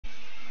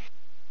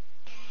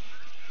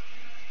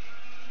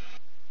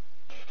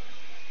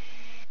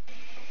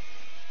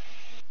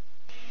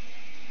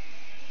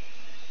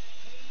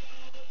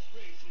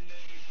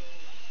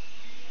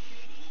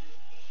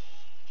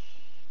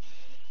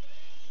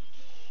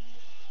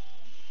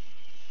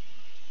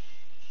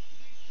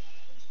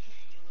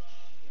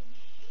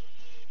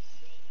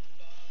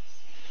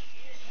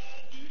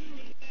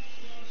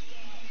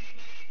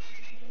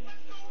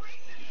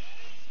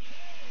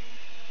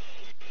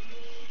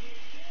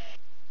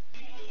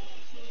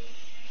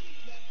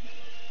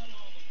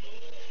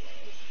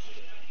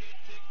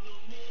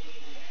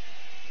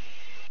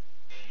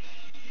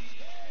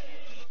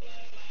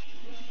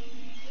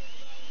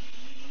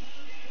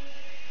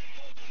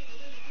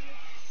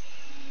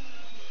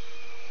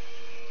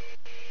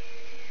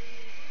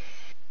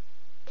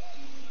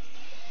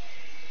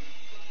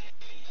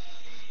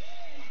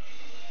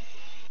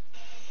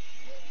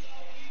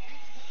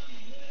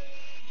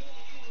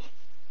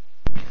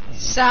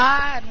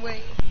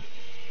Sideways.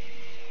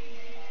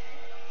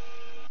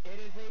 It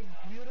is a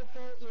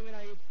beautiful, even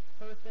a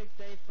perfect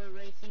day for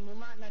racing. Well,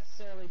 not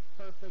necessarily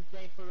perfect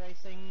day for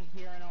racing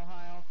here in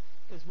Ohio,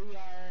 because we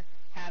are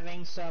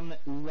having some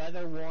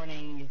weather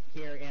warning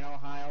here in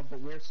Ohio, but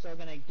we're still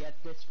going to get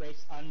this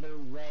race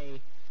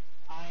underway.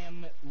 I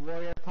am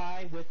Warrior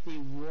Pie with the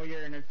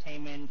Warrior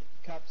Entertainment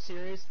Cup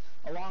Series,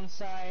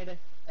 alongside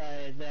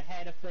the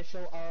head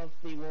official of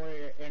the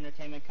Warrior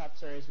Entertainment Cup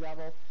Series,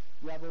 Rebel.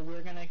 Rebel,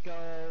 we're gonna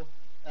go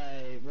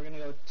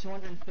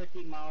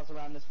 250 miles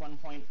around this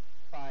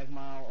 1.5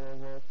 mile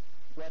oval.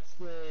 What's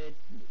the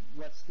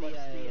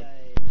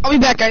I'll be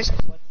back, guys.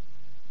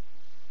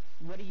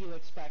 What do you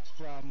expect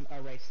from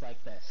a race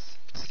like this?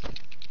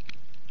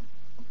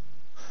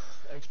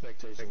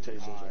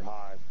 Expectations are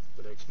high,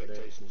 but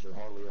expectations are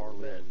hardly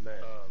met.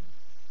 There's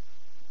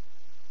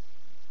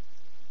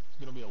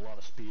going to be a lot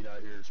of speed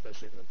out here,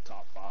 especially in the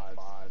top five.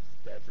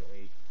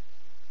 Definitely.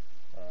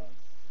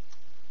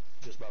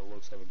 Just by the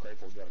looks of it,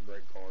 Grateful's got a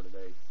great car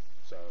today,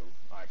 so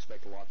I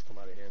expect a lot to come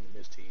out of him and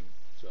his team.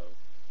 So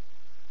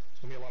it's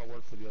going to be a lot of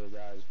work for the other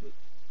guys, but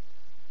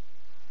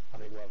I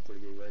think we'll have a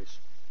pretty good race.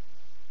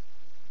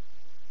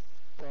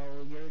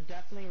 Well, you're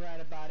definitely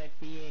right about it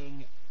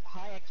being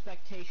high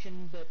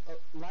expectation, but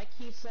like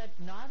he said,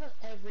 not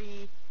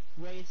every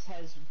race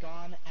has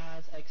gone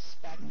as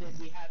expected.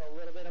 We had a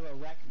little bit of a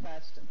wreck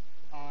fest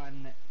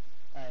on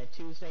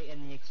Tuesday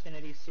in the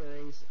Xfinity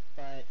Series,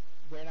 but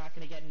we're not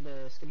going to get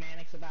into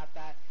schematics about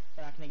that.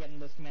 We're not going to get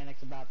into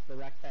schematics about the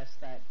wreck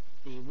fest that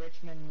the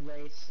Richmond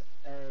race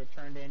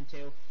turned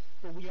into.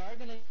 But we are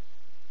going to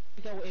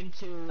go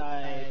into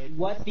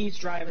what these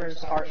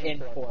drivers are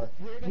in for.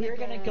 We're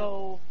going to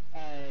go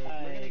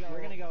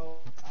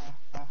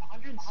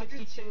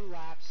 162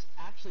 laps,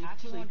 actually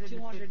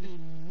 250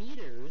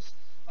 meters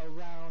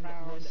around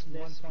this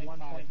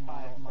 1.5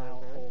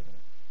 mile oval.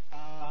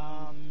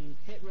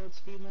 Pit road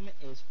speed limit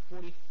is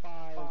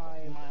 45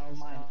 miles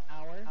an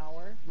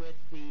hour with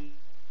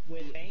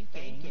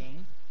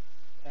banking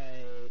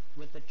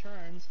with the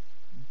turns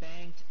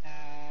banked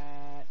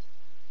at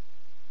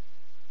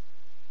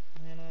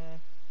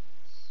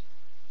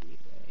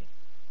Speedway.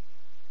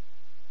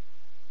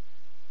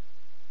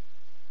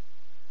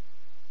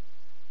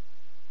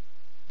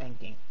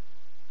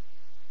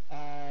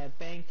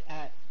 Banked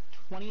at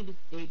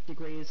 28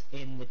 degrees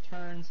in the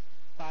turns,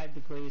 5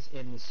 degrees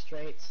in the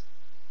straights.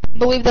 I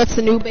believe that's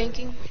the new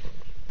banking.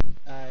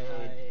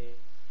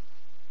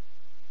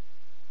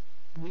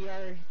 We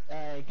are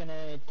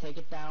gonna take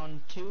it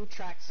down to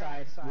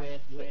trackside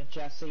with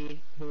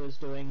Jesse, who is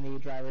doing the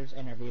driver's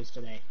interviews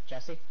today.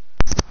 Jesse?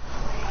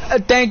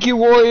 Thank you,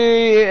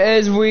 Warrior,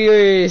 as we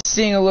are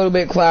seeing a little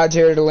bit clouds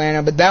here at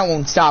Atlanta, but that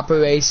won't stop a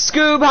race.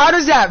 Scoob, how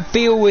does that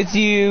feel with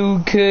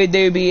you? Could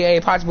there be a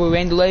possible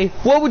rain delay?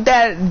 What would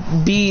that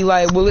be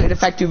like? Will it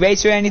affect your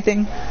race or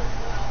anything?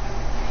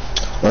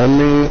 I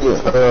mean,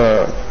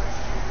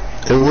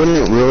 it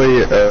wouldn't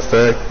really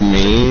affect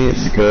me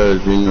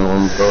because, you know,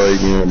 I'm probably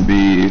going to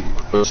be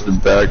close to the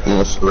back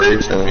most of the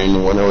race. I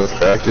mean, when I was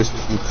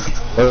practicing,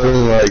 I was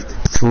like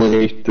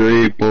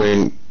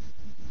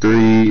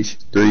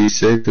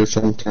 23.336 or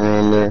something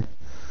around there.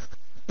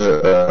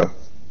 But,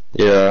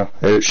 yeah,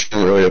 it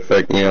shouldn't really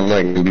affect me. I'm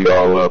not going to be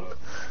all up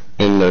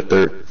in the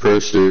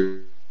first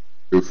through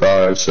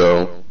 5,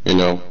 so, you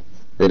know,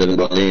 it doesn't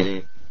bother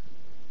me.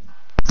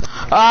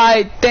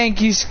 Alright,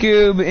 thank you,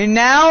 Scoob. And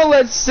now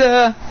let's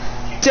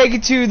take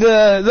it to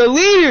the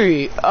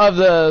leader of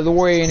the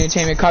Warrior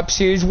Entertainment Cup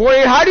Series.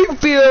 Warrior, how do you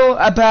feel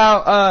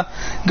about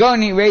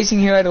going and racing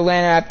here at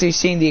Atlanta after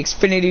seeing the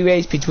Xfinity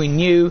race between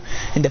you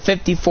and the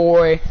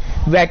 54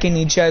 wrecking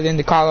each other in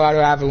the Colorado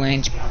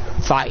Avalanche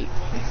fight?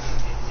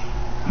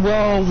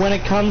 Well, when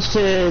it comes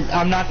to,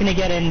 I'm not going to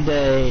get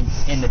into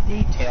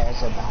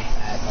details about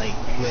that. Like,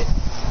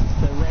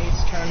 the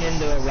race turned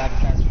into a wreck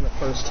fest for the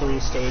first 2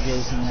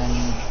 stages, and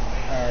then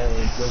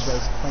was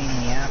raced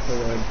cleanly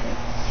afterward.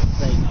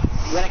 But, like,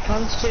 when it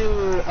comes to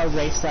a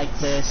race like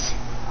this,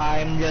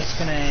 I'm just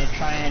gonna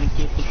try and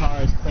keep the car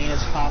as clean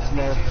as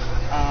possible.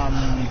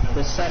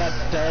 The setup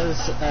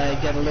does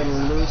get a little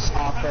loose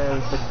off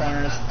of the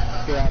corners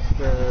throughout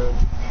the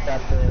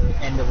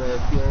end of the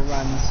fuel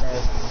run, so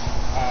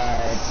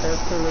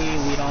hopefully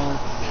we don't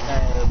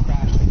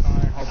crash the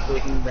car, and hopefully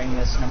we can bring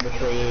this number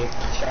 3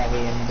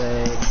 Chevy into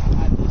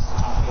at least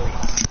top 3.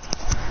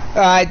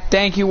 Alright,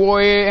 thank you,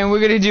 Warrior, and we're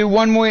going to do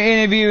one more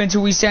interview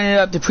until we send it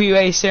up to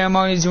pre-race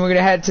ceremonies, and we're going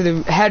to head to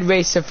the head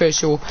race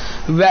official,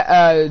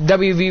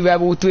 WV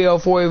Rebel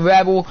 304.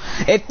 Rebel,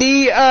 if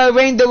the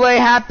rain delay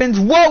happens,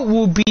 what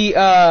will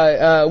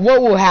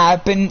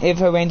happen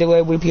if a rain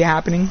delay would be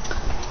happening?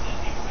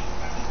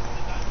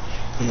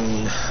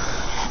 You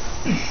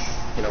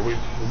know, we've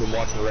been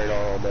watching the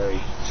radar all day,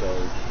 so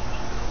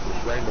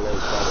rain delay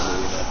is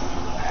probably enough to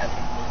happen.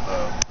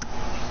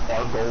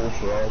 Our goal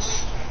for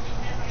us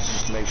is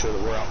just to make sure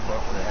that we're out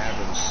front when it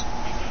happens.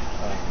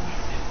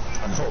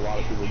 I know a lot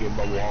of people give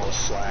Bubba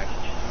Wallace slack.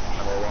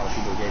 I know a lot of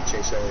people gave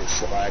Chase Elliott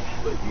slack,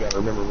 but you got to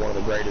remember one of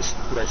the greatest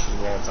racers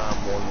of all time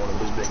won one of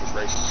his biggest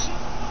races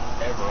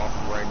ever off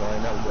of Rainbow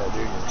Lane. That was Dale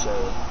Jr. So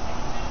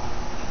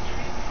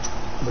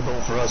the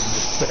goal for us is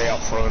just stay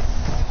out front,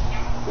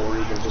 or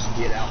even just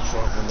get out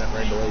front when that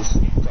rain delay's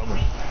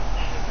coming.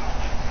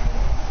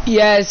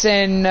 Yes,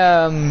 and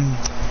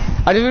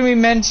I didn't really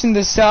mention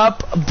this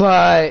up,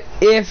 but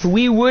if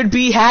we would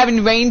be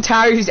having rain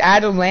tires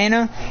at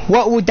Atlanta,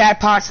 what would that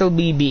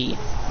possibly be?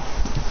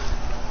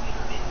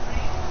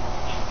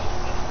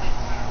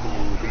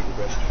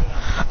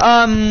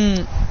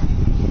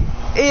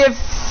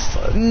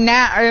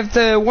 If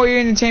the Warrior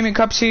Entertainment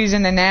Cup Series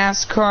and the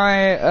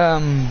NASCAR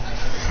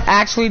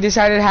actually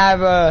decided to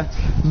have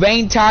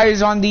rain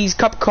tires on these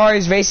Cup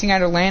cars racing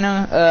at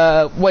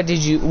Atlanta, what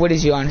is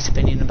your honest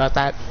opinion about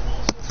that?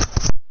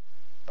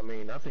 I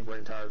mean, I think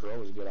rain tires are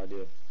always a good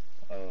idea.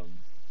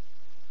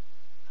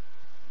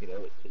 You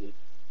know,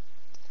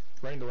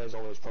 rain delays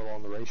always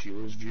prolong the race. You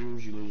lose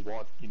viewers, you lose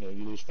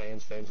you lose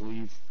fans. Fans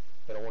leave.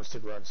 They don't want to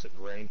stick around and sit in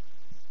the rain.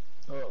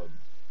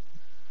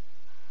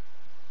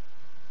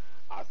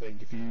 I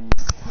think if you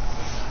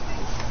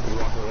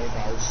rock the rain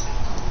tires,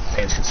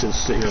 fans can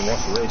sit here and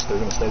watch the race. They're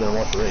going to stay there and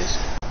watch the race.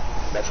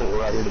 That's what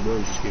we're out here to do,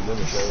 is just give them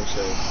a show.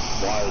 So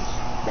why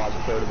is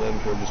it fair to them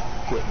if we're just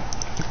quitting?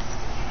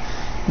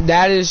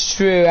 That is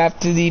true.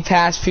 After the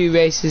past few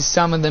races,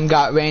 some of them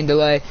got rain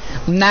delay.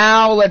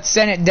 Now let's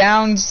send it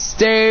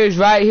downstairs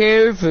right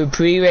here for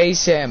pre-race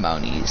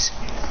ceremonies.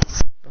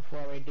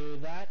 Before we do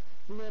that,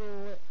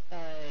 little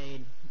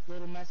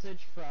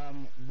message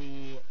from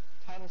the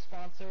title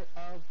sponsor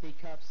of the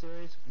Cup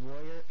Series,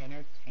 Warrior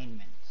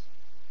Entertainment.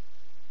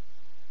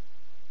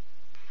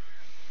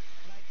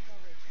 Tonight's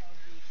coverage of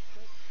the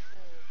quick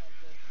pull of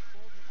the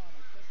Bulls of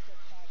Honor Quick Step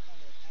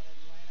 500 at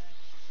Atlanta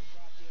is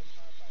brought to you in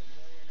part by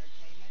Warrior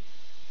Entertainment.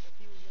 If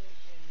you live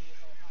in the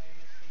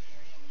Ohio-Michigan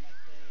area and would like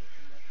to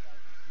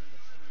need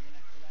a singing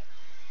unit for that,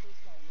 please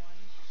call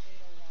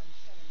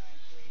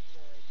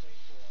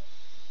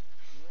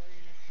 1-801-793-4834.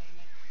 Warrior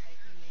Entertainment,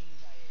 taking the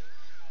anxiety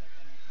out of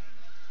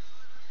entertainment.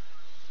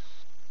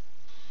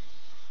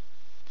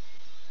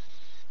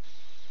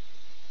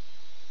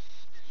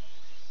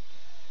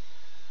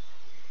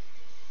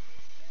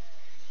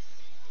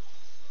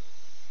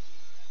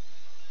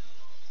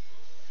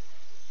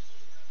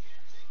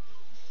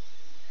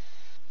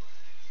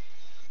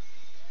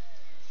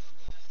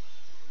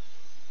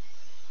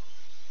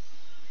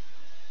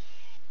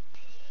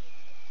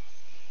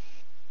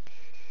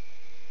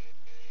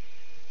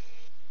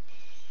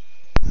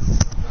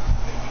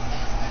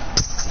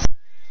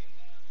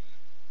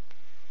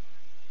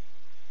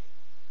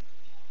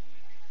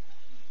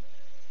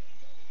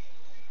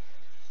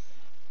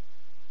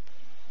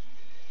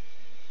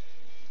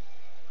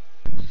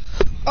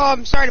 Oh,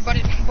 I'm sorry about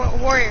it, but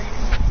Warrior.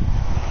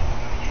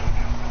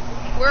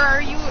 Where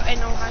are you in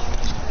Ohio?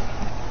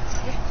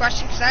 Good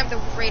question, because I have the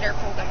radar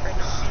pulled up right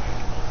now.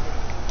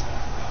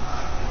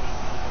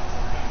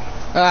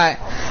 Alright,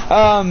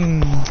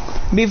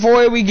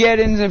 before we get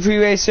into the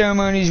pre-race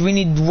ceremonies, we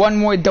need one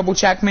more double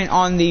checkment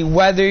on the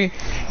weather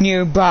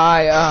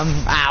nearby,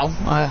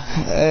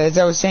 as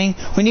I was saying,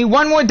 we need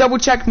one more double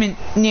checkment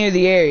near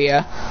the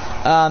area.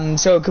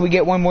 So can we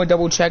get one more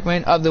double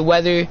checkment of the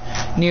weather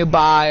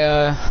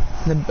nearby,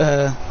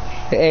 the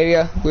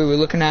area we were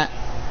looking at?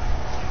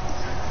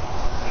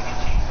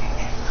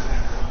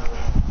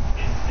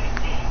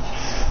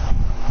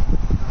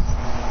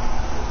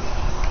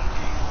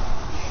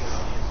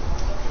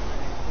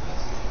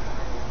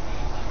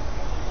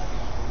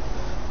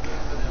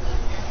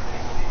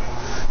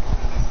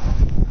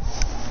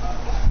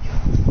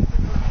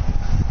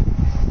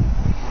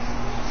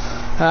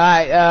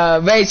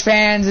 Alright, race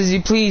fans, as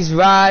you please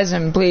rise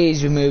and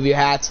please remove your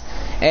hats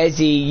as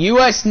the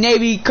U.S.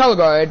 Navy Color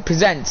Guard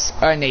presents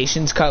our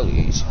nation's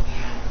colors.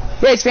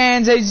 Race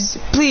fans, as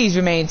please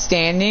remain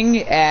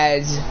standing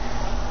as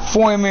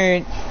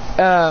former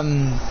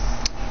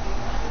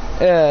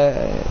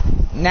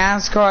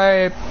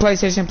NASCAR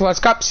PlayStation Plus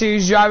Cup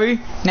Series driver,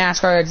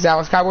 NASCAR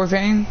ex-Dallas Cowboy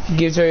fan,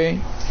 gives her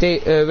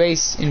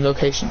race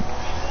invocation.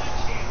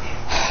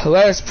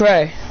 Let us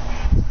pray.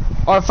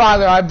 Our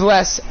Father, I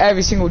bless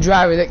every single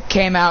driver that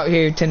came out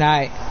here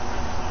tonight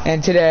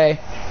and today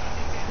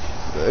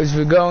as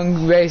we're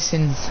going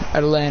racing at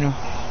Atlanta.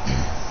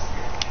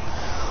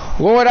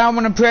 Lord, I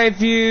want to pray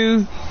for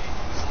you,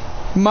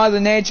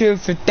 Mother Nature,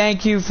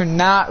 thank you for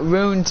not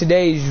ruining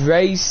today's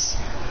race.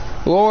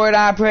 Lord,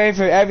 I pray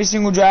for every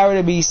single driver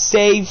to be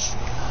safe,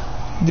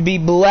 to be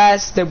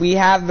blessed, that we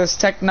have this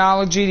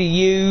technology to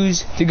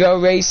use to go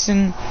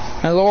racing.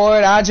 And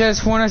Lord, I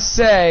just want to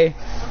say,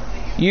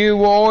 you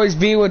will always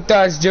be with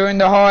us during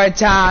the hard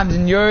times.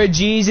 In your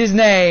Jesus'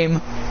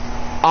 name,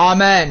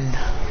 Amen.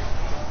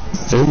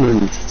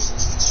 Amen.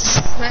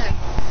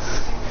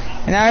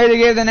 And now here to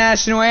give the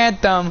national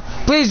anthem,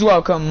 please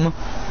welcome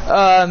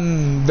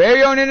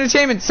very own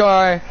entertainment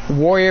star,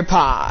 Warrior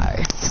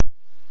Pie.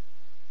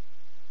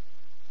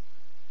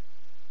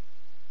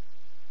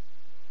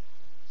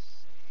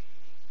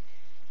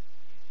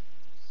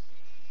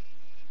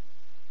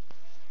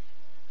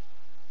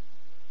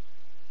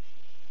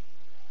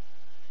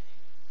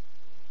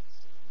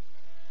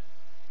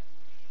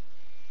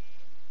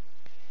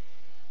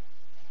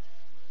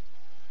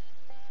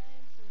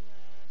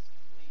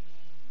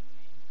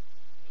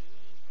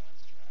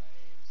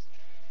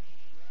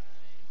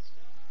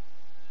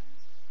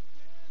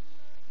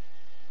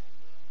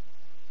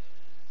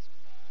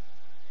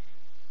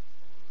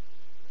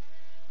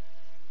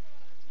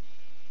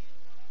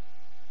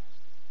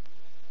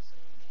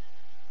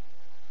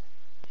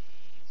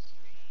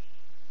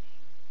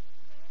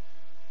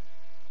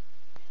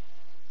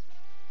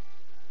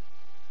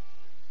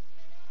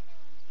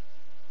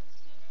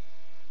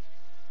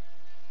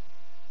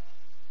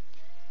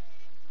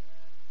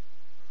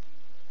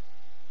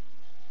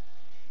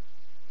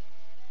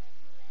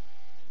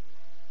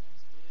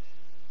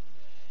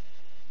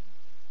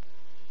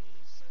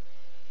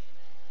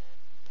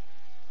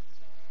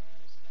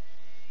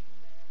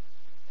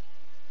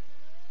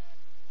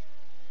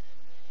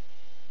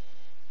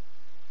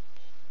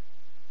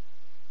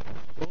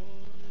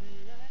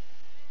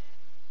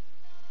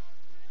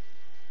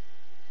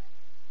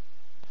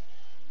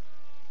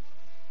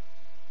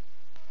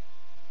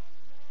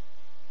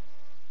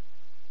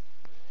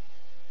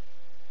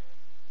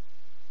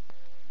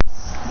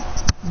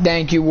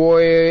 Thank you,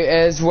 Warrior.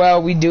 As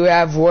well, we do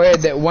have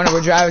word that one of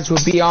our drivers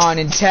will be on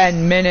in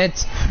 10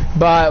 minutes,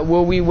 but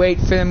will we wait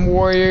for them,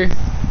 Warrior?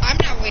 I'm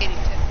not waiting to.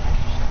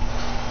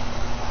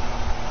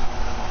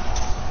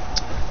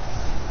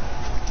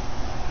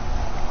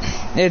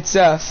 It's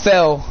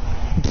Phil.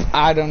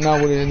 I don't know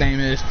what his name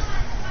is,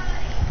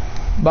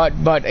 but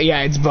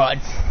yeah, it's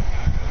Bud.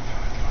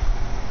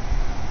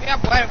 Yeah,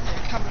 Bud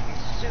coming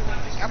soon.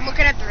 I'm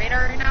looking at the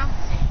radar right now.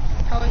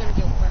 Probably gonna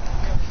get work.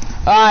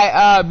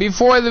 Alright,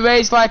 before the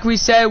race, like we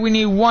said, we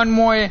need one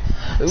more,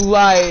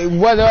 like,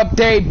 weather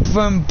update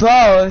from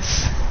both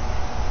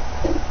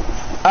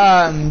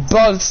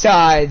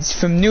sides,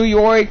 from New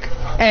York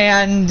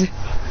and,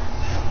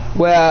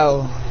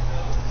 well,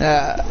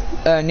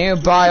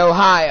 nearby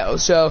Ohio.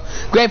 So,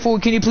 Grateful,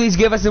 can you please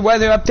give us the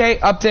weather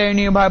update up there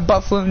nearby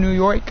Buffalo, New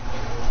York?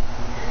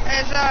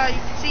 As you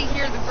can see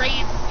here, the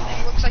rain,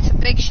 it looks like some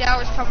big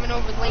showers coming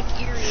over Lake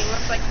Erie. It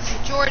looks like the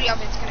majority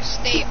of it's going to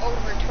stay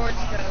over towards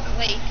the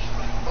lake.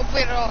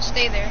 Hopefully it'll all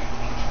stay there.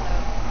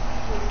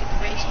 We can get the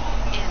race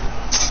in.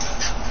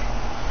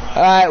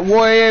 Alright,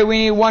 Warrior, we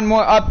need one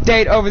more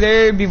update over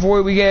there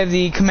before we get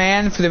the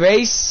command for the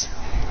race.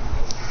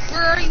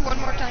 Where are you? One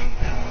more time.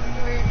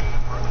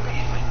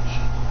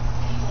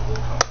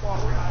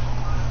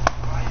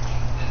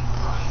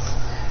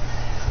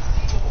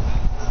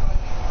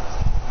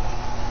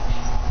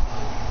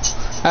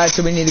 Alright,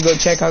 so we need to go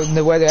check out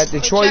the weather at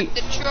Detroit.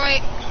 Check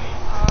Detroit.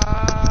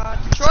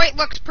 Detroit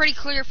looks pretty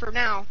clear for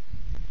now.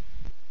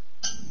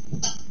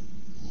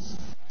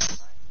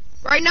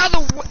 Right now,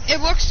 it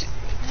looks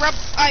rough.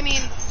 I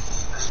mean,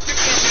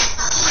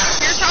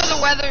 here's how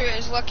the weather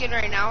is looking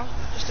right now,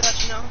 just to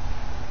let you know.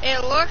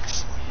 It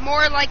looks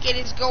more like it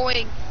is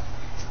going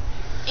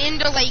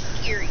into Lake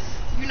Erie.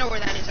 You know where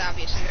that is,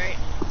 obviously, right?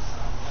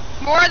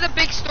 More of the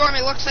big storm,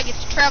 it looks like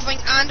it's traveling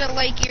onto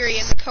Lake Erie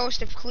and the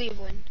coast of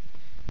Cleveland.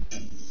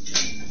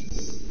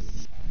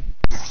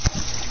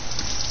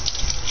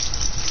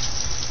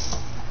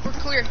 We're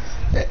clear.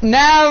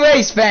 Now,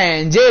 race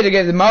fans, here to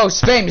get the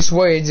most famous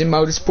words in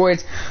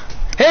motorsports.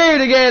 Here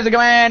to get the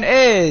command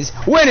is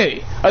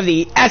winner of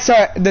the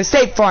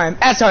State Farm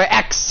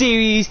SRX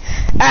Series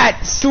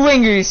at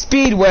Swinger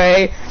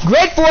Speedway,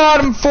 Grateful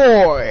Autumn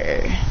 4.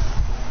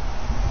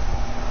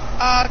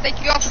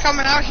 Thank you all for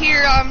coming out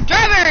here.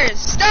 Drivers,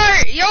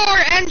 start your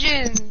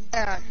engine.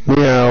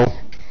 Meow.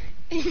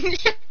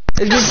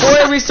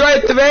 Before we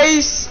start the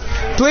race,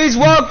 please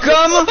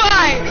welcome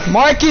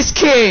Marcus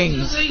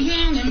King.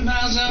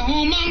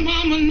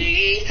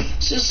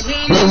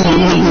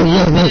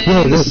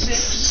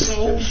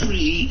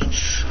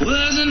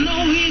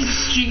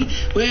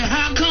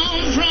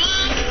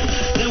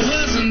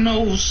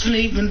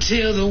 Sleep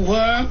until the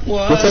work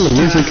was. What kind of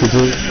music is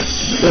it?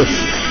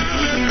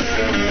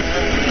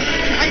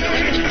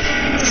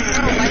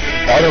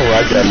 I don't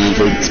like that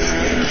music.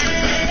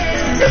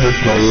 That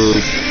hurts my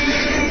ears.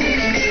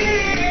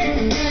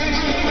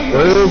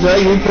 Where is that?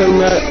 You putting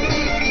that?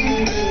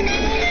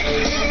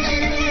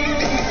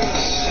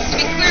 To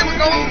be clear, we're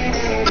going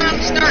on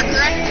the start,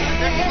 correct?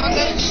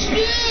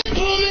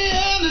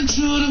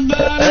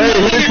 Hey,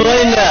 who's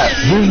playing that?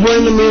 Who's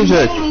playing the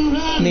music?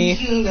 Me.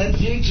 Can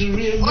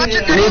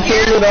you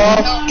turn it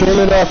off? Turn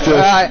it off, Joe.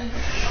 Alright.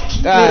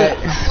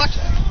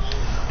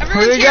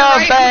 Here we go,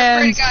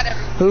 fans.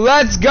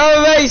 Let's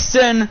go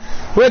racing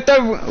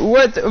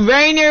with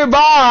Rainier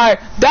Bar.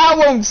 That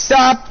won't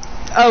stop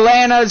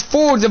Atlanta's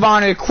Fools of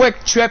Honor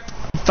Quick Trip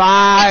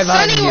 500.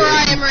 It's sunny where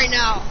I am right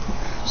now.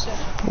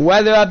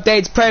 Weather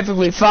update's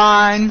perfectly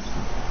fine.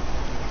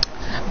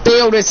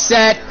 Field is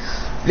set.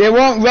 There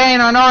won't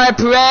rain on our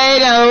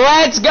parade, and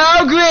let's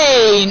go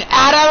green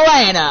at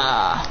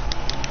Atlanta.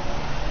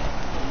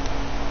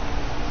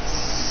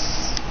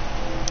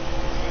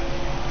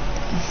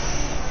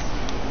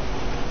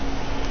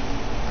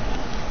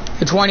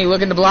 The 20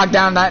 looking to block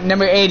down that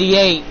number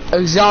 88,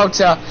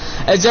 Exalta,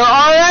 as they're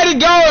already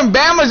going.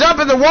 Bama's up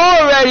at the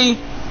wall already.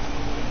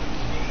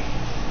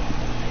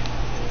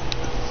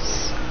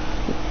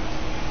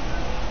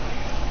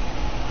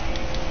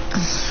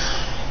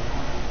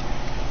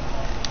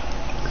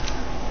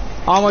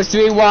 Almost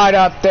 3 wide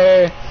up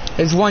there.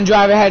 There's one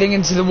driver heading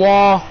into the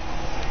wall.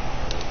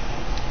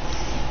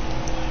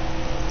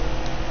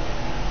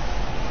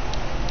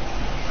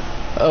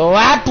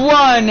 Lap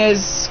 1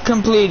 is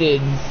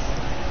completed.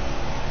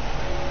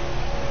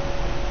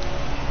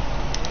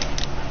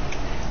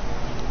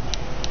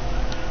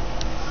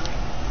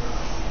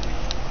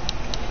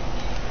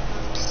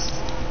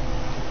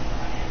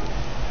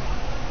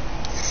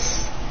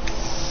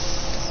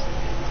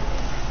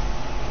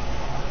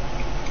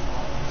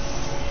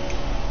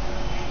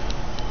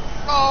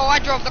 Oh, I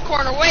drove the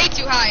corner way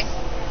too high.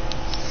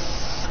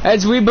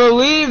 As we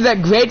believe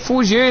that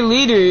Grateful's your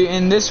leader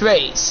in this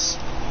race.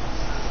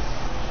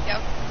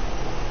 Yep.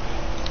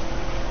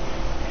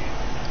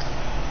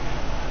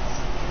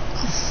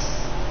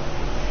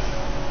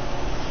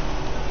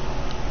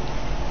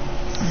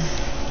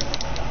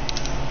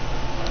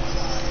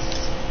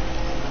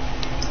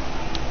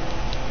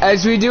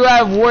 As we do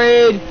have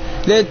word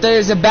that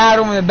there's a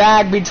battle in the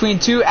back between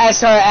two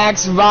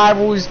SRX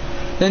rivals,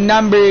 the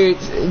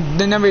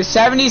number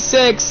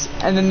 76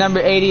 and the number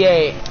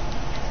 88.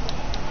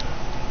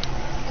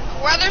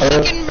 Weather's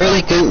looking really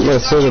I think my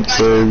setup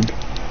saved.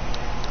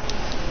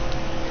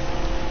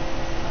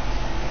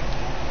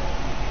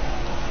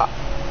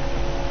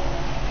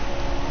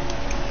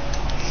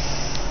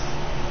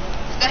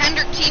 The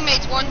Hendrick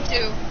teammates won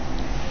too.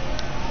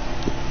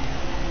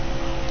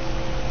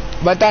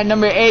 But that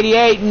number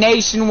 88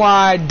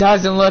 nationwide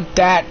doesn't look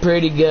that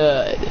pretty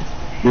good.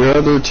 Your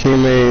other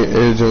teammate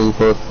is in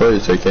 4th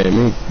place, aka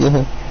me.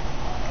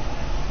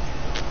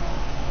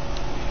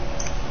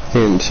 He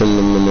didn't send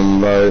them an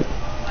invite.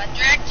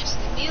 Drag, just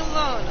leave me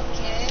alone,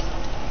 okay?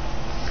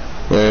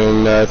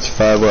 And that's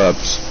 5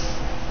 laps.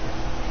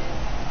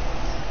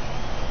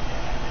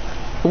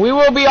 We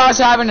will be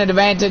also having an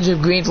advantage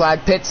of green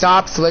flag pit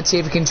stops. So let's see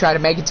if we can try to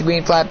make it to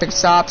green flag pit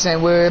stops,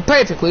 and we're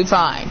perfectly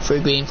fine for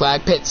green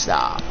flag pit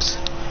stops.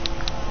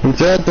 The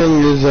sad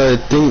thing is I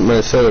think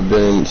my setup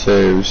didn't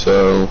save,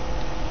 so...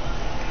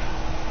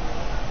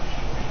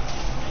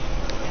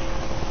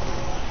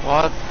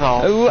 What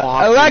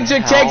the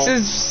Electric hell? takes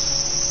his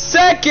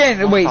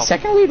second... Wait,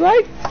 second lead,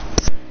 right?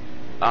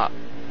 I'm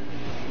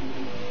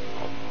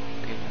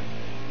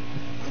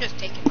just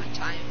taking my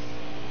time.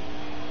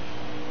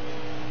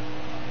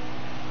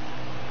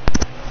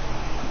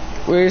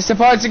 We're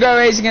supposed to go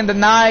racing in the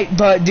night,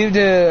 but due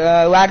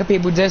to lack of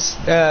people, just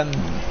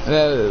well,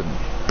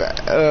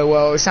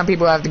 some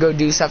people have to go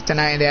do stuff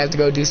tonight, and they have to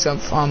go do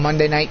stuff on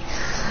Monday night.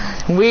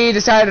 We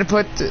decided to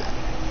put.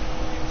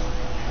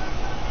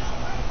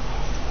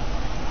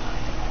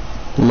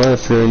 My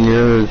screen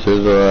here is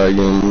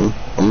lagging.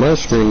 On my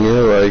screen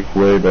here, like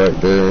way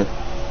back there.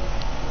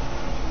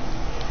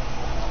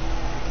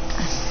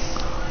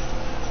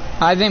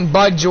 I think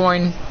Bud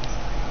joined.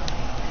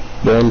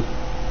 Done.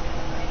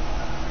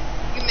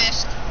 You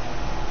missed.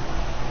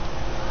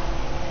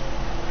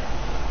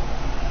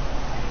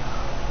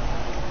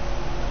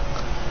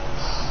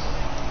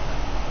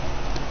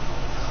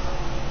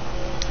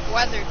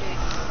 Weather, dude.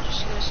 I'm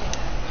just gonna say that.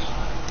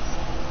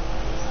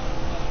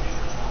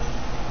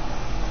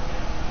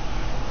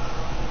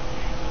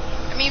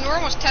 I mean, we're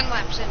almost 10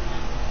 laps in.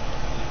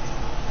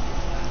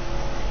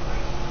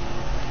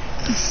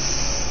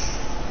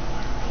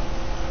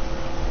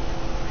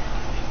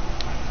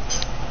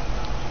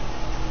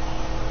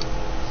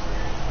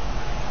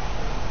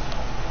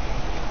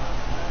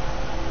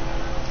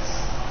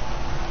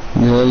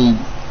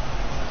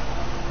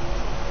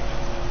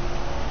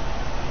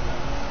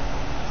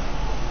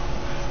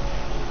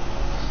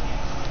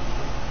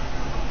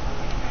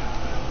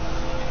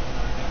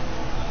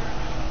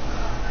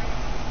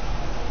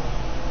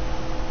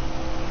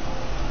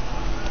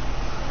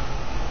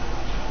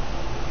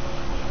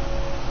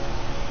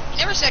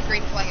 Never said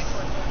green flag at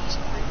 4. He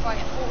said green flag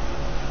at 4.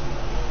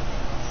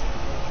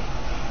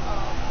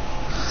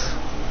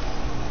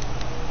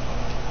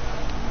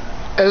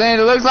 And then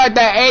it looks like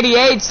that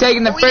 88's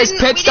taking the first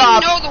pit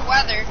stop. We didn't know the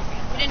weather.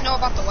 We didn't know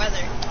about the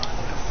weather.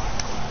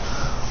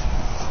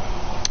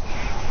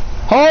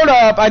 Hold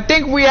up, I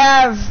think we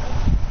have.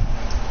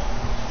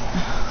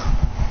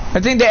 I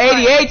think the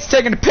 88's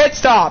taking the pit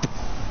stop.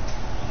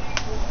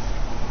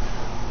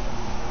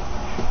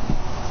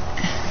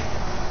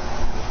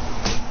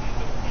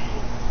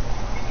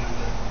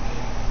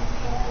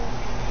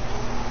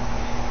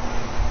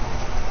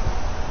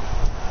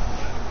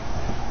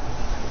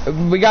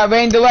 We got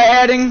rain delay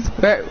heading.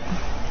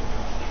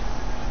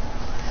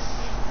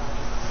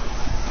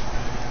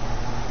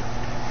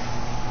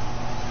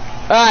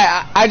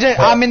 Alright,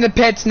 I'm in the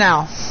pits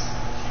now.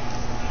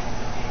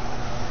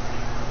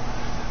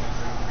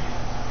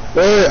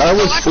 Hey, I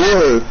was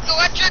 4th.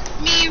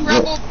 Electric, me,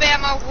 Rebel,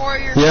 Bama,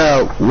 Warrior.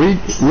 Yeah,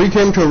 we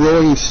came to a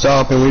rolling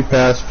stop and we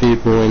passed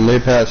people, and they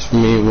passed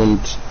me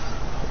once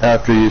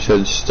after you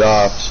said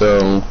stop,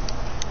 so...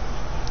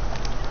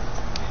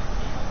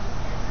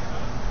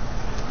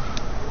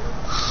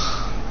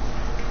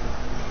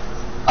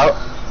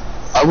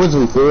 I was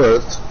in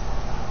 4th.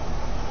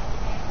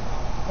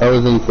 I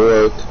was in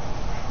 4th.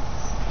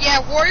 Yeah,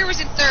 Warrior was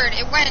in 3rd.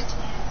 It went.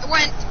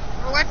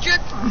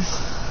 Electric.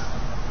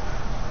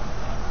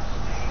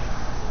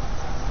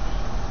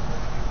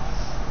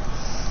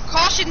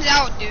 Caution's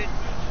out, dude.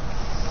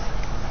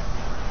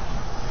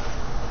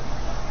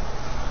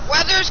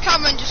 Weather's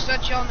coming, just to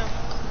let y'all know.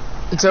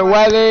 So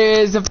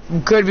weather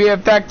could be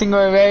affecting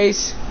our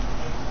race.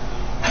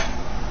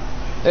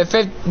 If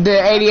the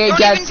 88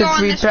 gets to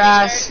 3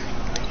 pass.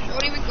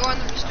 Don't even go on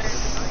the restart.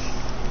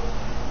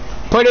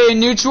 Put it in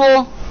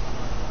neutral.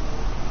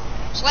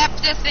 Slap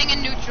the thing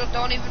in neutral,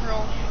 don't even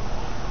roll.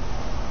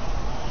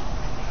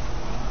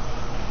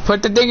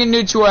 Put the thing in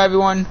neutral,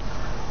 everyone.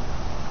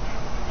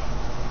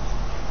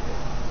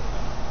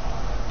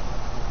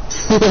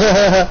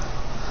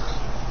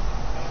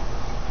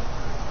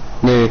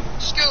 Me.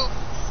 Scoop.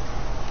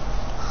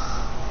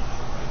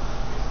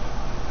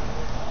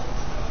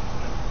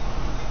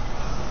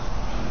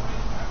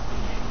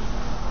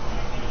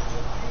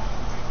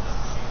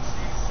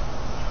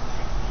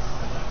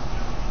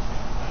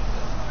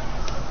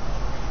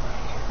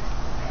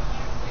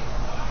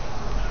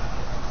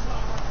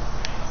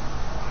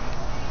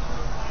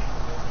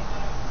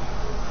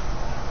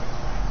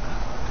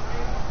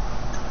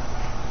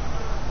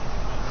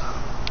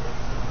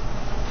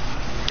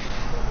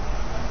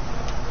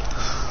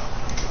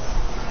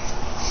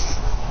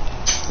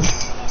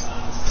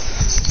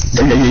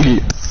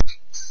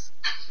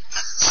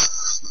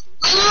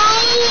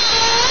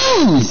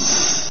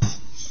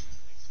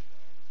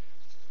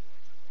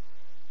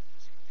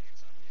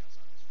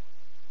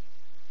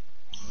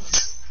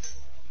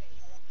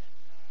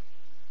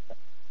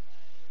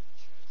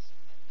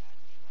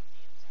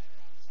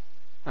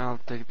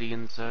 take the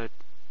inside.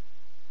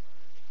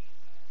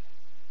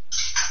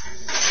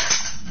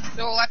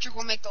 The electric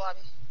will make the lobby.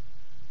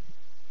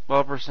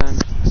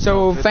 12%.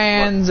 So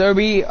fans, are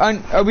we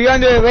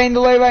under rain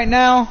delay right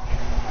now?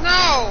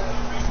 No.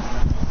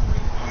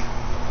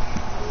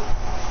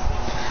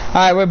 All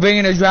right, we're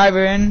bringing a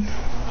driver in.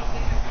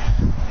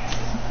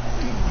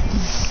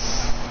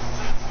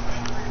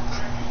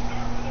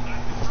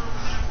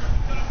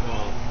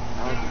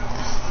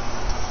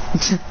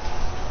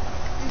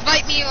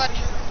 Invite me,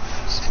 electric.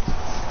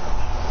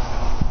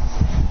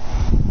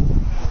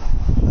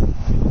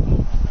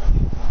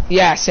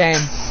 Yeah,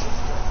 same.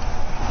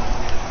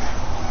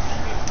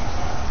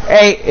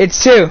 Hey,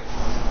 it's 2.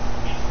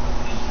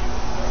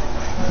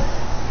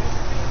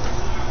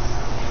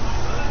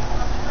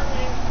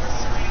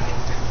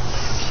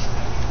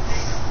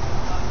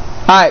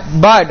 Alright,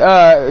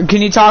 Bud,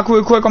 can you talk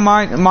real quick on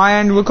my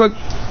end real quick?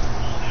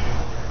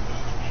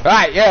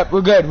 Alright, yeah,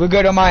 we're good. We're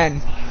good on my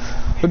end.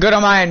 We're good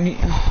on my end.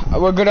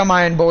 We're good on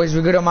my end, boys.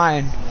 We're good on my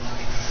end.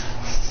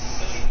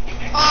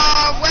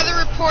 Weather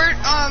report,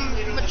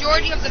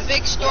 majority of the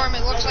big storm,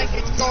 it looks like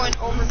it's going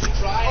over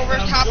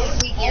top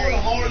of Lake Erie.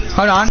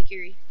 Hold on.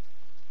 Okay,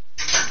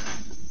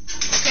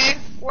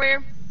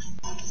 Warrior?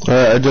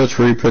 I just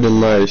re-put in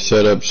my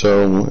setup,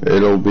 so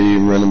it'll be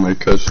running my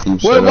custom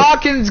Where setup.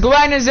 Watkins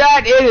Glen is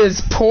at, it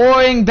is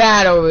pouring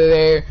bad over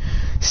there.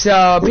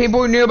 So,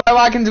 people who knew about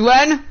Watkins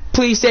Glen,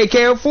 please stay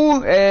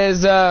careful,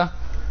 as,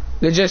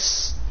 they're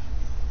just...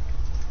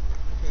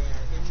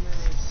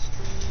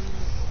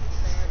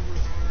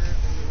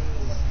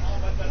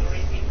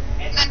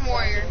 And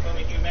Warrior.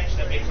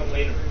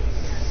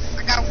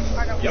 I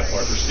got Yeah,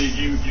 Parker. Steve,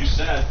 you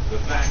said the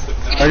fact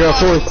that I got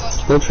 4.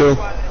 Let's go.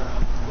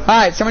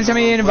 Alright, someone send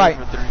me an invite.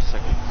 Wait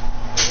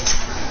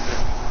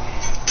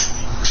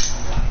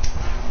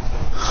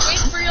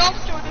for y'all to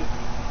join.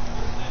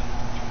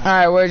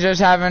 Alright, we're just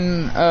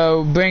having,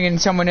 bringing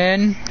someone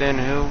in. Then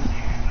who?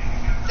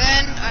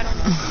 Then, I don't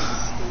know.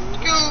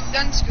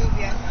 Scoob,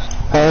 yeah.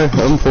 Hi,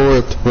 I'm for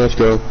it. Let's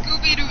go.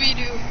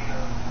 Scooby-Dooby-Doo.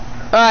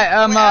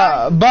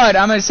 Alright, Bud,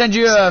 I'm gonna send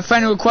you a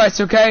friend request,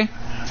 okay?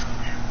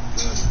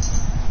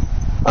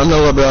 I'm the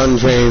LeBron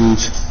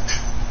James.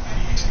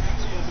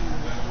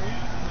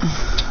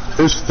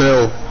 Who's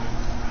Phil?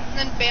 And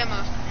then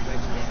Bama.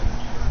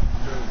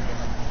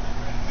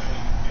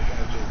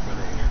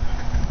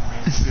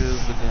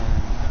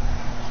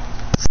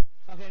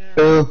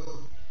 Phil.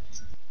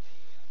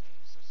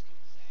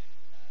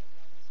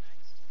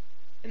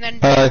 And then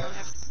Hi. Bama.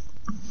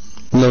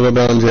 I'm the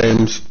LeBron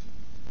James.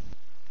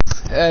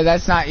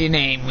 That's not your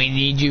name. We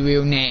need your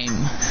real name.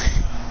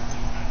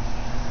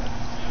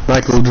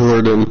 Michael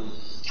Jordan.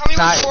 Tell me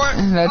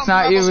when That's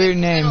not your real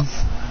name.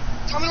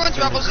 Tell me when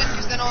Rebels in,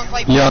 because then I'll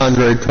invite you.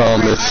 Yandre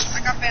Thomas.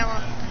 I got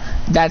Bama.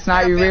 That's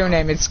not your real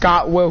name. It's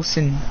Scott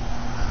Wilson.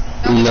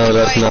 No,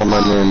 that's not my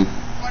name.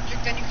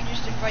 Electric, then you can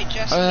just invite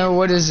Jesse.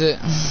 What is it?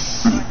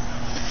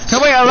 No,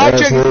 wait,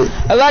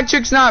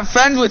 Electric's not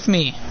friends with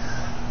me.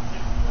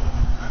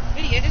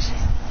 Idiot.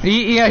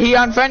 He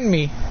unfriended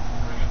me.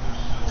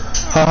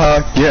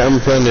 Haha, get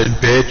unfriended,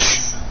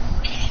 bitch.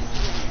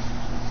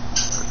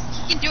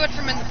 You can do it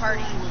from in the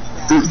party.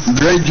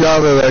 Great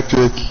job,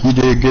 Electric. You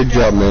did a good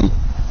job, man.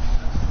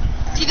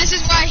 See, this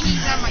is why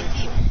he's on my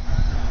team.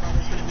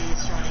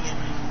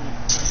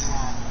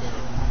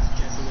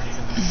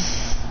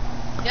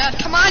 Yeah,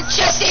 come on,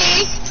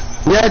 Jesse!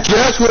 Yeah,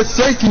 Jess was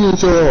taking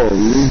so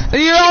long.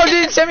 You all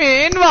didn't send me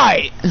an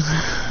invite.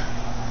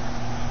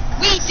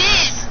 We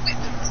did!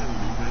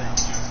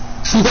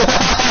 Oh,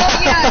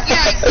 yeah,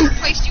 I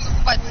replaced you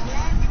with Button.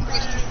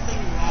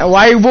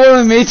 Why are you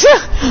bullying me too?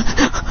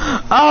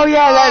 Oh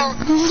yeah, that.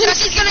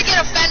 Jesse's gonna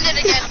get offended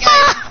again,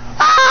 guys.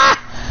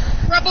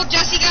 Rebel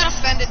Jesse got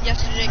offended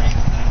yesterday.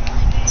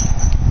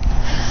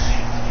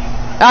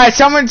 Alright,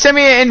 someone send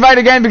me an invite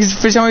again because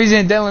for some reason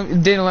it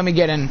didn't let me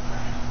get in.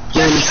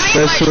 Jesse,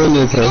 I invite you.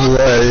 If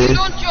you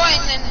don't join,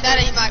 then that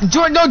ain't my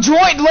fault. No,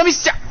 join. Let me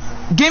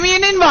give me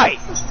an invite.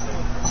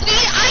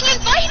 See, I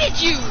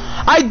invited you.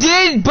 I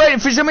did,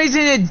 but for some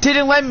reason it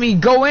didn't let me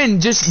go in.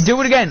 Just do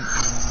it again.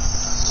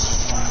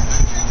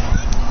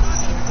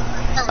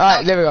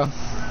 Alright, there we go.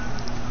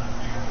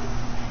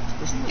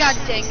 God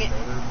dang it.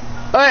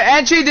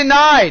 Entry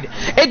denied.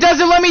 It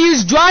doesn't let me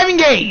use driving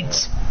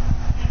aids.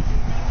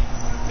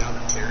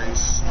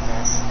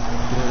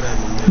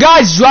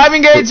 Guys,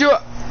 driving aids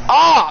are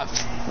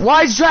off.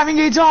 Why is driving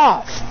aids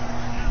off?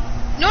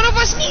 None of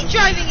us need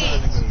driving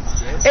aids.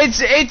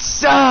 It's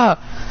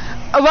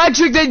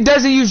Electric that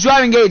doesn't use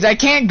driving aids. I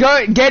can't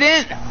get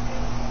in.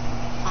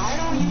 I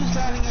don't use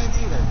driving aids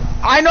either.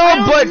 I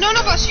know, but none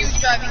of us use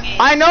driving aids.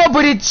 I know,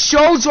 but it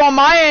shows on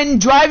my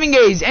end driving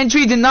aids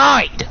entry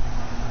denied.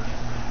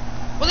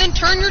 Well, then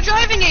turn your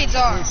driving aids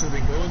off. So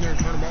then go in there and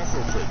turn them off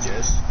real quick,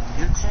 Jess.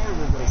 Your car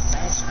will go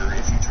faster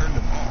if you turn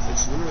them off.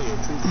 It's literally a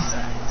proven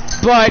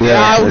fact. But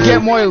Yeah, I'll it get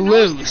is. more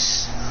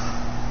loose.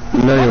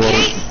 No, you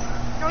Okay.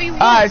 won't. No, you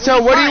won't. Alright,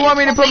 so what do you want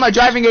me to put my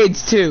driving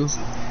aids to?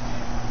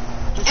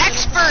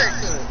 Expert.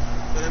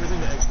 Put everything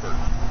to expert.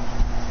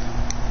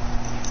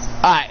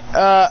 Alright,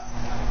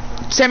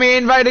 Send me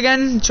an invite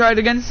again. Try it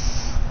again.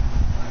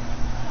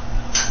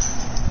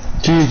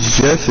 Dude,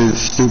 Jess is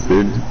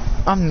stupid.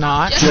 I'm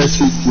not. Jess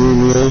is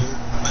Junior.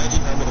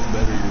 Imagine how much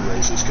better your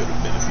races could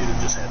have been if you'd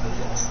have just had those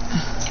off.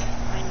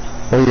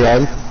 Oh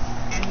God.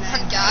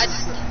 Oh God.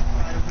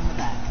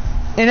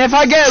 And if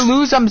I get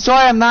loose, I'm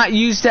sorry, I'm not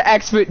used to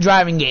expert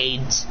driving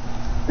aids.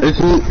 It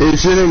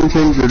shouldn't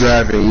change your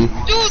driving.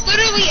 Dude,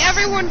 literally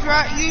everyone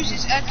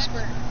uses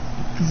expert.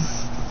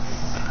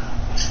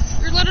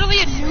 You're literally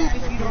a noob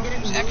if you don't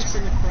use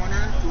expert.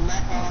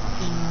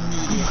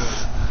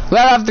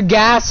 Let off the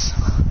gas.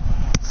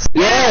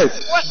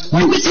 Yes!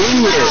 What You was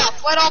idiot!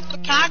 Let off the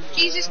cock?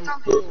 Jesus, tell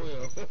me.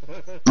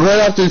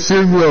 Right off the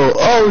signal.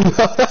 Oh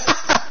no!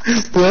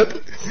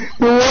 Flip.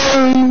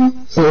 Whoa.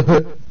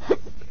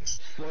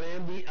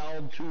 Slam the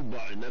L2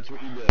 button, that's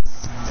what you do.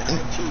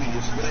 L2,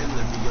 you slam it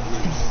if you get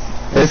loose.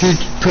 If you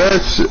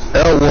press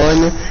L1,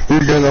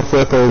 you're gonna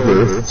flip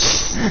over.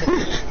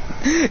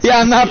 Yeah,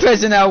 I'm not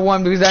pressing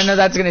L1 because I know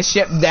that's gonna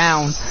ship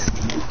down.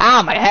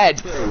 Ow, my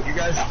head. You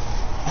guys...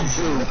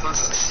 Who You know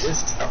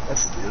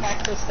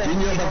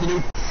about the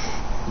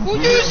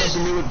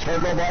new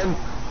turbo button?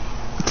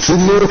 The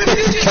new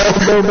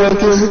turbo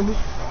button.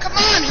 Come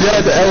on, Yeah,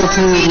 the what are L2.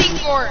 we waiting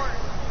for?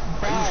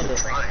 I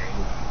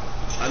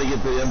didn't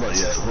get the invite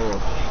yet, hold on.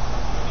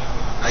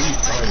 I use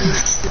triangle.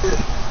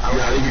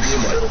 Yeah, I didn't get the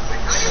invite.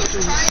 I use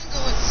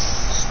triangle and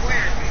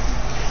square.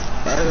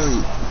 I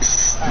don't...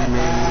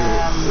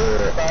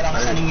 But I'm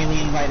sending you the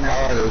invite now.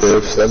 I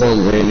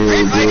don't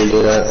manually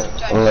do that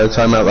unless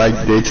I'm at like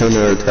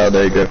Daytona or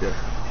Talladega.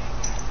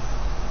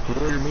 What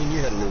do you mean you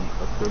had a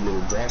good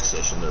little golf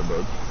session there,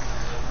 bud?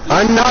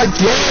 I'm not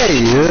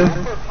gay!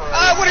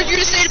 What did you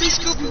just say to me,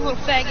 Scoop, you little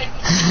faggot?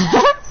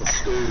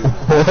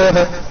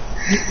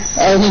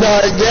 I'm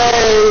not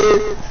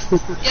gay!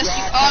 Yes,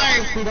 you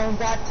If you don't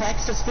got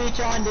text-to-speech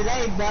on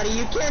today, buddy,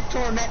 you can't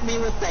torment me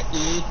with the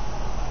E.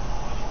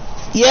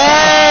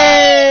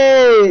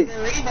 Yay!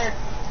 Either.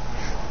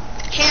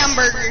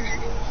 Hamburger.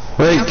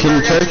 Wait,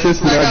 can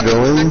Texas not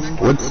going?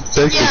 What's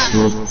Texas Yeah.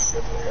 doing?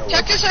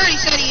 Texas already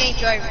said he ain't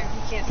driving.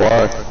 He can't.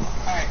 Why?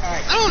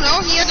 I don't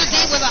know. He has a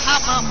date with a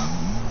hot mama.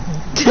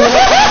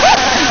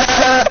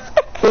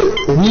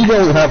 He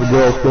don't have a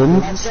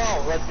girlfriend. Let's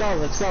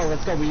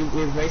go.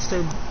 We've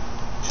wasted...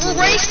 We're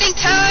wasting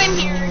time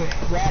here.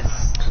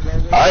 Yes.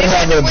 I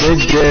have a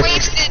big dick.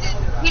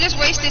 He just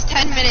wasted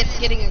 10 minutes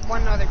getting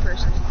one other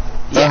person.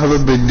 I have a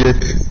big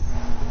dick.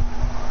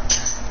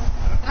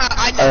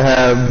 I I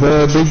have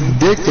a big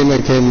dick and I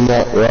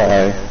cannot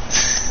lie.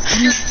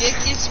 Your dick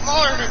is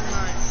smaller than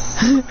mine.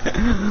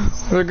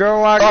 The girl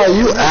walking. Oh,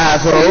 you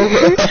asshole!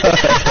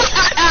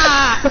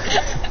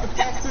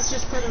 Texas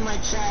just put in my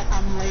chat,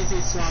 I'm lazy,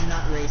 so I'm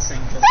not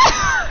racing.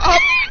 Oh,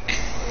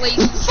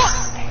 lazy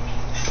fuck.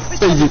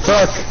 Lazy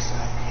fuck.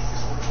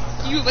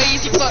 You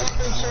lazy fuck.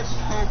 Championship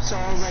hopes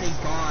are already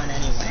gone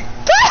anyway.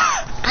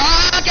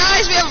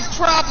 Guys, we have a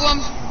problem.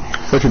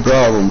 What's your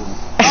problem?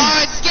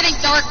 It's getting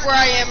dark where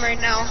I am right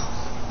now.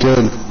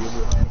 Good.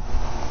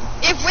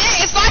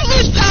 If I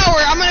lose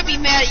power, I'm gonna be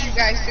mad at you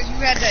guys because you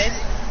had to.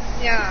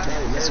 Yeah.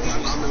 I'm the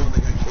one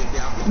that got kicked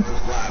out in the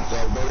first lap, so I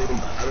don't want to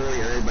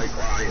hear anybody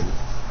crying.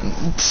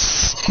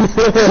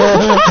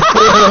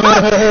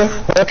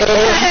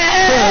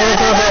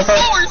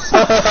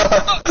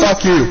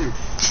 Fuck you.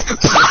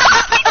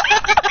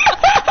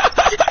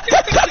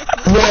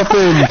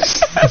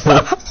 Weapons.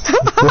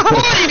 What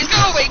is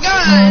going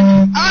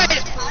on?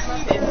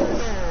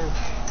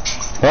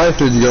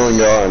 Life is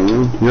going on.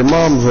 Your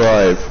mom's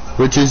life,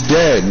 which is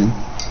dead.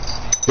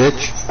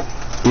 Bitch.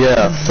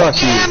 Yeah, fuck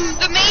you.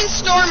 The main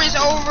storm is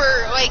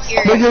over, like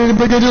here.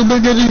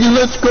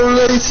 Let's go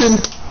racing.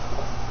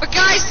 But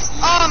guys,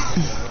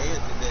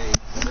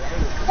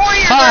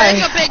 Warrior, Hi.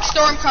 there's a big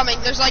storm coming.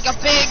 There's like a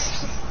big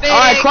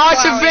Alright,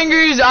 cross your cloud.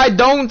 fingers. I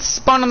don't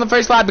spun on the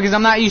first lap because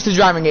I'm not used to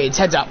driving aids.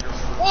 Heads up.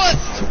 What?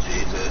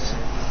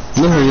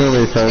 No, you're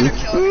my son.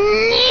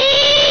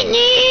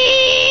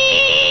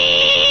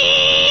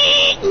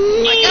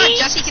 Oh my god,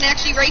 Jesse can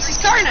actually race his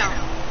car now.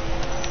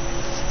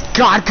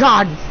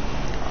 God.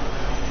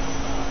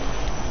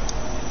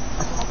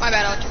 Oh, my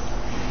bad, Alex.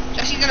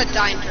 Jesse's gonna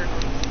die in turn.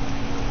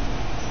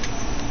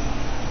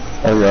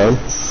 Alright.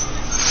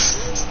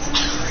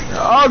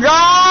 Oh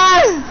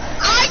God!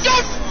 I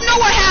don't know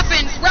what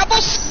happened.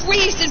 Rebel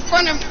squeezed in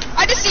front of.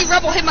 I just see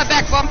Rebel hit my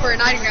back bumper and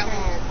I didn't go.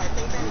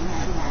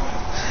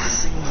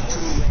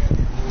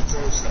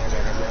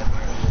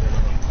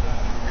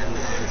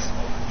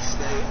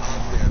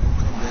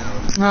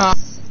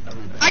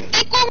 I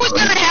think what was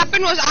gonna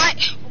happen was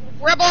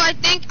Rebel, I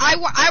think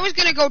I was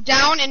gonna go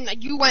down and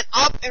you went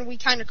up and we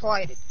kind of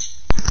collided.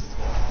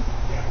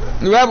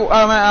 Rebel,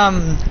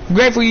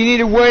 Grateful, you need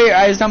to worry.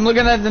 As I'm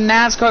looking at the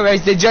NASCAR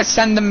race, they just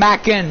send them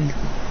back in.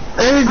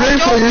 Hey,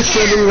 Grateful, you're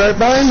sitting right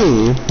by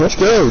me. Let's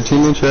go.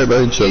 Teammates right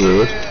by each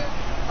other.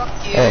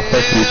 Fuck you. Oh,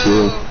 fuck you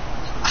too.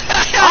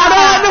 Oh no,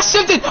 I just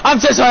shifted. I'm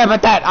so sorry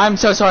about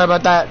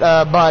that.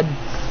 Bud.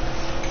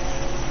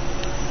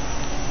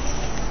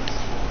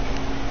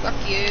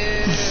 Fuck you.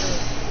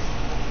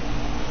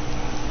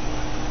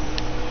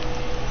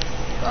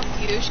 Fuck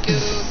you,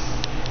 Scoob.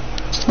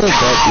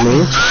 Fuck me.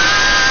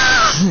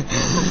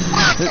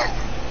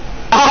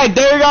 Alright,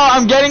 there you go.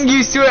 I'm getting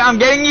used to it. I'm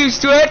getting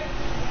used to it.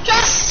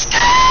 Just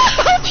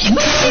Scoob!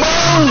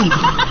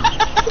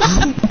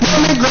 I'm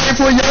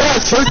grateful you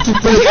got turkey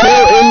for the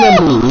kill in the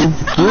move.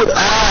 You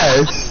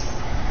ass.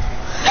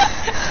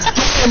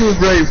 I'm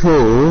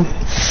grateful.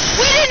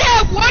 We didn't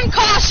have one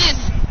caution,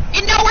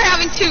 and now we're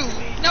having two.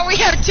 Now we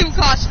have two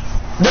cautions.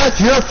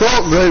 That's your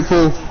fault,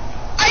 grateful.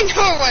 I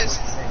know it was.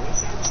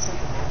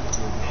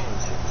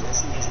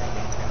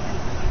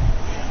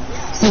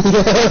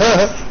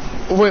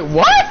 Wait,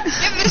 what?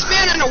 Give this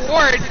man an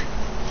award.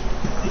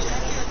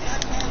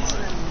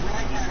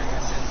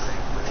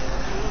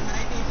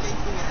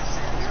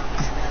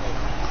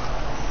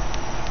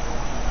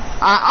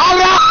 Oh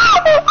no!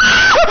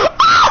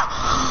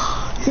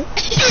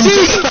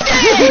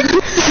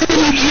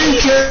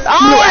 I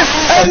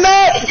am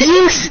not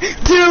used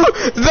to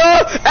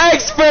the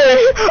expert.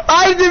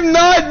 I am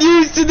not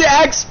used to the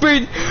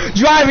expert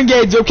driving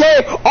games,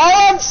 okay?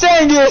 All I'm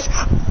saying is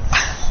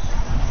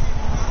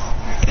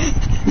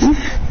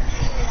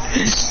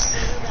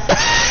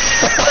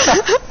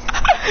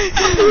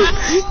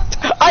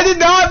I did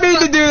not mean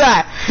to do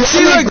that.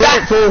 See, look,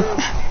 that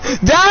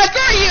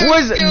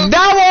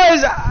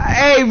was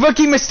a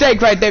rookie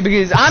mistake right there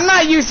because I'm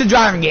not used to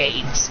driving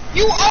games.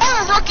 You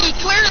are a rookie.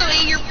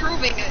 Clearly, you're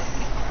proving it.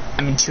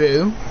 I mean,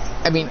 true.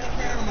 I mean,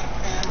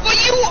 but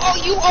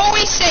you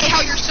always say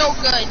how you're so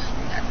good.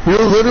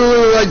 You're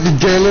literally like the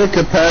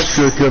Danica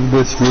Patrick of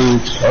this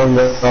group. Oh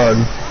my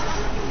god.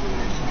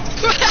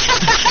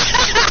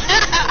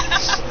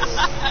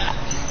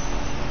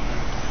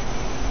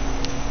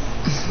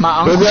 my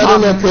uncle. Was that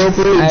an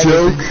appropriate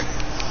joke?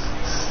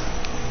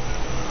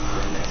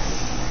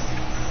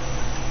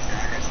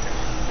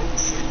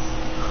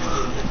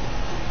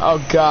 Oh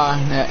god.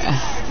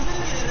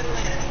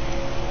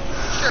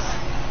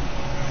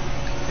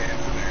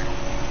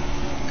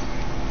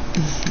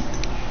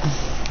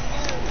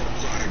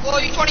 Well,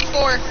 you're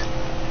 24.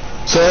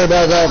 Sorry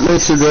about that,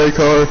 Mr. Grey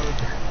Car.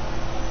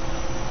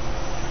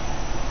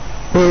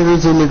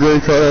 Whoever's in the gray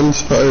car, I'm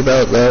sorry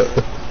about that.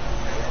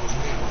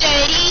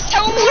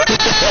 Daytona,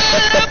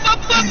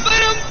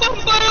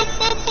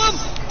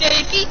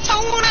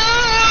 Daytona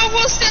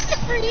will set you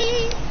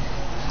free.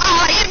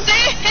 I am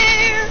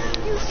there.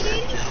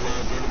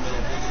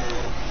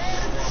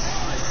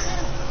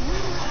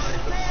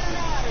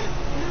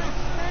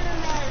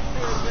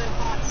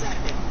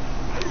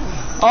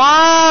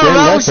 Oh,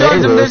 Rebel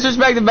showed some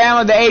disrespect to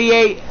Bama. The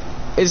 88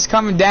 is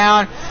coming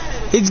down.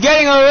 He's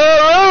getting a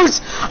little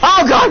loose.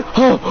 Oh god.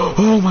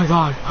 Oh my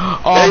god.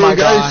 Oh my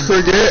god. Guys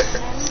forget.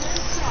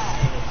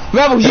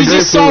 Rebel, you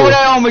just saw what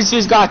I almost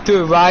just got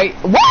through, right?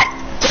 What?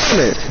 Damn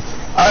it.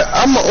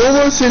 I'm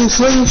almost in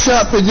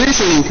slingshot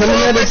position. Coming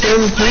at a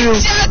turn 2,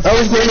 I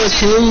was going to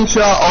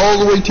slingshot all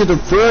the way to the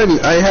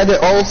front. I had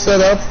it all set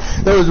up.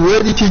 I was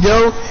ready to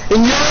go,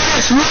 and your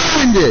ass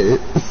ruined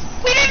it.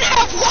 We didn't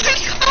have one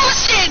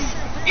caution,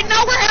 and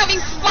now we're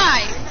having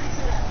 5.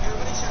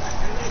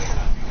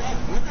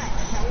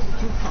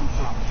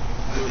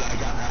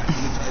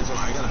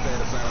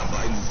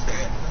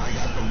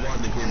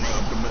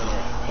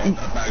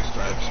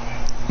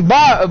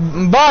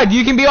 Bud,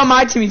 you can be on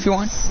my team if you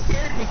want.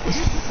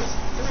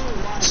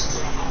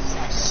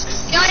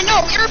 Yeah, I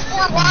know, we were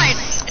 4 wide,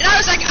 and I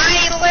was like, I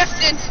ain't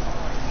lifting.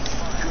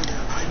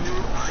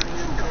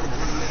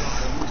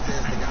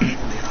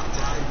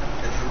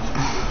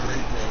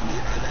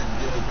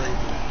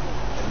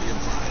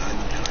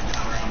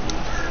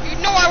 You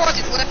know I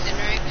wasn't lifting,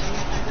 right?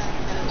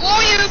 Below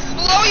you,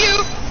 below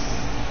you.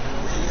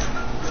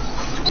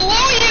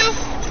 Below you.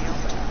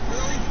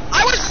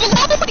 I was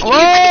below you.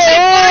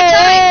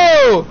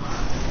 Whoa!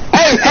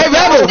 Hey,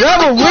 Rebel,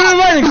 we were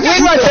running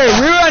clean right there.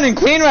 We were running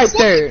clean right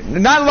there.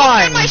 Not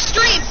lying. My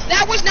stream.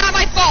 That was not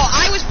my fault.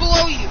 I was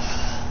below you.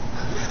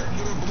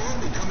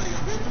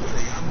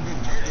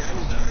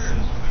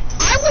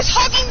 I was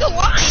hugging the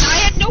line. I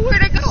had nowhere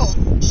to go.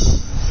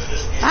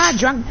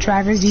 Drunk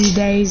drivers these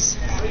days.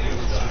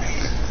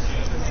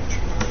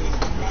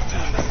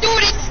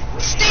 Dude,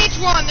 it's stage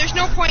 1. There's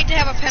no point to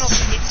have a penalty.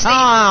 It's stage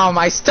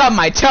I stubbed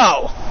my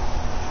toe.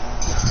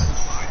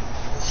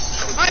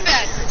 My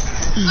bad.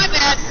 My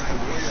bad.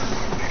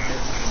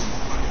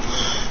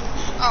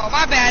 Oh,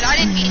 my bad. I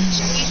didn't mean to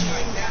squeeze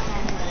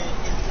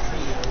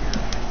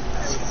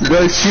you.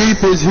 The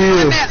sheep is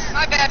here.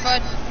 My bad,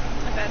 bud.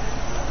 My bad.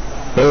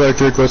 Hey,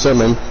 Electric, what's up,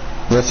 man?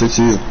 Nice to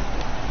see you.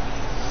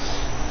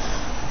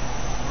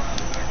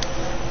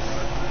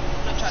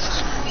 I'm trying to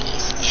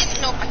squeeze in.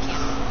 Nope, I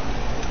can't.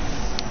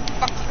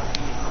 Fuck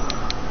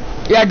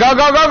you. Yeah, go.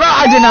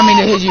 I did not mean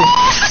to hit you.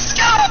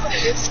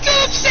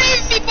 Scoop,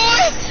 save me,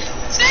 boy.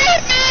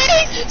 Save me.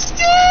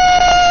 Scoop.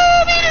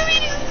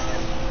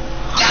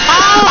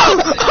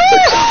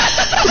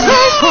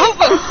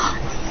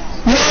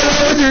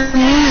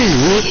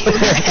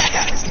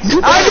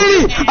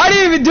 I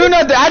didn't even do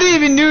nothing. I didn't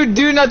even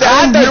do nothing. I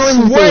had to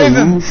swerve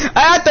him. I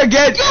had to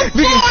get. Your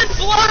blood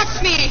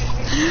blocked me.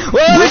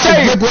 Well, let me tell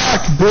you. Good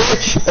luck,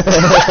 bitch.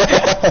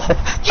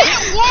 Get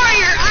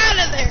Warrior out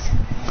of there.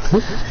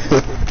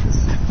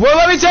 Well,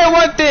 let me tell you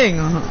one thing.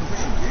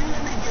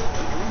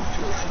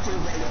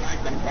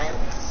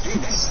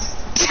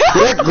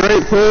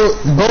 Great,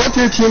 both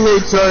your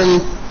teammates are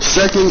in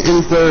second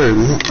and third.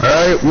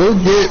 Alright, we'll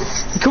get.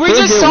 Can we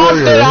just talk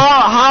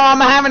about how I'm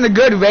having a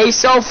good race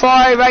so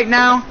far right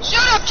now?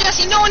 Shut up,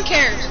 Jesse. No one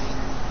cares.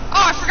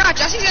 Oh, I forgot.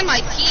 Jesse's in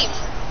my team.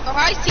 Oh,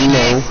 hi,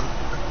 teammate.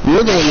 No.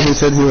 You're the one who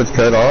said he was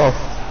cut off.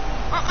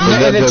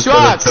 In the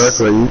trucks.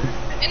 In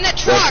the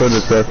trucks. That's for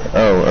the truck.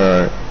 Oh,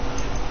 alright.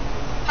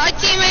 Hi,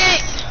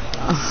 teammate.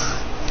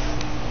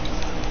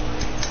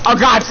 Oh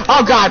god!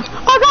 Oh god!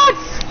 Oh god!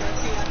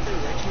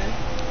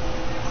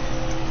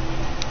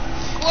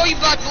 Below you,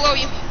 bud. Below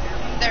you.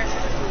 There.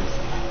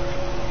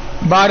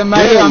 Bottom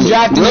right here. I'm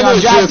drafting you. I'm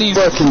drafting you.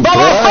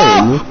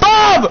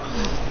 Bob!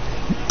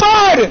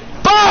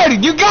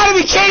 Bud! You gotta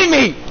be kidding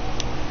me!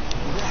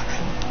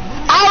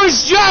 I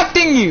was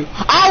drafting you!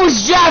 All of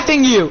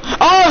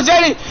a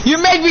sudden, you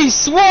make me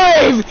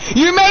swerve!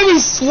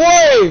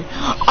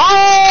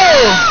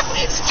 Oh!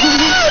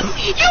 Stop!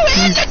 You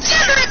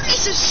indegenerate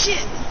piece of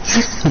shit!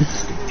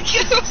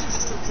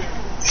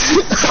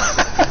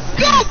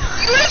 Go!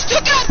 You just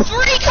took out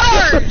 3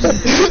 cars!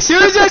 She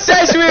was just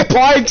saying she was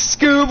playing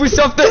Scoob or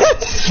something.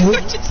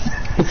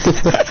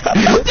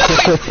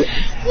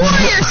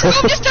 Warrior,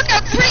 Scoob just took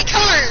out 3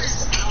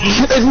 cars!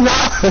 It's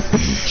not.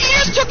 He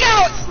just took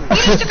out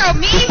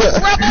me,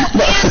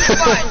 Rebel, and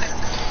Spud.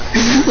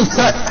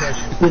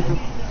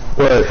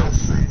 What?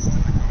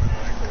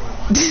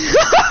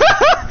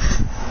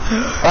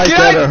 I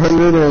got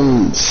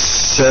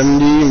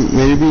 170,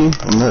 maybe.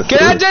 I'm not sure.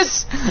 Can I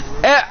just?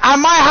 I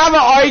might have an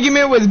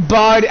argument with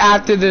Bud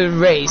after the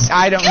race.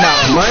 I don't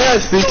know. My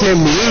ass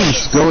became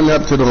loose going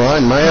up to the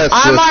line. My ass.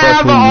 I might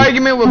have an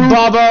argument with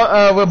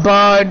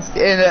Bud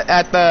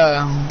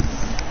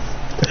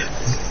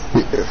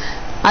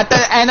at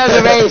the end of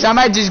the race. I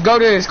might just go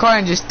to his car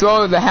and just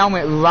throw the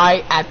helmet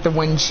right at the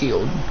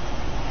windshield.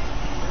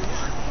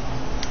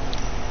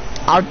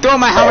 I'll throw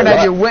my helmet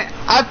at your wind.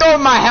 I'll throw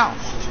my helmet.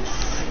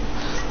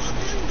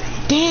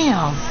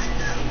 Damn.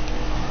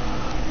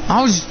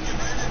 I was.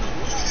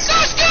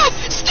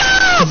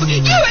 Stop! You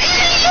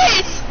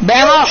idiot!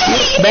 Bama!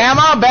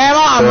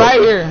 I'm right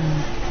here.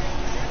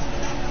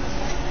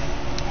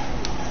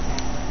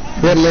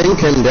 That lane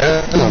came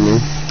down on me.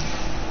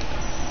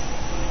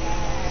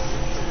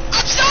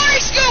 I'm sorry,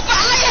 Scoop, but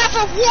I have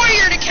a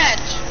warrior to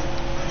catch.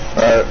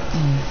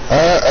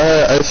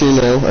 I see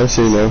now.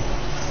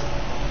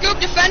 Scoop,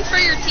 defend for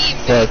your team.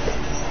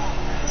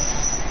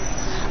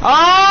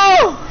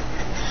 Oh!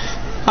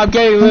 I'm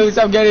getting loose.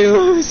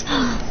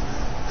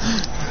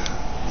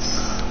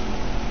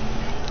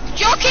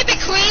 Y'all keep it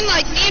clean,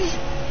 like me and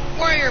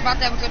Warrior about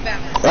to have a good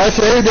battle. I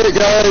saved it,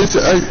 guys.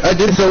 I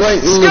did the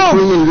right in the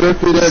room and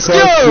drifted across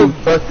the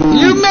fucking...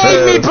 You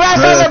made me press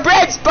on the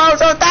brakes, bro,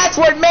 so that's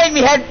what made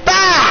me head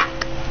back!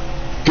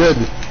 Good.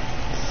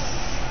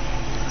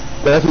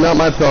 That's not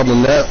my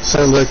problem. That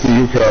sounds like a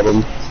you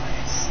problem.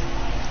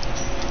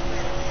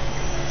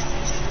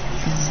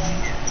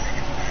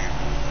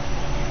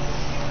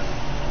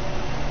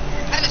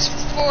 I just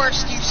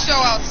forced you so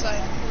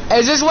outside.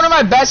 Is this one of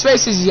my best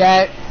races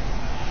yet?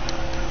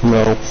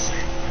 No.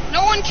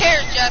 No one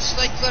cares, Jess,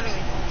 like literally.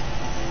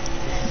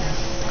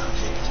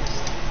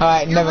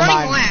 Alright, never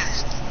mind.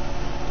 Last.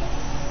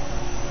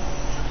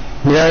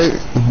 Yeah,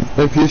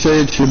 if you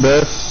say it's your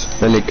best,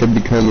 then it could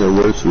become your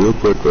worst real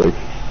quickly.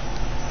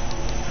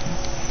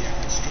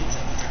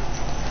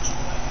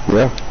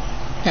 Yeah.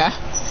 Yeah?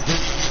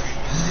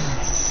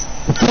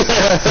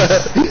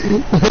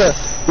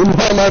 It's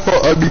not my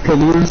fault I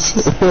become loose.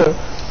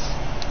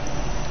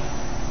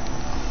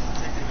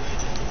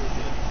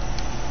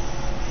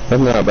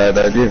 That's not a bad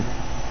idea.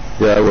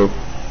 Yeah, I will.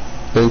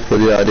 Thanks for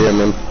the idea,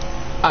 man.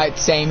 Alright,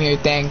 same here,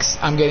 thanks.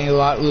 I'm getting a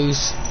lot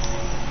loose.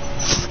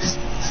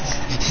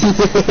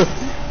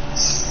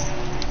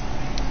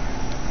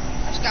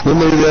 Well,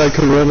 maybe I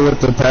could run with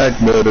the pack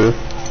better.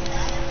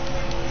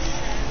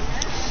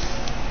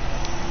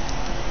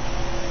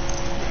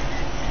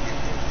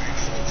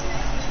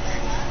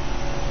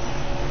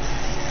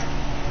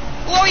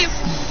 Below you.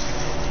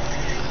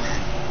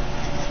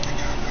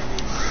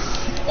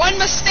 One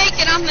mistake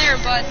and I'm there,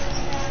 bud.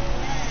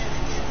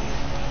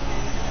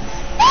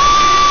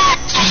 Ah,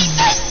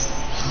 Jesus!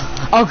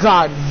 Oh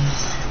god.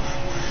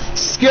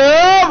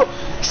 Scoob!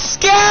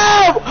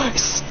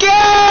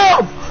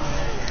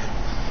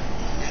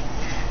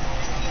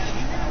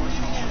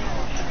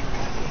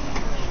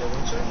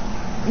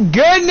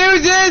 Good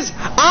news is,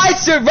 I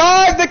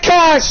survived the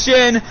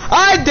caution.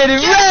 I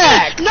didn't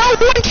wreck. No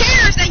one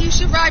cares that you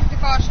survived the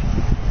caution.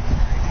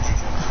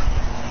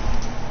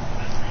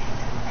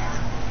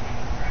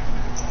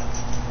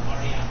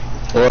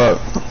 What?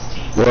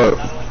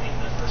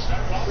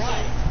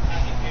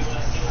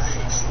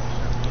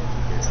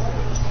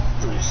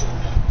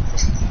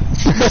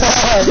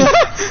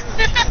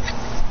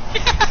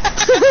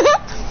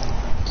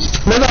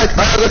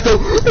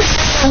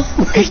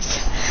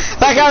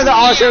 Like how the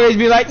All-Star would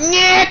be like,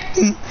 Nick!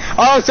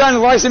 All of a sudden,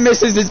 Larson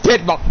misses his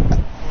pit box.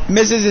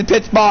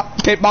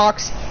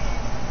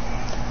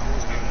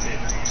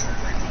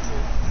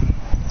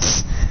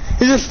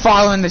 He's just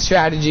following the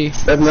strategy.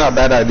 That's not a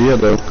bad idea,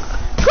 though.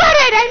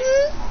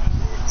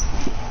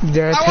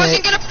 I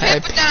wasn't gonna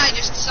pit, but then I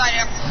just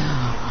decided.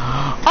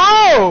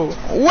 Oh,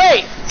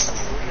 wait.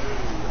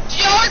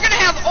 Y'all are gonna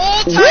have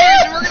old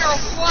tires, and we're gonna go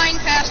flying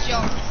past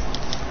y'all.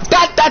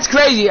 That's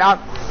crazy.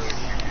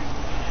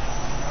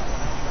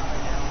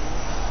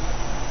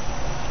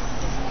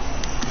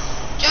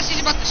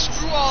 Jesse's about to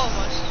screw all of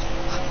us.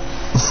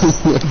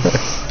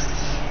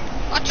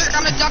 Electric,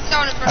 I'm gonna duck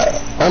down in front of you.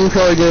 I'm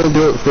probably gonna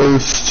do it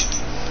first.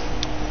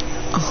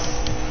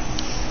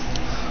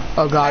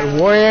 Oh God,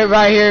 Warrior,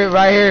 right here,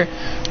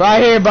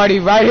 buddy, buddy.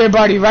 I'm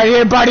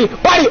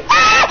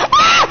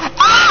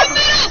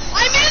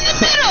in the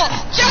middle.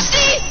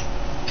 Jesse,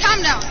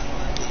 calm down.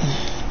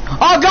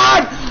 Oh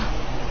God.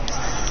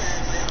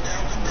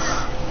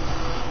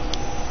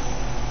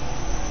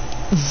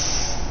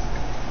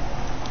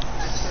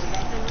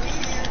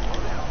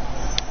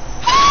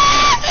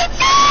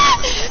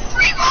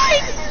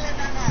 Rewind!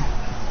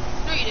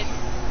 No, you didn't.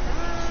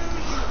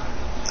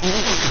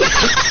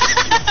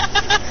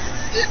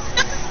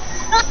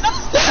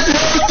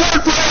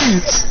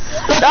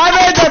 I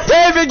made the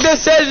perfect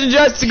decision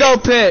just to go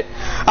pit.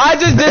 I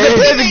just did the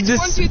perfect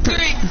decision. 1, 2,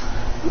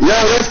 3.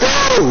 Yeah, let's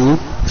go!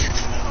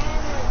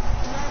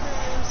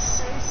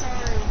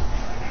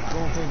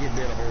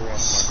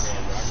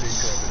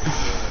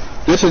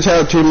 This is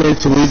how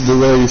teammates lead the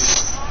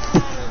race.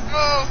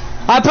 Oh.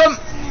 I put...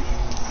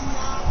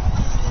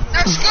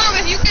 Now, Scum,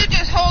 if you could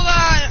just hold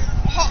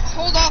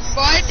off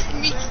Bud,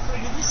 and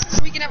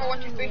we can have a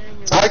 1, 2, 3.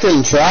 I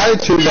can try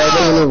to, but I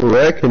don't want to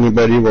wreck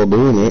anybody while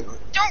doing it.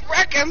 Don't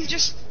wreck him,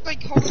 just,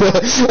 like, hold on. I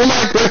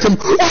might wreck him.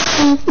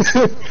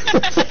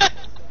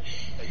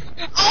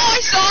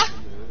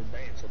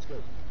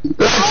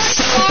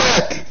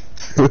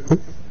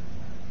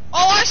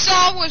 All I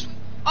saw was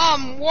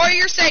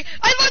Warrior say,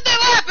 I led that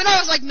lap, and I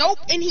was like, nope,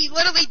 and he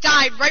literally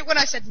died right when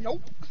I said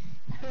nope.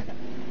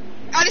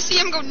 I just see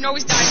him go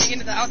nose diving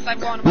into the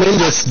outside wall. Min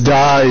just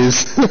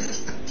dies.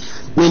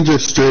 Min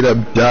just straight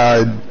up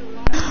died.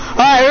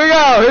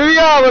 Alright, here we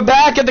go, we're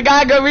back at the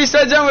Geico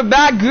restart zone, we're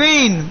back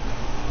green.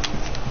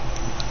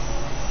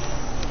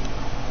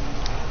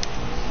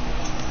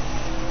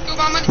 Go,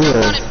 I'm gonna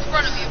jump down in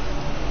front of you.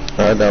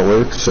 Alright, that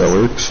works.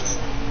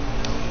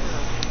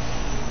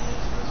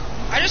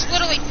 I just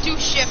literally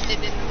shifted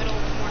in the middle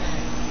of the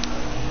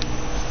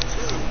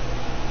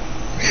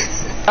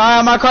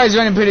corner. My car is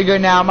running pretty good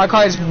now. My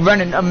car is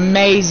running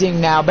amazing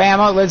now. Bam,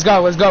 let's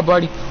go,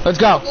 buddy. Let's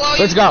go. Oh,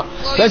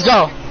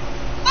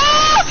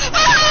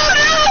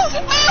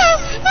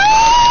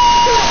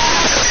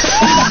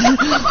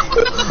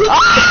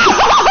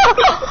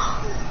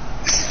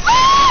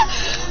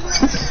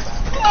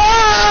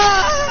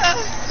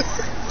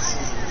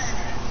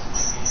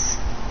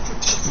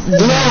 No,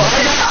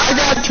 I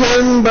got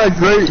turned by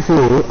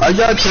Grateful. I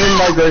Can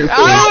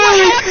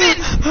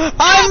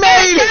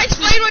I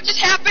explain what just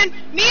happened?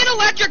 Me and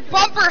Electric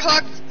bumper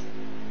hooked.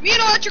 Me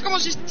and Electric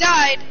almost just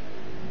died.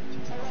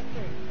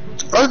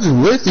 I was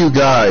with you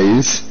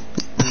guys.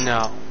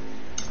 No.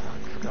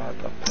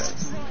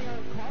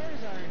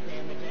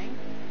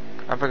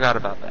 I forgot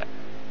about that.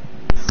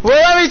 Well,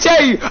 let me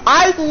tell you,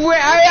 I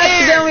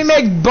accidentally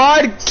make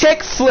Bud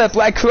kickflip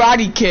like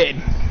Karate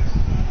Kid.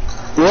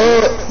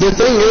 Well, the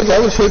thing is, I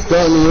was hooked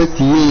on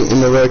with you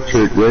in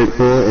Electric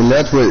Grateful, and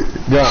that's what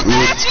got me.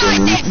 That's what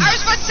I did. I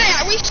was about to say,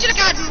 we should have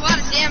gotten a lot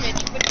of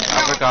damage. But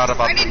I forgot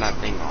about putting that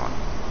thing on.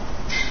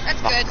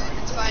 That's good.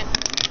 It's fine.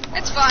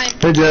 It's fine.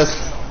 Hey, Jeff.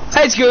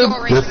 Hey, Scoob.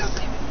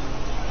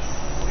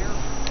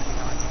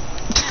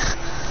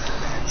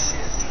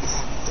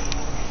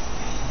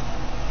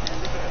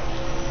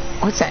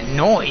 What's that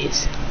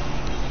noise?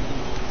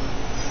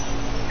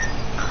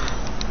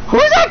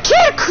 Who's that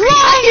kid crying?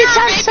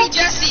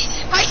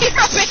 I hear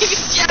a baby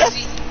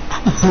Jesse.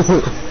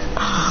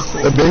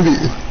 A baby.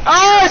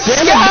 Oh, it's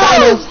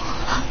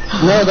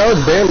No, that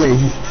was Bailey.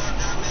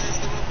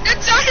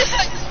 That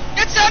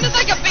sounded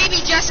like a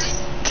baby Jesse.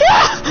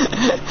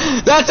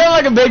 That sounded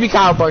like a baby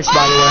cowboy, by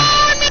the way.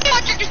 Oh, me and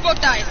Electric just both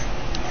died.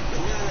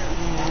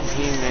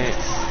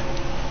 Teammates.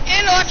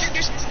 And Electric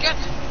just got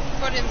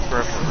put in. For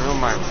real,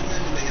 my.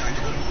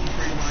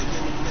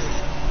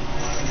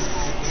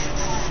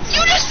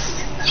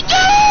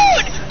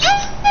 Dude,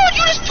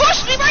 you just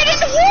pushed me right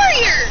into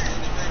Warrior.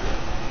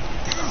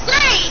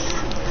 Great.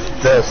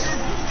 Yes.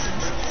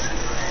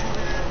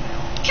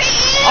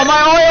 Oh,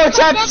 my oil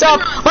temp's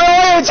up.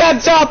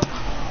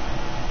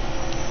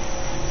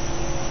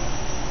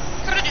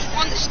 Could have just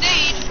won the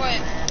stage,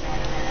 but.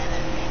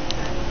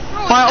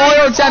 My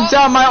oil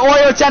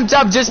temp's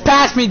up. Just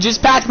pass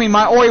me.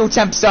 My oil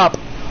temp's up.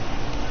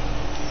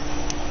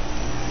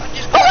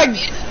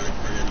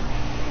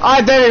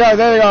 Alright, there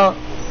you go.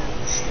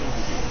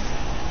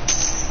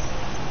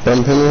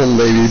 Bumping him,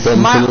 baby.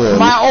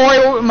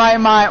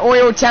 My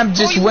oil temp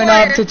just went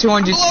up to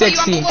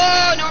 260. No,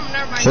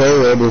 never mind. Hey,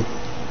 Rebel.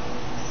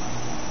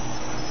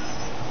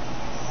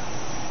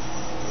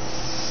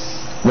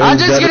 I'm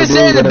just gonna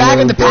sit in the back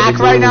of the pack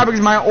right now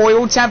because my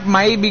oil temp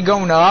might be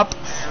going up.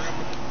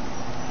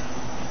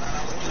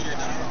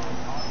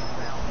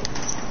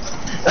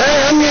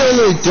 Hey, I'm the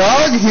only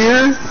dog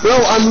here.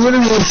 Bro, I'm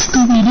literally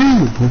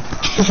Scooby-Doo.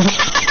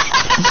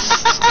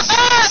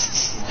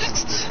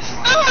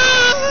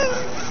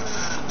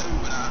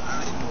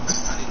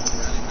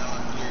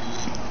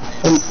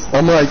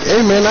 I'm like,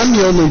 hey man, I'm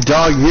the only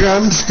dog here.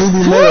 I'm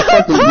Scooby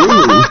motherfucking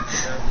Doo.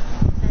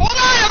 Hold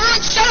on,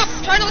 everyone, shut up.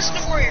 I'm trying to listen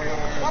to Warrior.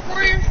 What,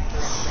 Warrior?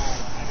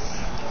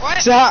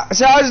 What? So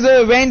how's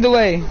the rain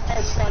delay?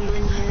 It's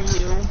thundering near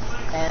you.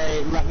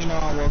 Let me know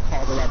and we'll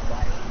call the red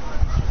flag.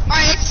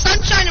 Alright, it's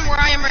sunshining where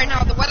I am right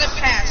now. The weather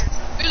passed.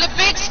 There's a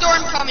big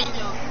storm coming,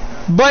 though.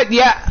 But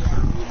yeah.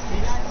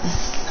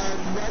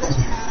 Weather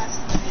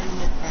passed in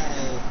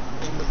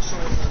the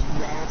sort of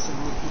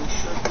relatively we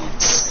should be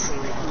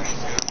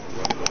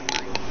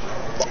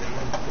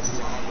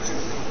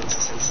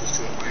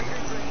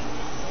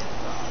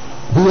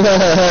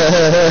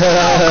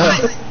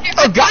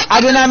Oh god, I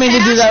did not mean to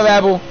do that,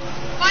 Rebel.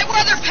 My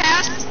weather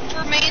passed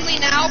for mainly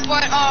now,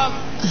 but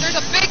there's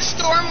a big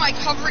storm like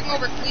hovering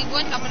over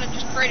Cleveland. I'm gonna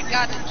just pray to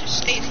God that it just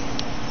stays.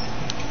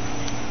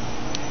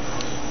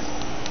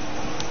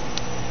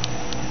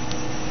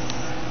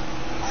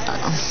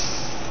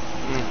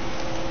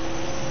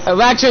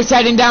 Electric's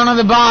heading down on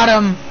the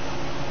bottom.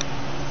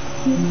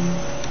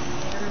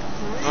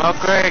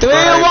 Okay, 3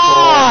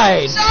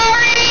 wide.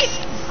 Sorry,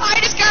 I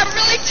just got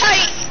really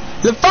tight.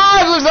 The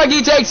 5 looks like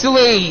he takes the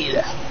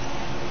lead.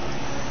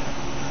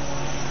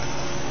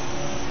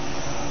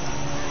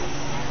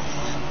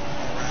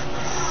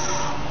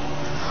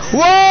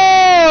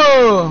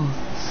 Whoa!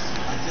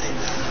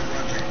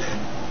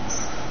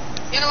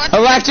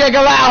 Electric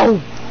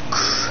allow!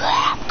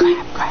 Crap.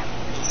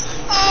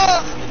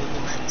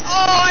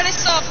 Oh, I just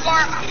saw a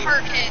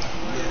heart hit.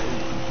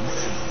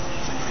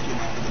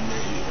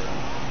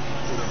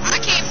 I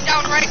came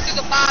down right through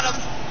the bottom.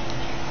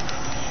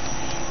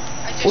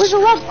 Where's the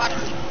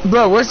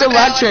Bro, where's the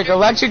electric?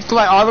 Electric's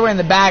like all the way in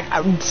the back.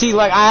 See,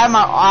 like I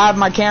have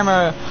my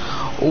camera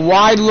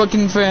wide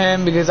looking for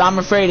him because I'm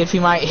afraid if he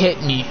might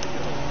hit me.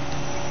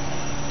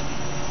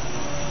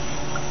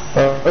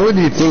 Why would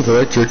you think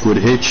Electric would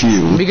hit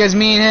you? Because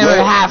me and him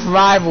are half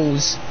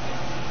rivals.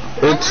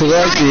 It's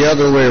like the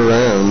other way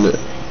around.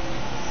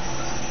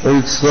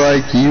 It's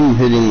like you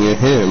hitting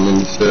him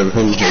instead of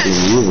him hitting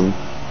you.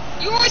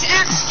 You always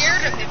act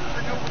scared of him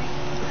for no reason.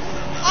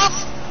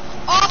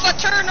 Off a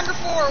turn number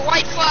 4,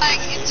 white flag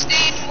in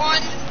stage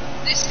 1.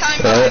 This time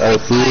I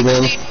see flag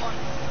them. stage 1.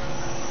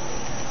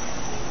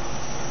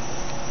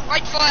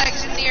 White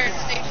flags in the air in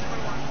stage number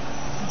 1.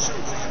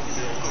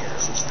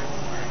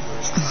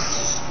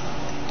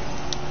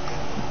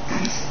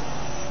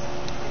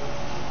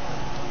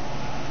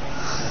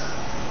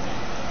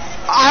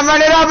 I'm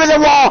running up in the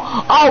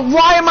wall! Oh,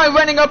 why am I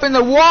running up in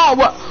the wall?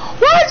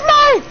 Where's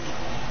my...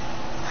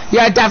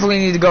 Yeah, I definitely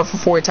need to go for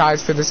 4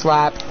 tires for this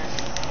lap.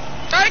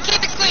 Try to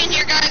keep it clean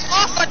here, guys.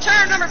 Off a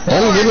turn number 4.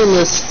 I'm getting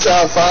this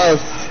top 5.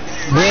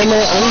 Damn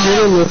it, I'm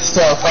getting this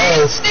top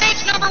 5.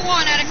 Stage number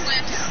 1 at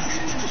Atlanta.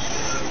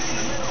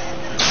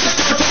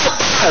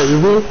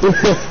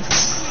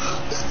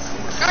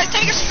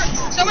 Guys,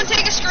 someone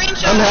take a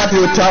screenshot. I'm happy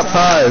with top 5.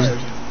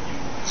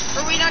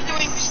 Are we not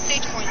doing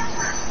stage points?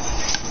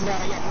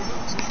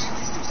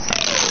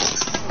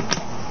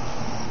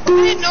 I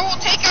didn't know. We'll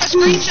take a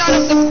screenshot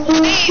of the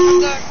name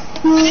of the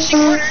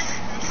finishing order.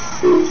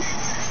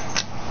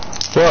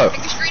 What?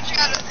 Take a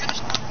screenshot of the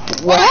finishing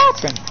order. What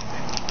happened?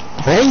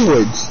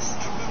 Language.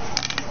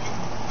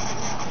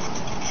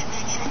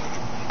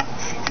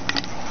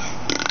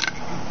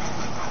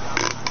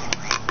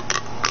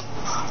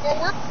 Well,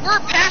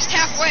 we're past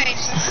halfway,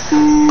 so I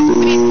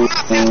mean, we're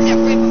not past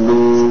halfway, but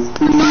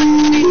we're done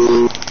with stage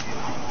 1.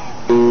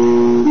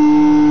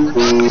 We're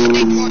done with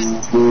stage 1.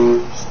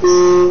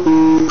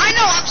 I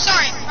know, I'm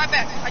sorry. My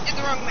bad. I did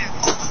the wrong math.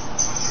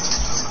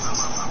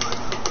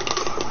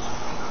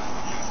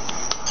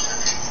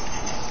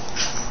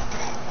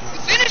 We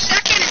finished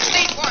second in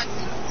stage 1.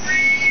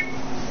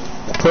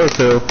 Poor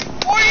Phil.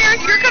 Warrior,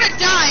 you're gonna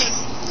die.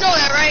 You know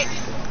that, right?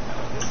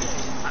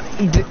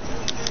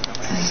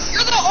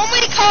 You're the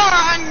only car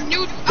on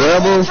new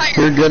Rebel, tires.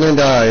 you're gonna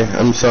die.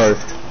 I'm sorry.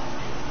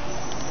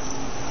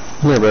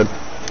 Come here, bud.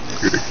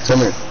 Come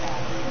here.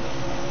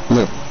 Come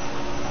here.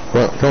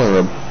 Come on,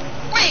 Rebel.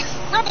 Wait,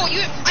 Rebel,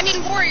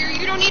 Warrior,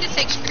 you don't need to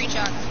take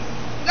screenshots.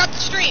 You got the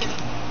stream.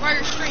 While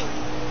you're streaming.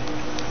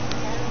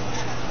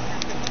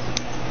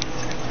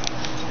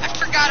 I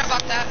forgot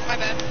about that. My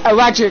bad.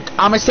 Electric,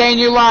 I'ma stay in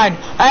your line.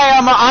 Hey,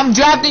 I'm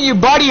drafting your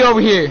buddy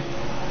over here.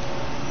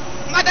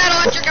 My bad,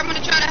 Electric. I'm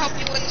gonna try to help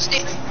you win the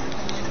stage.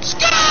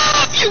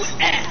 Stop, you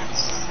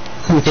ass!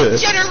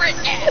 Degenerate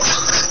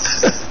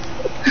ass!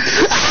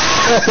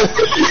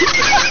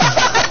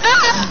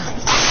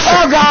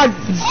 Oh God!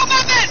 Oh,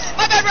 my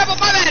bad, Rebel.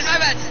 My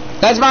bad.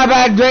 That's my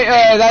bad.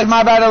 That's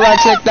my bad,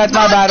 Electric. That's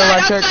my bad,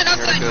 Electric.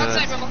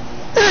 Outside, Rebel.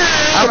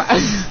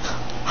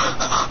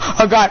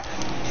 Oh God!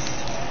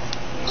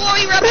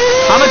 Blowy Rebel.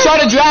 I'm gonna try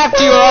to draft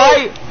you,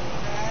 alright?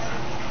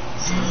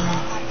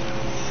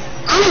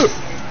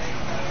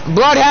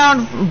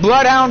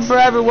 Bloodhound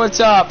forever, what's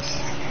up?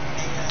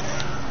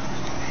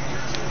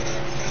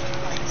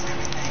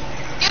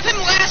 Give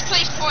him last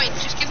place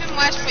points. Just give him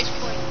last place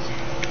points.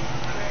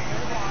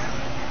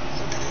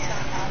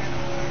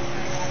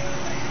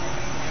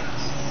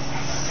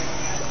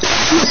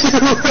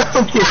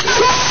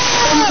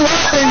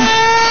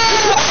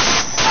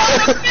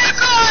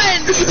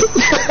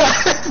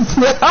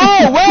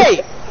 Oh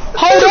wait!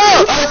 Hold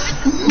up!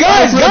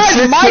 Guys,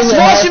 Mike's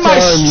watching my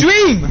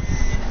stream!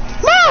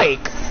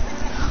 Mike!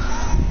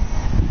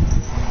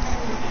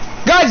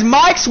 Guys,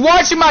 Mike's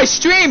watching my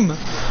stream!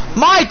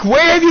 Mike,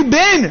 where have you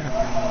been?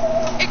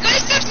 It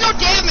guys does no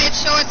damage,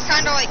 so it's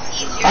kind of like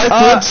easier. I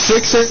flipped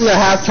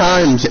 6.5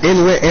 times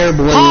and went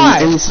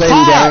airborne inside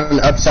down,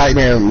 upside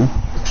down.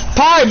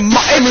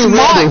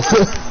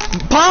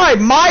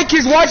 Mike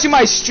is watching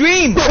my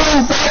stream!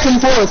 Back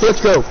and forth,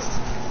 let's go.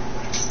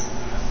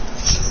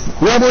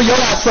 Rebel, you're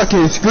not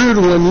fucking screwed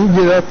when you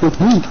get up with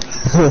me.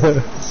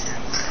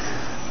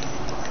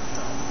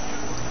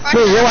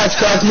 Hey, your life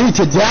caused me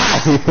to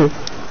die.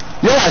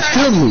 Your life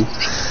killed me.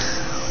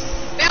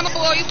 Bama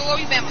below you,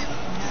 Bama.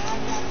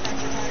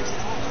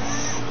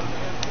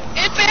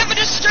 And Bama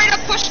just straight up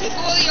pushed me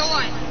below the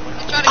O-line.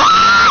 Sorry,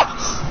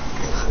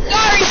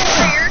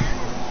 Warrior.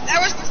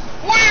 That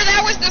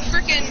was the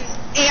freaking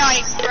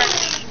AI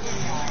correcting.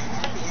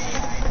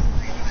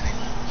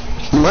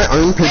 My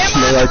armpits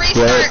smell like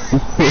sweat.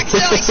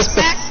 Accidentally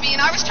smacked me,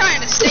 and I was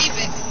trying to save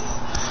it.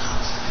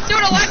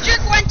 Dude,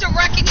 Electric went to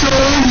wrecking the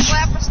last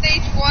lap of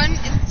stage 1.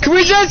 Can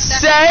we just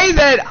say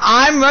that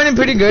I'm running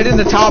pretty good in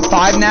the top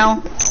 5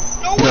 now?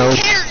 No one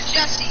cares,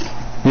 Jesse.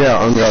 Yeah,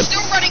 I'm You're good.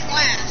 still running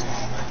last.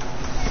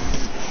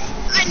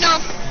 I know,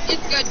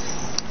 it's good.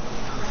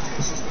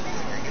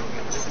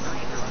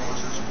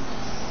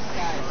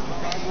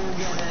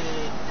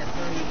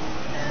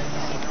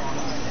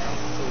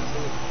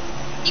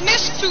 He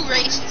missed 2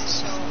 races,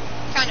 so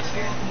kind of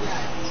fair.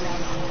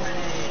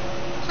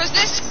 Because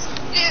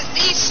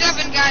these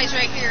 7 guys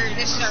right here,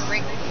 this is our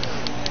regular.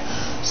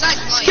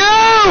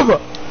 Scoob!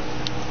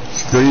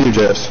 Screw you,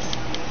 Jess.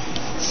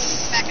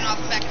 Backing off.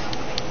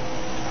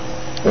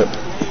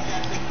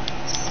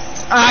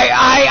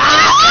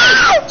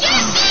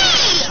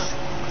 Jesse!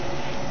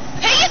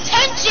 Pay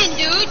attention,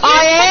 dude!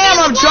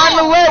 I'm trying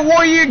to let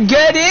Warrior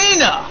get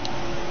in!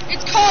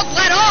 It's called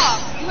let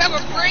off. You have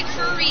a break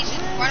for a reason.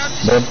 Why don't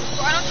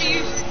you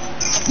use it?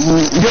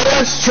 You're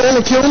just trying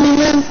to kill me,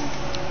 man?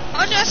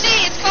 Oh,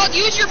 Jesse, it's called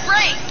use your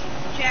break,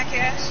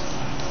 jackass.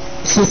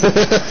 You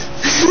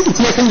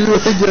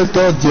really just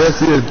called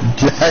Jesse a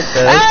jackass.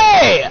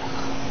 Hey!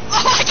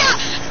 Oh my god!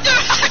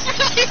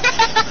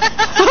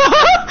 Dude,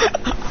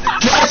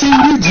 Jesse,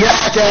 you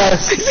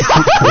jackass!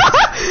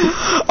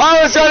 All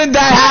of a sudden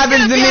that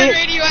happens to me.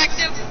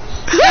 Radioactive.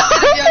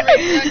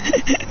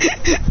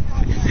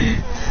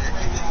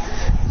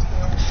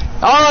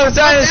 All of a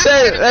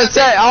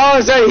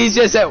sudden he's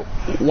just said,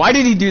 why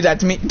did he do that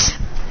to me?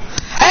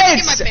 Hey,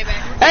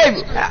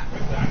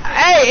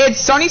 it's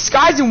Sunny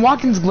Skies in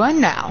Watkins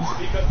Glen now.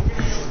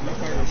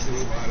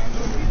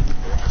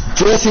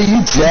 Jesse,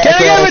 you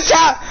jackass.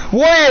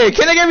 Warrior,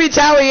 can I get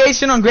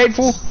retaliation on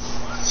Grateful?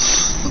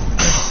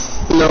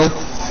 No.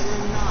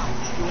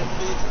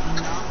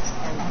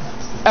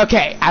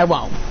 Okay, I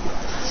won't.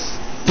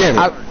 Damn it.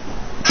 I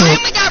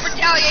only got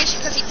retaliation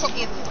because he put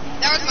me in the floor.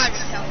 That was my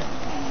retaliation.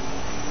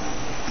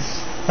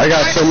 I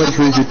got so much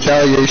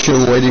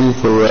retaliation waiting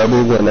for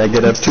Rebel when I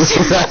get up to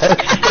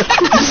that.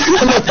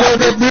 I'm a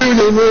perfect moon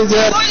and is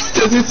that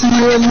because it's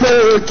you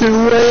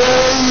American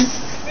way.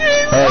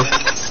 What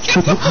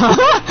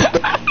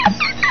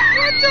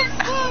the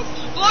fuck?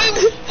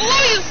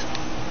 Boys!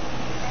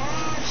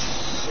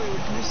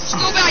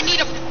 Scoob, I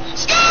need a...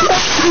 Scoob!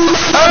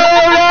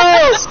 Oh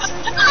no!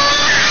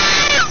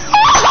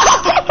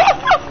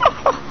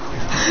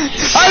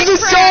 I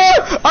just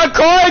saw a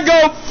car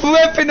go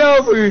flipping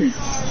over.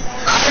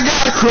 I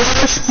got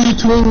crushed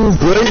between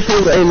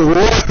Grateful and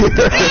Warrior.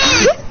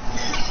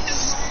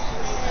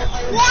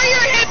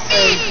 Warrior hit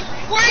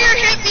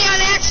me on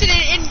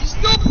accident and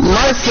Scoop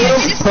My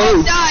front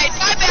post. died.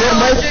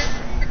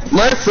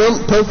 My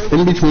front post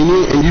in between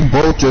you and you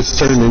both just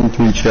turned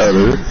into each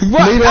other.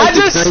 What? Made like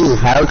the same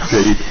house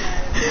shape.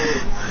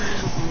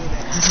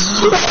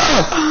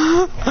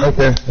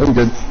 Okay, I'm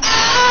good.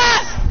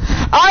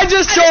 I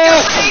just saw.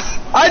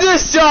 I'm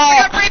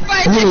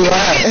in the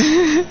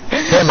lab.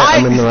 Damn it,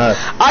 I'm in the lab.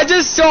 I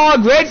just saw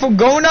Grateful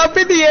going up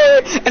in the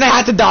air, and I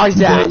had to dodge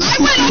that. I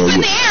went up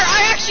in the air.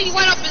 I actually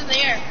went up in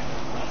the air.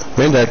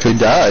 Man actually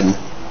died.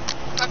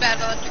 My bad,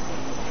 Electric.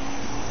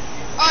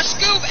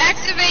 Scoob,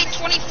 activate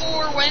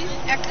 24 when?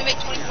 Activate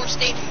 24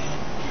 stage.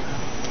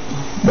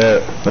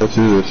 Bet, let's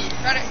do this.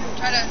 Try to go.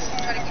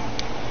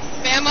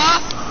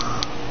 Bama!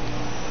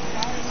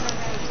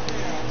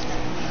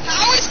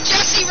 How is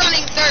Jesse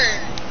running 3rd?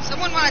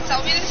 Someone want to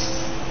tell me this?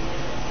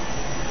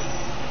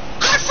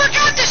 I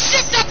forgot to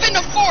shift up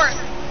into 4th!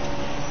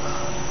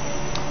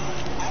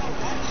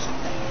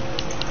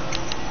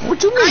 What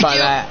do you mean by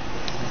that?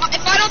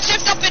 If I don't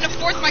shift up into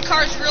 4th, my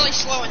car is really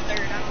slow in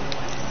 3rd.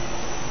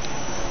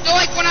 So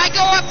like when I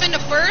go up into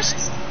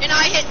first and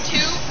I hit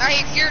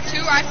gear 2,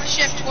 I have to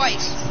shift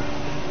twice.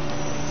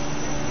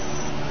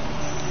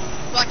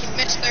 So I can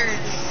miss third.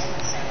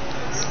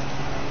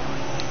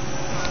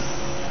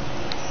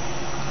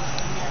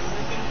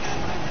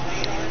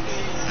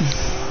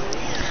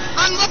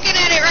 I'm looking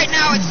at it right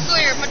now, it's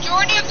clear.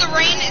 Majority of the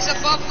rain is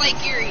above Lake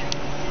Erie.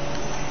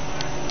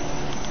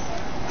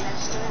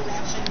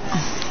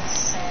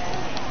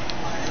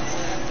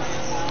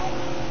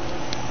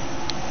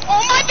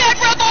 Oh, my bad,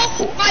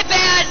 Rebel! My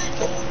bad!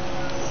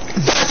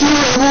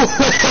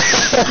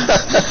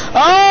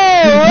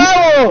 Oh,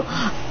 Rebel!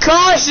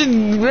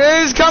 Caution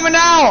is coming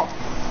out!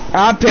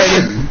 I'm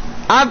pitting.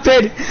 I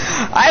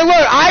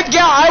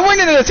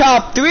went into the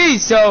top 3,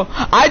 so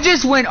I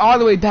just went all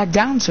the way back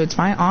down, so it's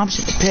my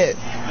option to pit.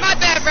 My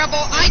bad, Rebel.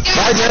 I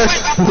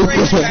went up the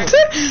racetrack.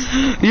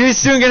 You're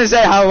soon gonna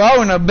say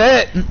hello in a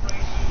bit.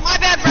 My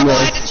bad, Rebel.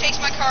 I had to chase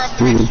my car up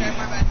the racetrack.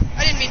 My bad.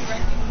 I didn't mean to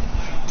wreck.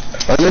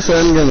 I guess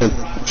I'm gonna.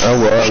 Oh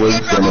well, I was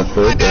gonna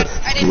put that.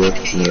 I didn't mean to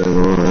hit you.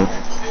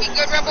 You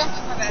good, Rebel?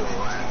 My bad.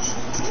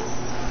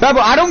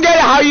 Rebel, I don't get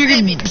it how you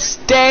can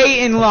stay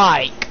in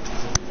like.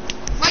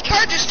 My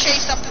car just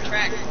chased up the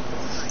track.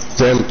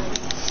 Tim.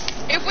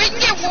 If we can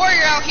get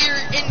Warrior out here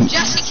and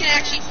Jesse can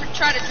actually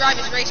try to drive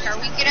his race car,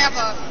 we could have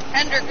a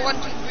Hendrick 1,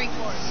 2, 3,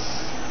 4.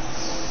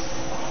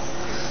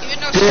 Even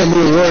though Damn,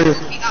 Warrior.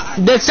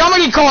 Did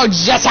somebody call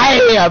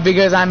Jesse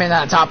because I'm in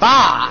that top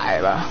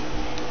 5?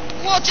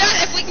 Well,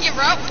 if we can get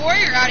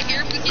Warrior out of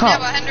here, we can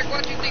have a Hendrick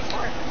 1, 2, 3,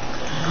 4.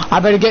 I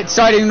better get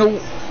started in the.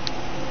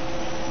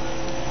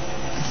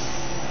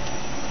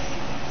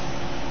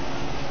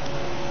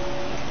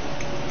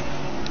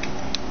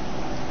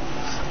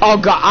 Oh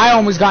god, I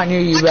almost got near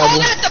you, Rebel. I call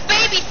that the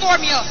baby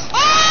formula.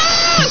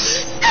 Oh,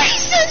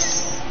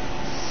 Jesus!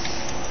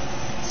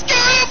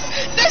 Scoob,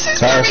 this is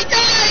where we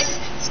die.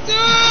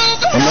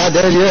 Scoob, I'm not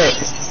dead yet.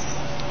 Jesus.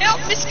 Help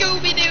me,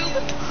 Scooby-Doo.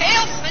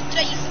 Help me,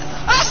 Jesus.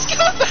 Oh,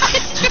 Scoob,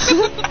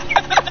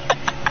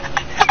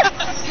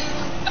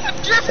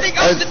 I'm drifting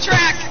off the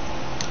track.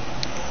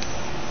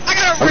 I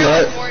got a real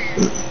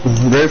Warrior.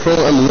 Grateful,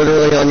 I'm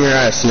literally on your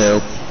ass now.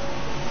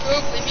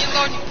 Oop, leave me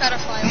alone, you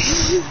pedophile.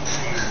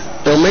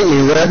 Don't make me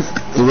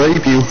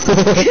rape you.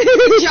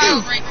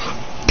 Child raping.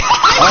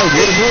 I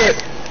did it.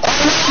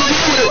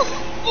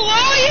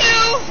 Blow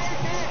you!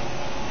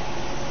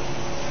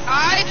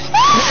 I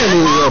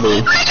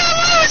got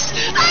loose!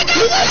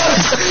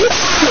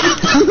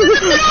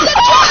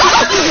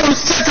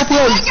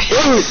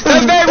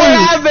 And then what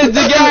happens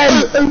again?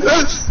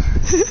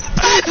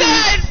 My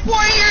bad,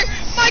 Warrior!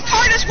 My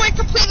car just went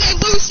completely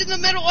loose in the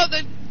middle of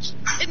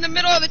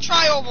the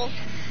tri-oval.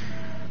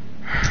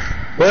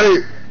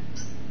 Wait.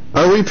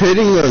 Are we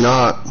pitting or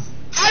not?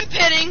 I'm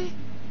pitting.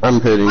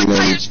 I'm pitting. My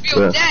tires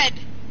feel dead.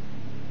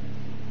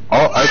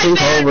 I think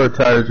all of our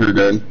tires are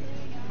dead.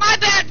 My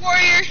bad,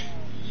 Warrior.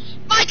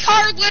 My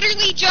car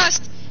literally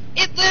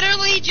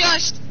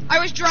I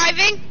was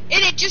driving,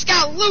 and it just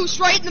got loose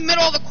right in the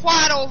middle of the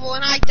quad oval,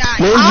 and I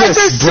died.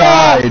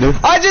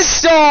 I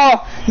just saw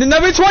the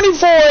number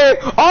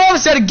 24 all of a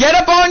sudden get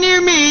up on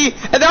me,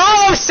 and then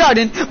all of a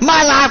sudden,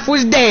 my life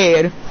was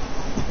dead.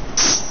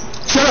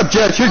 Shut up,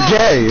 Jess, you're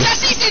gay.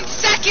 Jesse's in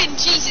second,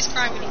 Jesus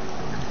Christ.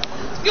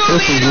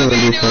 This is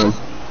really fun.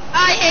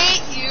 I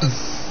hate you.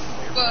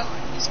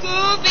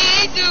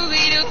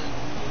 Scooby-Dooby-Doo.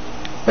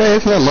 Hey,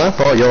 it's not my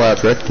fault your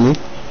ass wrecked me.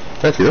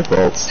 That's your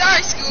fault.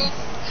 Sorry, Scoob.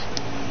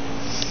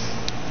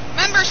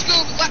 Remember,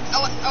 Scoob,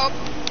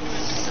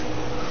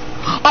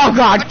 Oh,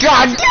 God.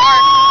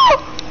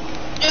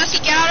 Jesse,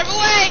 get out of the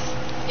way.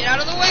 Get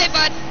out of the way,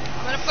 bud.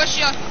 I'm gonna push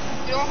you. If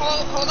you don't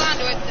hold on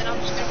to it, then I'm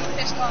just gonna be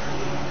pissed off.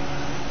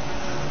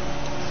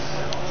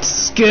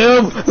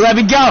 Scoob, let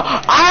me go.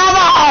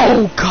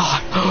 Oh,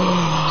 God.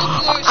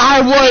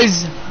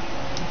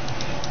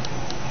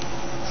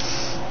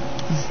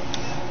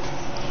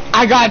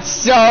 I got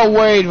so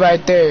worried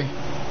right there.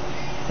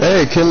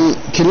 Hey, can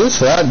you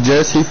slap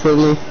Jesse for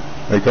me?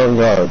 Like, oh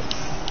God.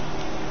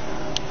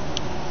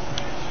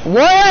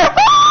 What?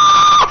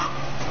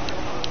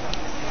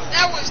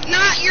 That was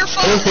not your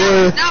fault.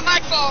 That was not my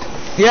fault.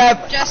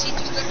 Yep. Jesse,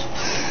 just look.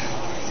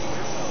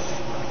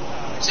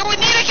 So we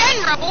meet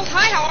again, Rebel.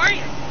 Hi, how are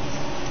you?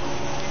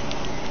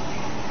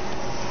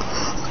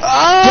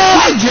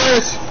 Oh,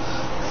 Jess!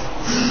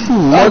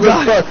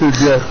 Motherfucker,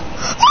 Jess.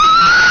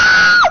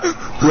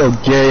 Yo,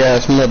 gay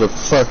ass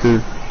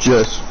motherfucker,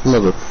 Jess.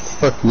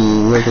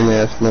 Motherfucking wicked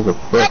ass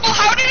motherfucker. Rebel,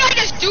 how did I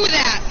just do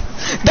that?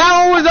 That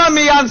one was on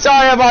me. I'm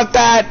sorry about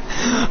that.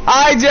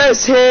 I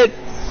just hit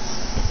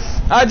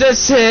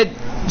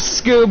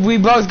Scoob. We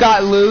both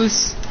got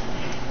loose.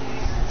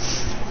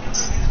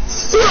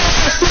 You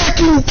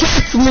fucking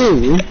kicked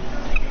me!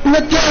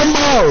 Look at your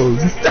mouth!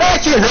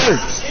 That shit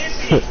hurts!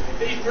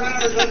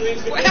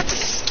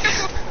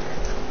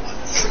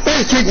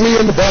 They kicked me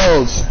in the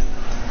balls!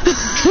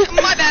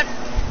 My bad.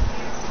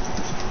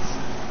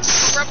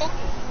 Rebel?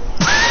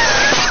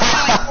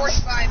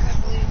 45, I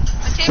believe.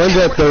 Mine's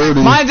at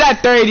 30. Mine's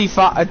at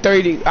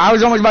 30. I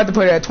was almost about to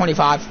put it at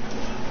 25.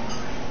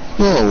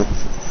 No.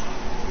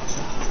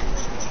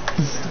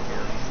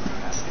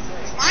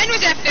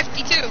 was at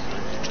 52.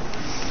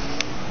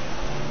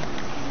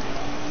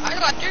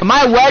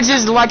 My wedge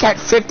is like at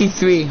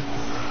 53.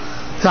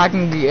 So I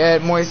can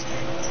get more.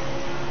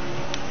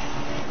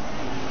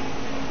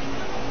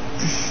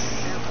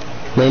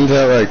 Mine's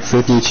at like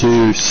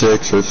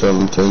 52.6 or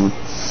something.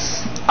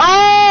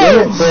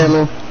 Oh!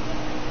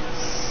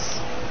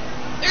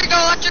 There you go,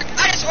 Electric.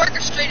 I just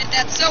orchestrated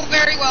that so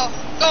very well.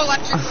 Go,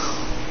 Electric.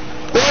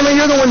 Damn,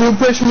 you're the one who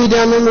pushed me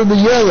down into the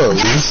yellow.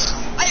 Yes!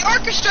 I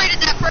orchestrated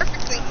that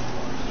perfectly.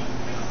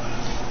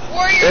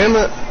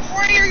 Warrior,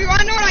 Warrior, you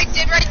wanna know what I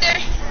did right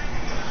there?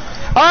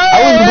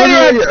 I was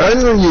literally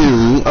under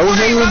you. I was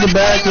under the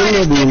back end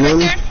of you,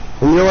 man.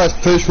 And your ass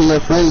pushed my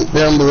front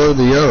down below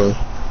the yellow.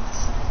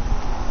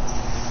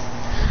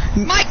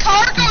 My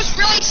car goes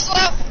really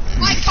slow.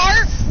 My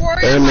car,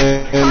 Warrior, hey,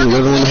 man,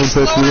 you're the one who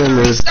pushed me in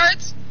there.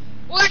 Starts.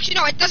 Well, actually,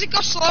 no, it doesn't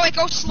go slow. It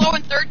goes slow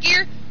in third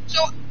gear.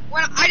 So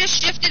when I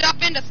just shifted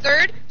up into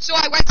third, so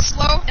I went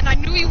slow, and I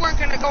knew you weren't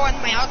gonna go on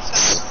my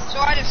outside. So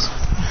I just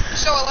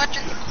so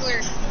Electric and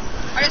clear.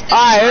 Alright,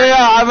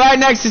 I'm right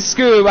next to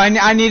Scoob.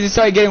 I need to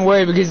start getting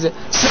worried because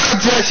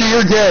stop, Jesse,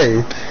 you're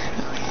gay.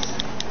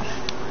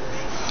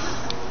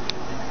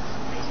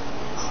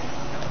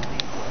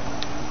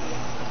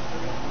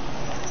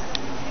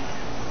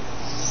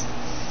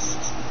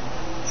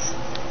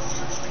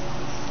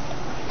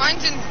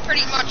 Mine's in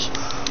pretty much.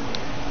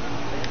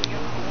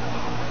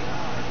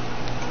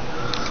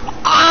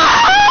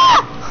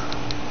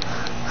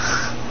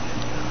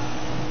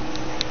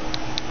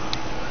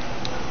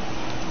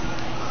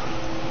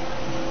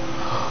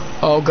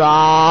 Oh God!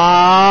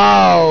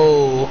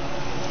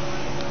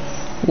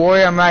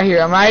 Warrior, I'm right here.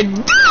 I'm right. No!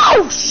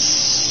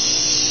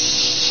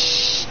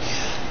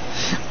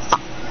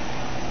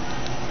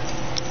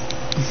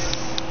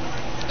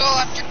 Go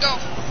after go.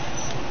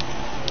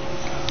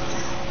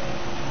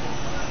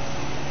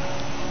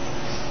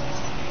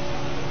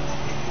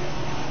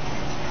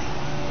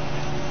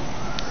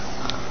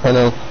 I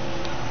know.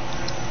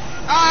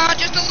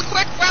 Just a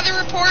quick weather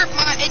report.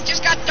 It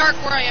just got dark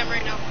where I am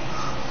right now.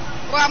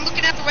 Well, I'm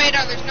looking at the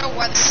radar. There's no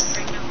weather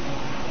right now.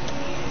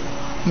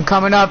 I'm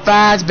coming up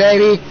fast,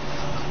 baby.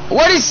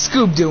 What is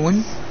Scoob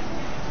doing?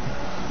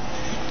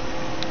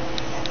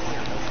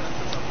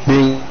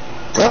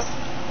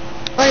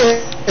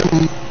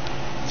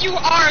 You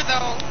are,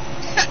 though.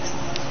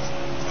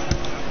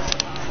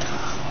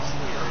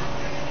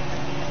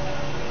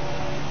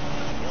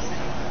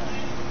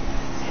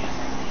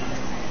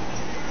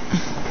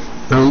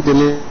 Don't give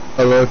me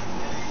a look.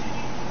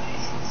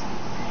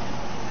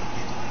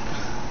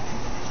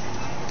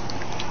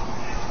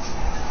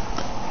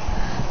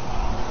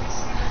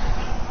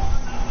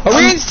 Are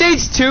we in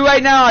stage 2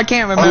 right now? I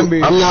can't remember.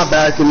 I'm not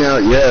backing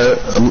out yet.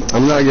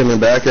 I'm not gonna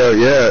back out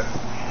yet.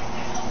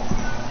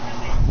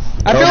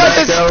 I feel like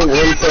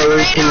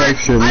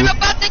this. I'm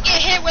about to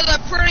get hit with a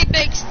pretty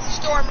big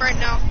storm right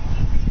now.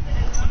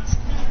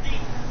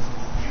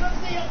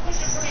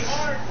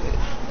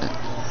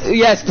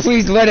 Yes,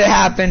 please let it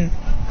happen.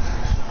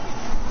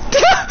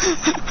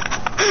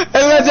 And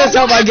let's just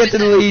hope I get to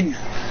the lead.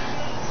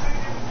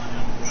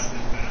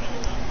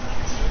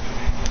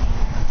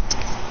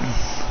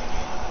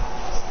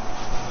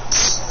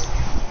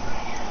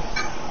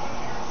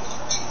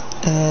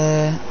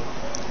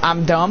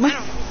 I'm dumb.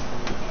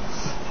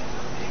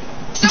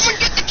 Someone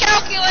get the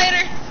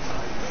calculator.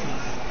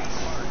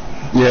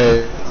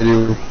 Yeah, I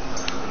do.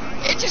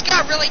 It just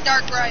got really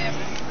dark where I am.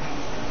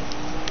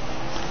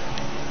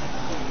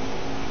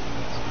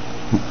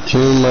 2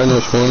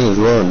 minus 1 is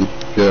 1.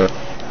 Yeah.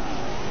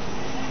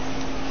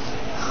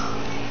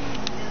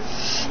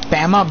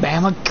 Bama,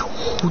 Bama,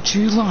 go to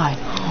your line.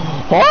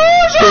 Oh,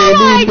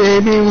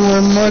 baby,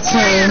 one more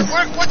time.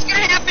 What's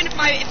gonna happen if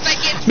I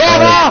get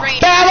Bama, rain?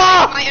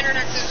 Bama! My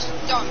internet is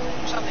done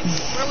or something.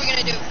 What are we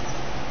gonna do?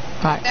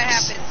 Right. That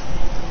happens.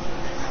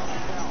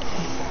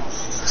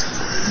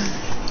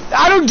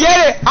 I don't get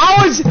it. I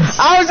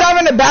was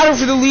having a battle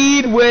for the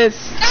lead with.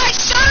 Guys,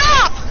 shut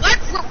up! Let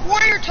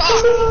Warrior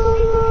talk.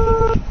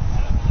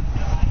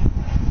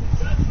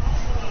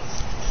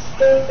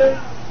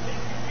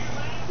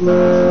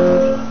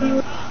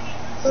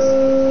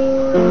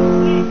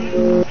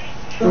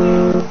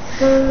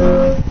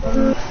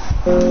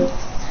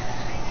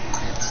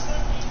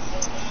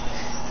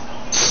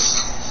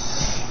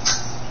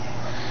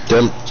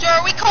 So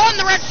are we calling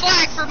the red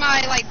flag for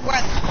my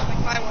weather?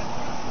 My weather.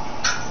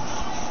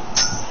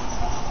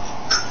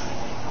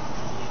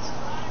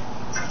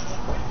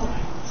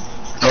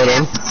 Hold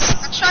on.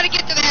 Let's try to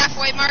get to the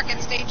halfway mark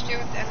at stage 2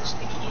 at the end of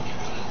stage 2.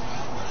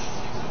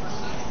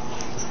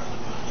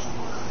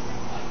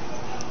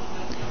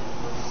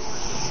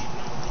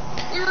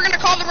 We were gonna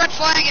call the red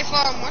flag if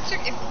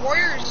if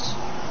Warriors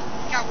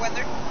got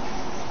weather.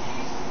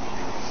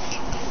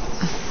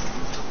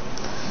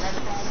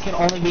 Can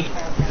only be.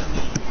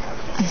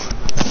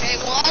 Okay,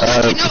 well I'll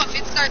let you know if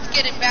it starts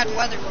getting bad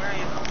weather where I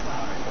am.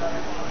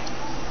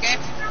 Okay?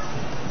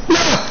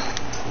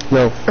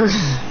 No.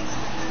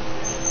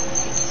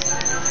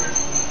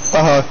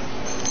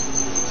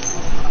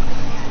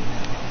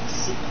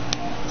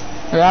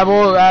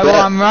 Rebel,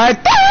 I'm right.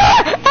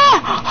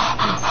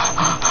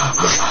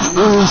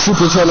 Oh,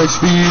 supersonic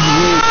speed,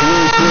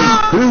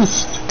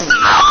 boost.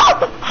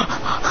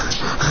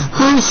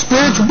 Boost,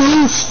 bitch,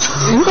 boost.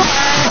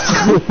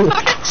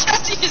 How did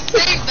Jesse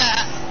save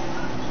that?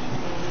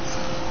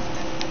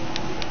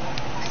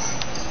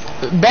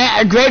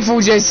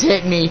 Grateful just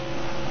hit me.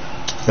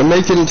 I'm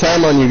making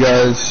time on you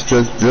guys,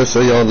 just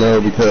so y'all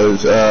know,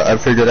 because I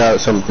figured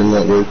out something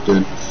that worked.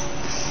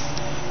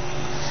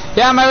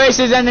 Yeah, my race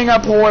is ending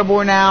up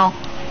horrible now.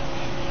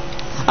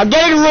 I'm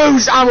getting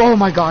loose. Oh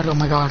my god. Go,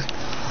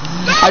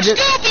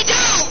 Scooby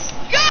Doo!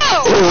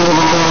 Go!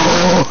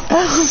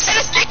 And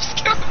escape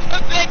Scoop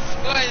the big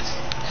push.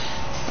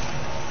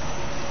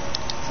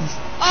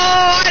 Oh,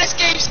 I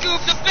escaped Scoop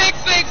the big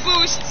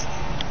boost.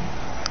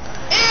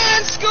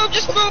 And Scoop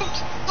just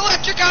moved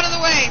electric out of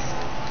the way.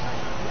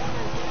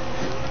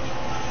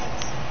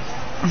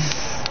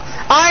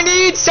 I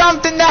need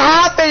something to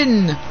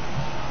happen.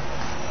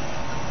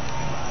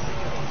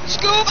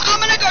 Scoop, I'm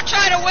gonna go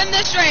try to win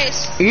this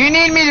race. You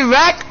need me to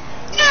wreck?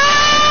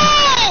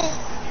 No!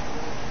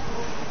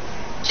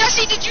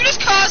 Jesse, did you just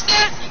cause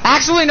that?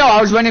 Actually, no.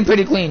 I was running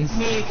pretty clean.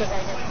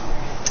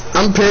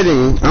 I'm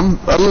pitting. I'm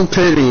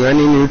pitting. I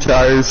need new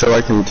tires so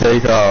I can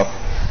take off.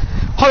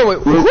 Hold on,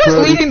 wait.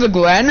 Who's leading the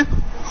Glen?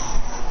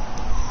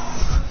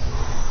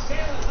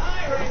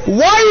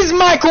 Why is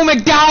Michael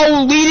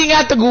McDowell leading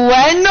at the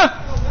Glen?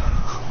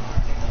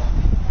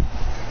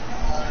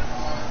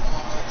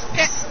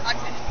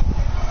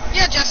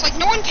 Yeah, Jess, like,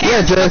 no one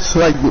cares. Yeah, Jess,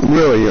 like,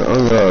 really,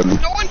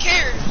 No one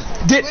cares.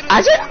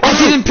 I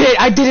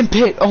didn't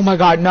pit. Oh my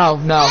god, no.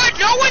 Good,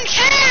 no one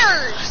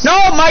cares.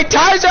 No, my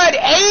tires are at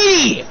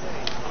 80.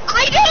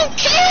 I don't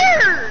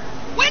care.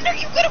 When are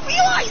you gonna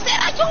realize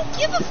that? I don't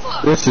give a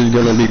fuck. This is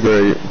gonna be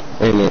great,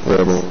 ain't it,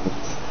 Rebel?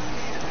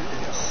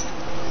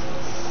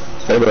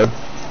 Hey, bud.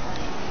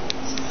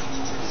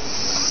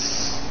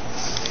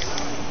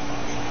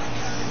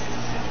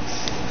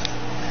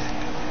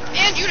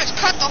 And you just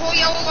cut the whole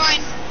yellow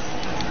line.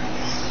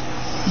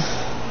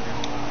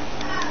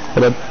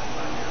 Hey, bud.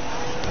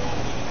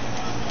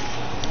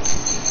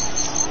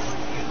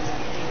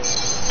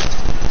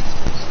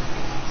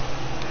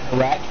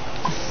 Right.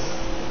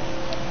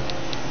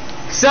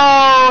 So,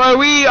 are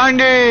we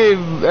under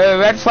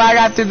red flag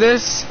after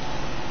this?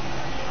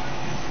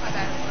 My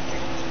bad.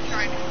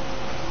 Trying.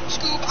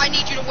 Scoop, I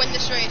need you to win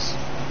this race.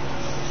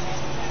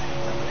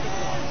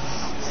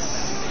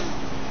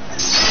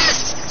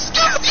 Yes!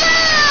 Scoop,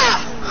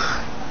 yeah!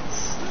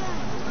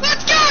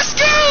 Let's go,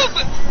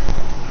 Scoop!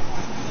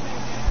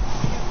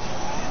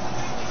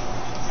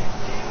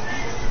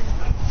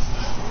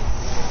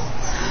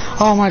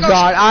 Oh my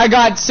god, I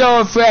got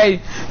so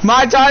afraid.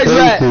 My tires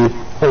wet.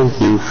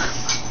 Thank you.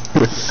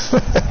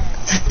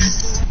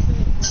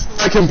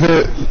 I can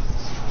pit.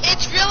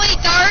 It's really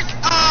dark.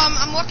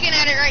 I'm looking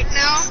at it right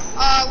now.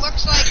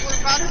 Looks like we're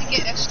about to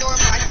get a storm.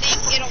 I think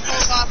it'll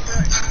hold off for.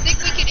 I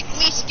think we could at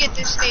least get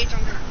this stage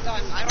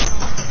done. I don't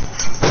know.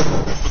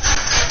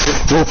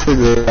 We'll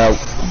figure it out.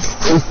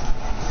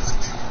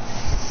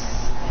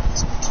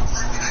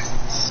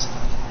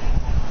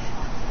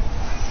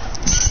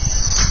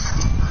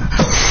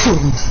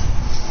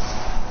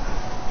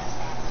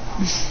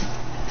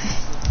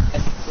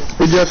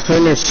 We just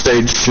finished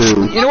stage 2.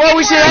 You know what?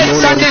 We should have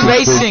Sunday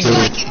racing.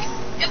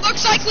 It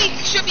looks like we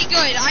should be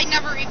good. I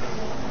never even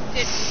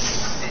did.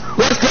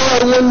 Let's go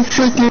at one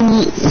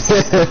freaking.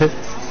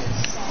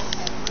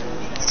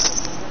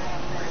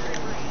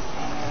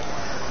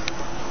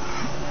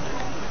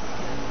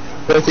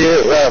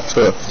 58 laps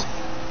left.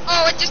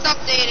 Oh, it just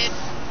updated.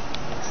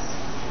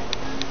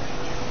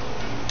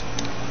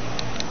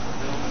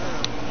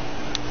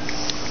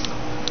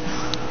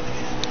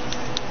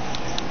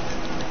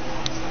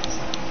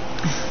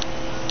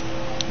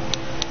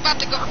 About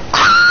to go.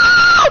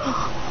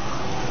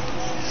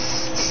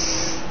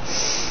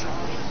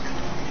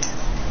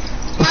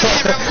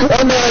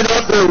 I'm right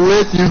up there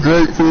with you,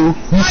 Grateful.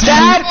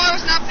 Dad! I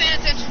was not paying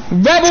attention.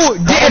 Rebel,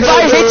 if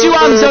I hit you,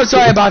 I'm so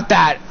sorry about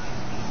that.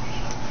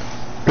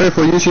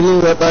 Grateful, you should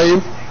move up by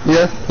you.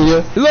 Yeah.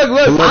 Look,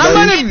 I'm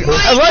gonna,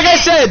 like I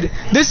said,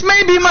 this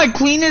may be my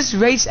cleanest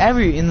race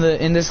ever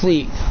in this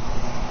league.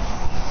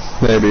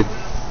 Maybe.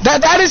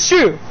 That is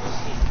true.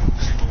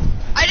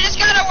 I just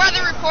got a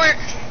weather report.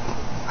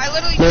 I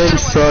literally Maybe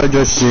just got a weather Star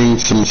just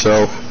jinxed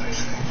himself.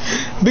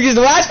 Because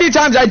the last few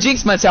times I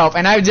jinxed myself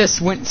and I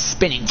just went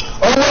spinning.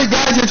 Oh wait,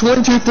 guys, it's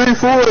 1, 2, 3,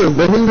 4.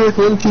 The Hendrick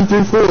 1, 2,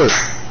 3, 4.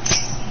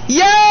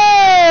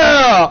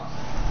 Yeah!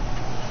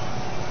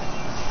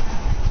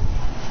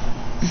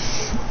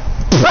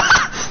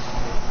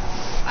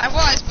 I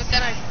was, but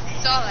then I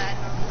saw that.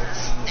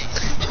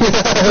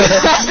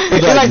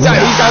 He's like,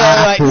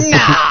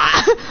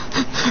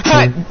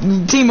 nah.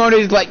 Team owner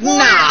is like, nah.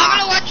 I'm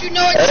gonna let you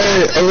know it's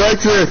Hey,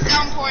 Electric.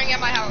 downpouring at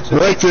my house.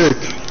 Electric.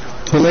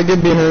 Can I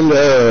get behind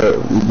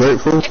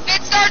Grateful? If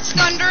it starts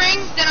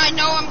thundering, then I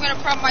know I'm gonna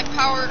probably my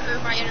power or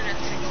my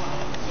internet's gonna go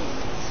out.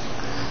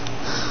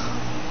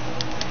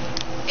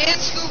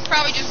 And Scoop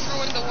probably just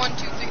ruined the 1,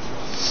 2, 3,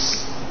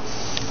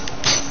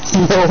 4.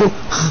 No.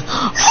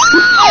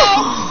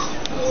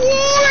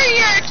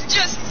 Warrior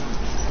just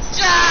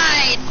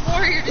died.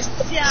 Warrior just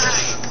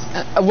died.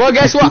 Well,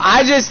 guess what?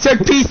 I just took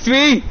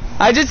P3.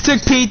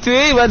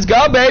 Let's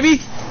go, baby.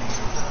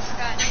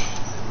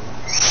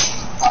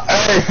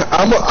 Hey,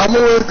 I'm gonna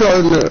work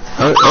on.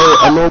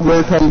 I'm gonna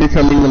work on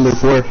becoming number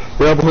 4.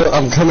 Rebel,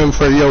 I'm coming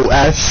for your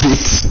ass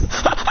cheeks.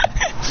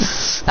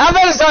 I'm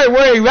about to start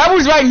worrying.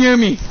 Rebel's right near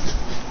me.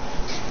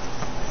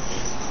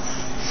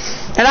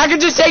 And I can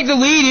just take the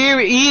lead here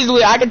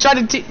easily. I can try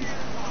to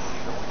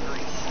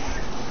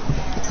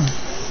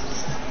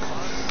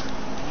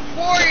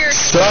Warrior.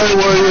 Sorry,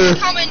 Warrior.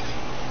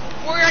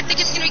 Warrior, I think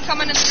it's going to be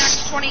coming in the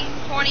next 20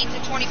 to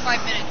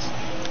 25 minutes.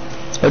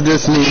 I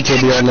just need to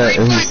be on that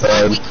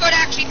inside. We could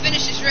actually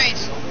finish this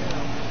race.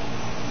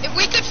 If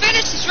we could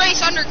finish this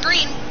race under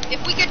green, if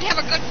we could have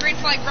a good green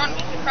flag run,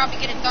 we could probably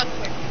get it done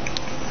quick.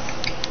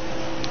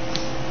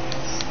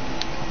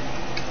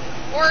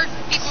 Or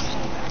people...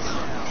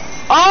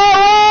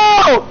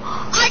 Oh!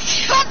 I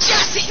killed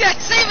Jesse that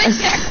same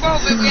exact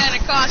moment we had a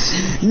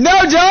caution.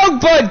 No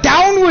joke, but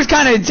that one was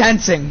kind of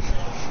tensing.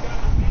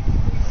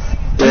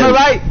 Am I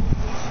right?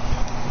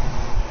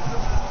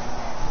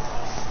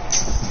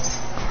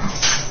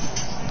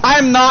 I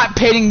am not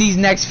pitting these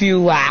next few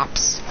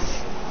laps.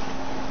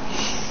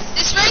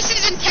 This race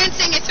is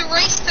intensing. It's a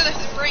race to the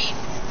green.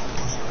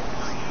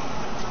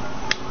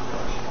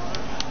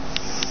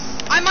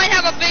 I might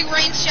have a big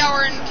rain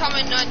shower and come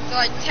in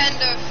like 10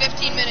 to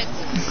 15 minutes.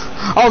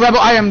 Oh, Rebel,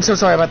 I am so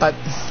sorry about that.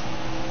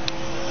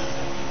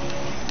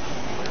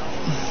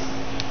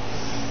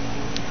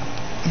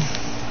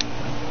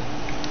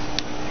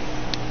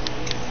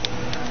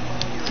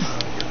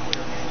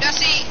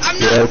 Jesse, I'd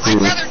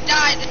rather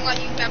die than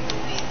let you have the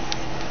lead.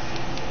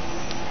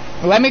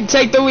 Let me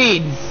take the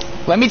lead.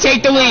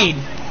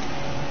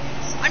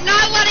 I'm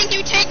not letting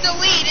you take the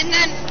lead, and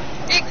then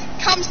it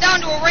comes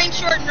down to a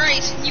rain-shortened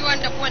race, and you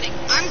end up winning.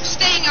 I'm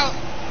staying out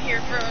here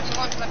for as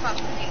long as I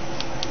possibly can.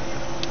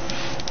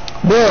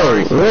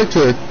 Bro,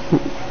 Richard.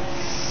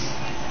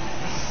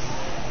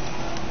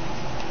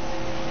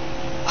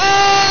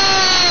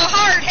 Oh,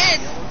 hard hit.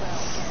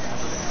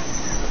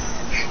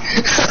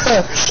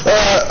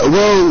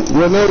 Well,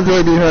 when I was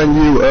right behind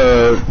you,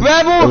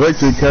 Rebel, please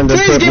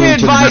give me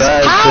advice.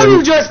 How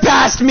you just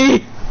passed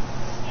me?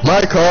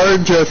 My car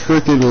just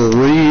freaking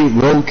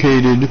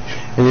relocated,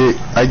 and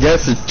I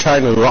guess it's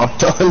trying to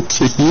lock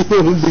onto you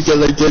because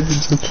I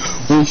guess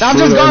it's I'm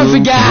just going for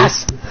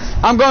gas.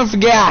 I'm going for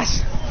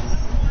gas.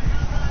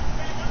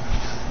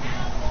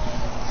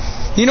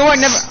 You know what?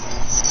 Never.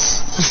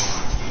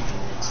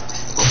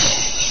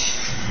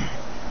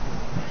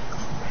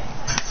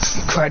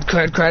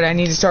 Crud. I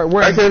need to start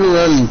working. I can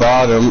run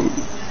bottom.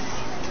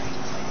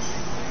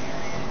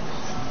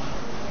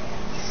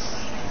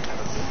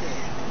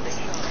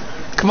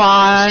 Come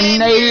on,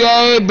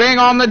 88, bring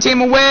on the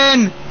team a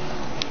win.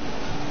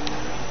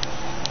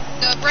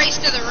 The race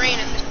to the rain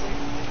at this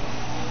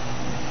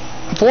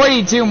point.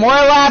 42 more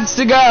laps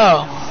to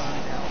go.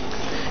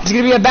 It's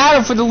going to be a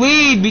battle for the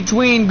lead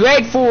between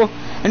Grateful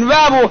and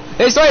Rebel.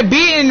 They started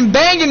beating and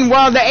banging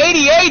while the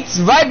 88's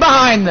right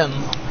behind them.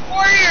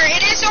 Warrior,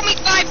 it is only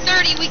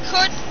 5:30.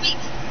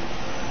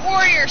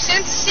 Warrior,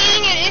 since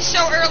seeing it is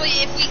so early,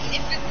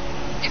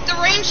 if the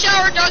rain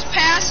shower does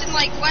pass in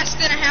like less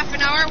than a half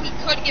an hour, we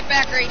could get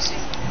back racing.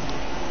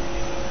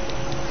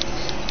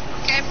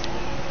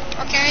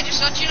 Okay,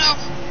 just let you know.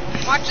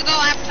 Watch the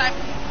lap time.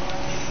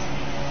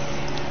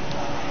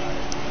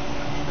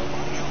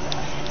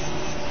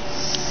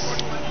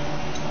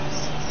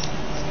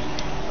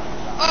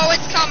 Oh,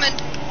 it's coming.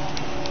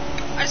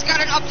 I just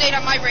got an update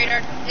on my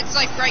radar. It's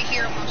like right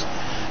here almost.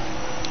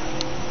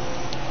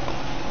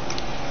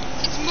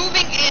 It's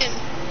moving in.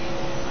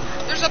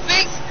 There's a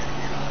big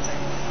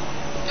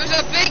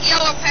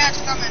yellow patch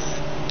coming.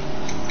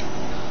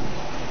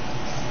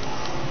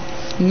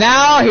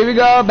 Now, here we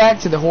go, back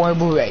to the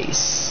horrible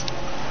race.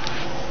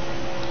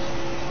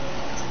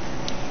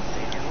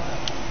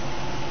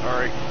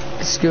 Alright.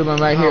 Scoob, I'm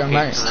right here, I'm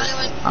right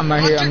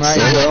here.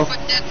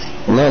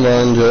 No,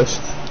 man,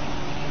 just.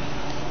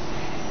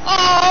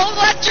 Oh,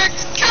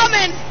 electric's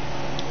coming!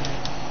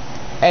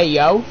 Hey,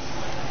 yo.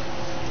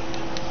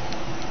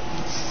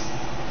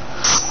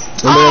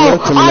 Oh,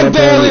 I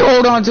barely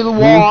hold on to the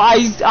wall.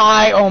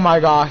 Oh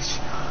my gosh.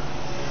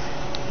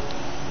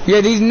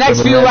 Yeah, these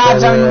next few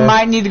laps I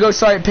might need to go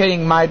start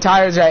pitting. My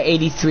tires are at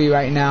 83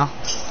 right now.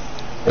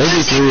 83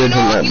 isn't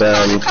that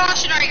bad.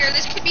 Caution right here.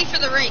 This could be for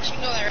the race. You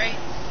know that, right?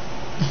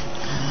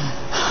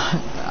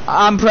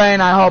 I'm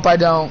praying. I hope I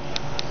don't.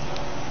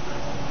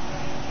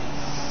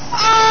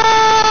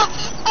 Oh,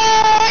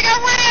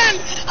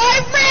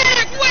 I ran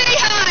it way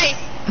high.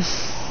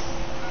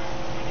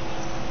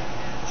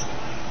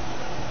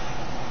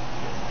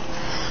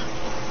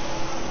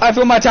 I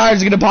feel my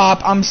tires are gonna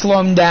pop. I'm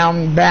slowing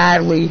down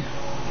badly.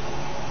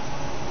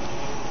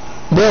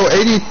 Bro,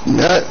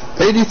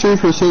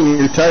 83% of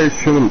your tires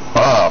shouldn't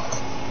pop.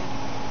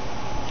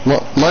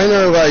 Mine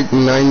are like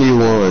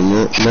 91,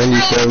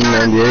 97,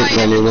 98,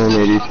 91,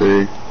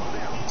 83.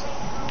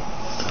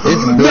 Going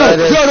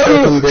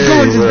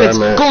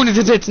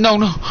into the pits. No.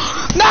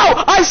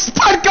 I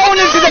spun going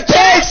into the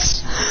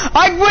pits.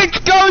 I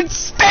went going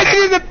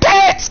spinning in the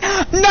pits.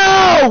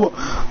 No.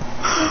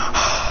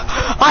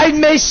 I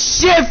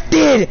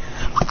misshifted.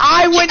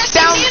 I went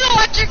down. Me and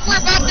Electric were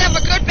about to have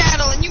a good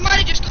battle, and you might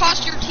have just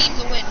cost your team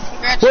the win.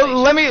 Congratulations.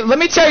 Well, let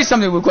me tell you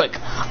something real quick.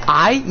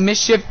 I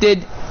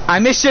misshifted.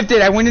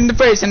 I went into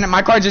first, and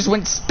my car just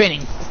went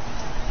spinning.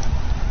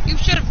 You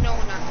should have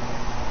known that.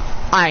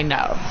 I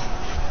know.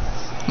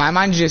 My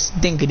mind's just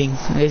dinkiting.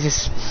 It's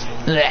just.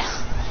 Bleh.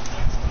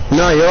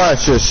 No, your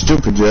life's just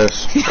stupid,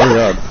 Jess. Hurry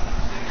up.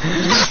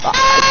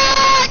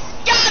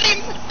 Got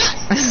him.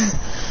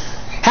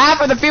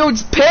 Half of the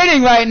field's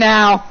pitting right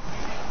now.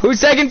 Who's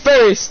second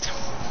first?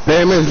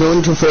 Bama's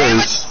going to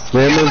first.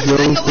 Bama's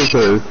going to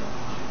first.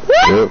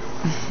 Yep.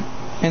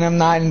 And I'm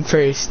not in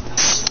first.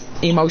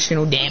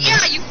 Emotional damage.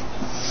 Yeah, you.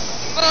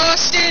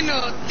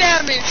 Emotional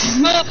damage.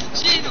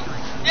 Emotional.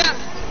 Yeah.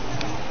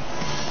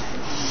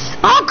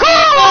 Oh,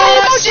 cool!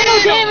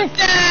 Emotional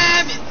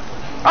damage.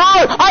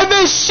 Oh, I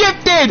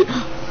misshifted.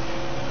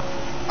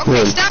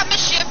 Okay, stop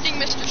misshifting,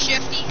 Mr.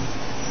 Shifty.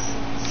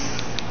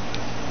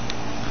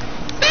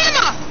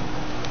 Bama!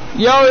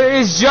 Yo,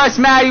 it's just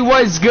Maddie.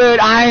 What's good?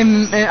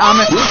 I'm Oh!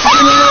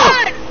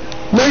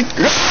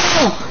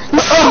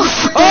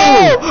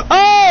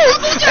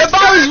 If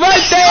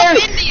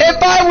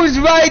I was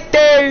right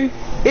there,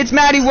 it's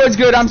Maddie. What's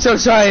good? I'm so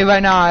sorry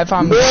right now if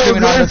I'm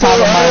screaming on the top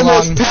of my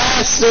lungs. I'm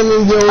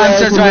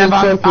so sorry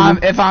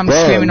if I'm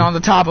screaming on the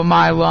top of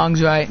my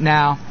lungs right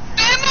now.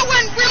 Bama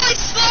went really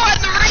slow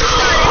at the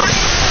restart.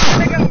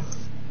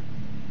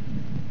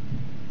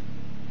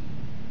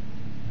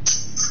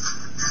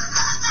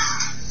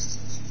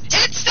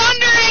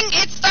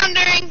 It's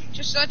thundering.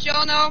 Just so that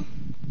y'all know.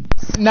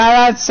 Now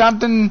that's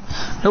something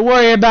to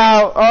worry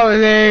about over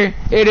there.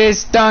 It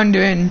is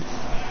thundering.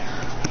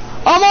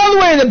 I'm all the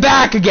way in the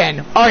back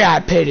again. Oh yeah, I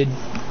pitted.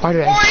 Why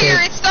did I pit?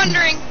 Warrior, it's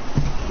thundering.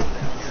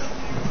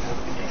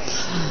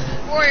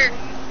 Warrior.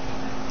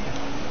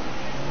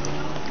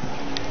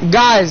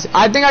 Guys,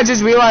 I think I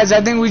just realized.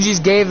 I think we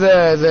just gave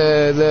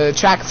the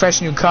track a fresh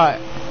new cut.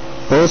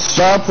 Well,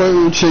 stop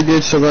when she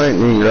gets the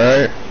lightning,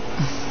 right?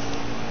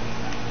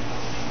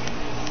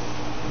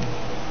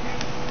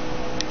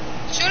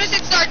 As soon as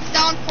it starts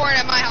downpouring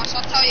at my house,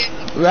 I'll tell you.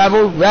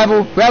 Rebel. Is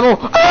that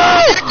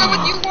good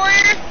with you,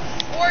 Warrior?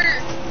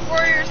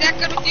 Warrior, is that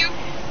good with you?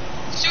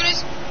 As soon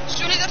as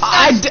it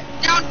starts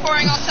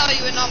downpouring, I'll tell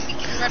you, and we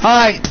can ready.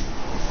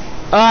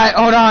 Alright,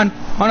 hold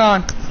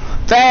on.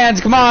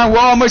 Fans, come on, we're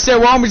almost there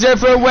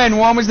for a win.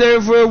 Warrior.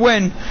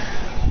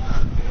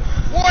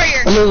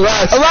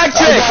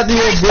 Electric, if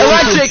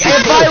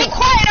Be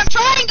quiet, I'm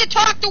trying to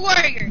talk to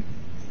Warrior.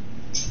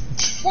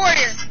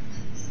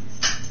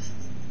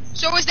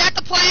 So is that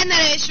the plan,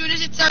 that as soon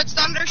as it starts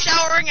thunder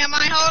showering at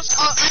my house,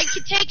 I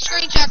can take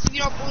screenshots if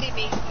you don't believe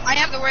me. I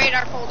have the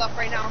radar pulled up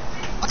right now.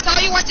 I'll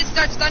tell you once it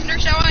starts thunder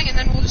showering, and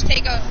then we'll just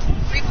take a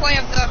replay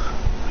of the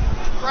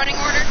running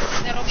order,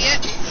 and that'll be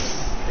it.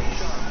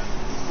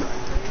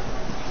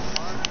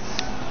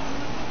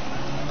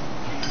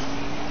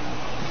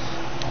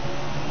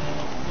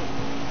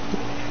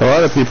 A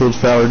lot of people's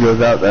power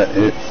goes out that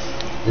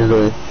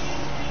usually.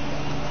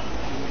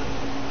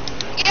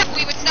 If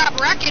we would stop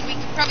wrecking, we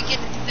could probably get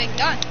the thing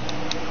done.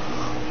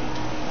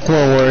 Come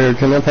on, Warrior,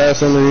 can I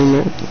pass on the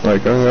unit?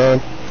 Like, oh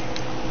god.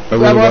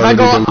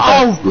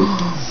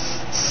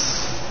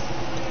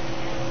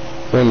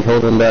 I'm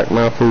holding back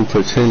my full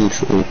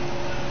potential.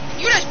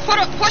 You just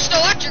pushed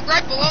electric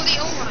right below the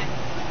O-line.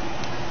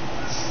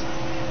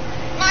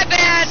 My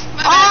bad.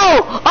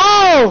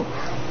 Oh!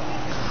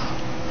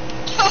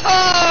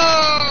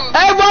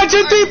 Hey, 1,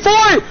 2, 3, 4!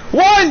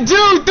 1,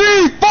 2,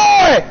 3, 4!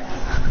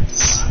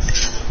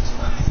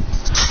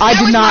 I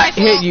did not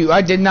hit you.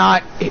 I did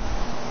not hit.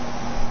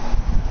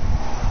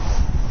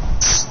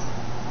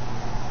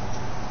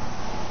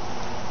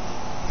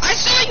 I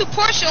saw you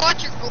push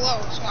electric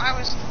below, so I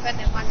was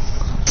defending my.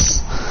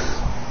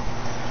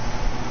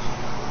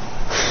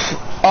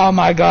 Oh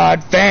my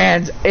god,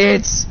 fans,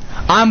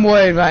 I'm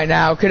worried right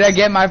now. Could I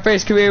get my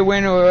first career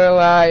win, or will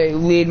I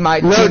lead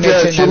my team? No,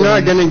 Jess, you're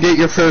not gonna get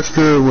your first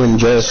career win,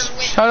 Jess.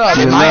 Shut up,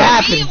 it might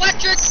happen.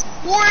 Electric,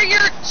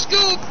 Warrior,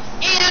 Scoop,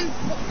 and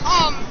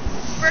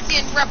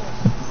freaking Rebel.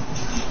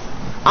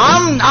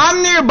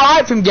 I'm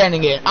nearby from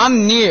getting it.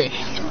 I'm near.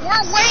 And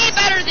we're way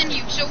better than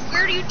you, so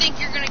where do you think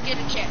you're gonna get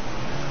a chance?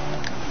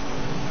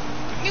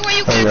 Anyway,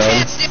 you get a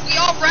chance if we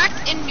all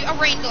wrecked and a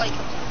rain delay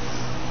comes.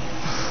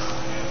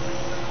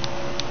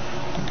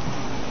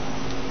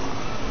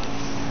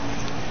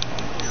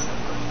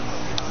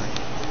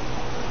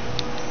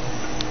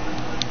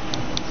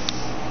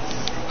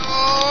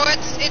 Oh,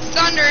 it's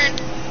thundering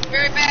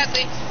very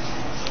badly.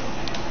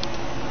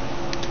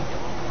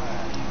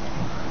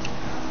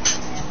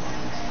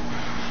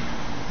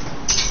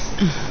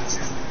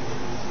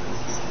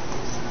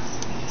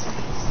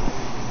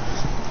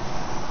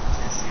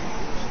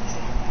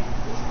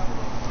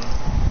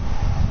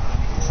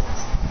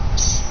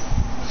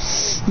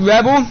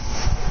 Rebel.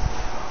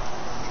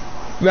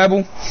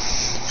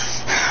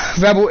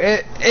 Rebel,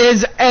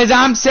 as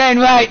I'm saying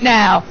right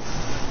now,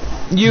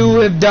 you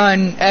have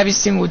done every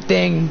single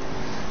thing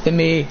to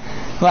me.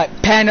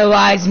 Like,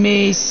 penalize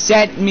me,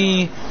 set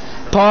me,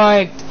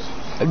 parked.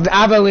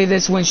 I believe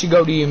this win should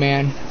go to you,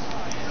 man.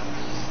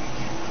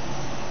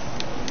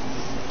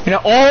 In an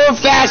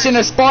old-fashioned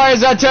as far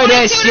as a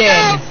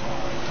tradition.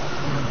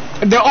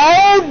 The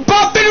old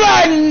bump and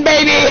run,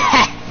 baby!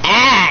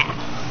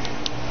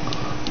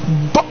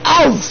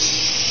 Oh,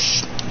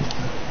 shh.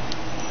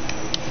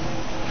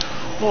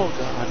 Oh,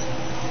 God.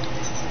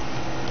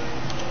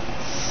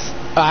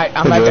 Alright,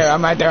 I'm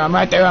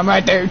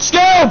right there.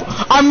 Scoop!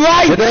 I'm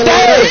right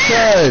there!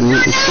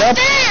 You're not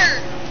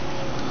there!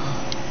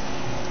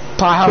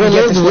 Pa, help me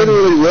get this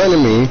literally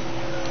running me.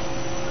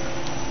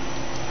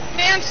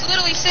 Man's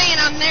literally saying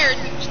I'm there, and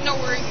he's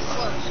nowhere even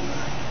close.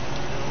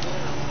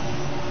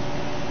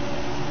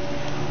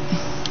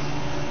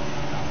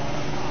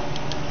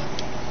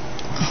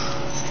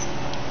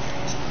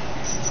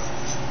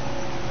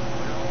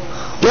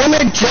 Damn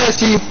it,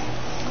 Jesse!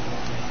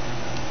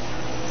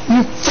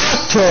 You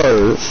fucked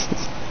her!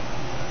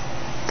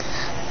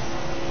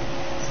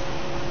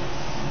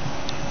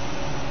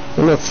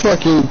 I'm gonna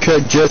fucking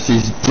cut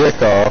Jesse's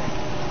dick off.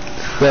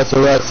 That's the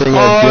last thing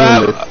I do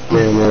in this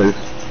damn life.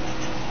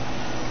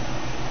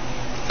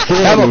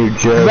 Damn you,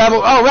 Jess.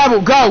 Rebel,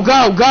 go!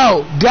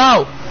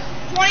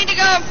 20 to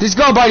go. Just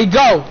go, buddy,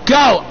 go!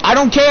 I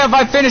don't care if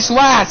I finish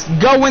last.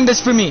 Go win this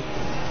for me.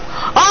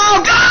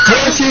 Oh, God!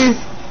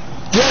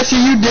 Jesse,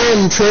 you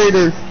damn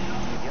traitor.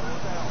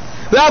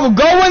 Rebel,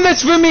 go win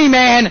this for me,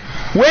 man.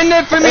 Win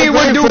it for me.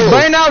 We'll do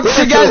burnouts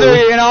together,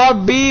 and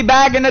I'll be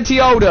back in the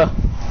Toyota.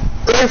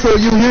 Rifle,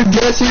 you hear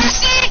Jesse?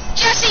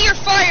 Jesse, you're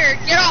fired.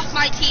 Get off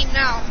my team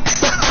now.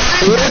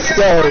 Let's You're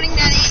go. running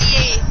that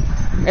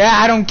 88. Yeah,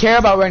 I don't care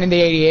about running the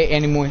 88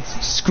 anymore.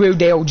 Screw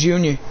Dale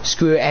Jr.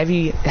 Screw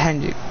every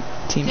Hendrick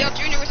team. Dale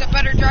Jr. was a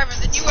better driver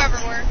than you ever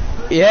were.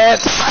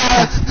 Yes.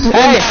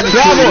 Hey,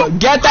 Rebel,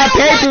 get that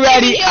paper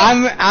ready.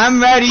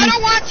 I'm ready. I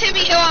don't want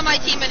Timmy Hill on my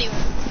team anyway.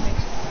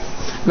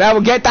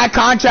 Rebel, get that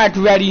contract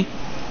ready.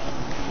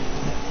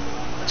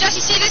 Jesse,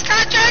 see this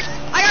contract?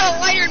 I got a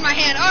lighter in my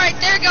hand. Alright,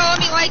 there you go. Let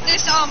me light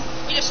this.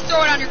 You just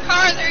throw it on your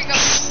car. There you go.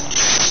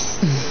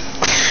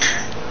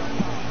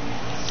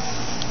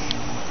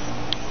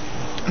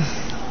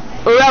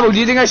 Rebel, do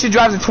you think I should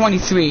drive the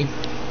 23?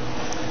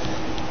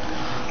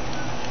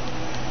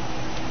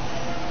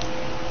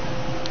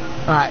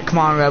 Alright, come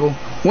on, Rebel.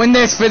 Win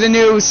this for the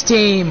news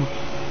team.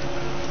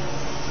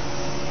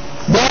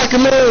 Back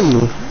him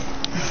in.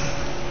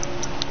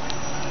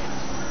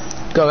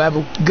 Go,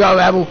 Rebel. Go,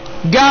 Rebel.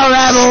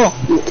 No.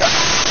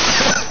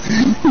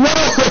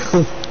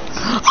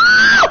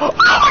 Oh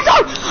my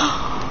God!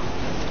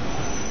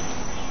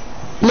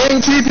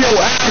 Man, keep your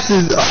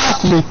asses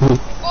off me.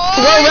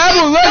 Well,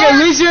 Rebel, look, at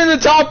least you're in the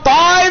top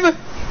 5.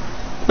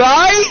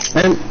 Right?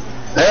 And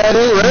I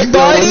didn't wreck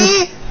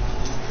Buddy?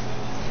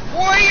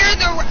 Warrior,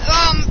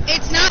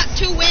 it's not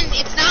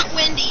it's not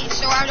windy,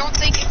 so I don't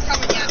think it's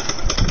coming yet.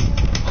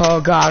 Oh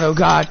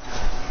God.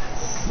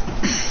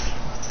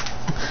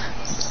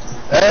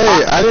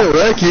 Hey, I didn't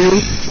wreck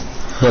you.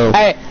 No.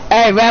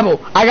 Hey, Rebel,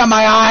 I got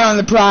my eye on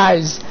the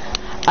prize.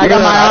 I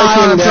got my eye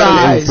on the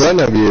prize. In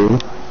front of you.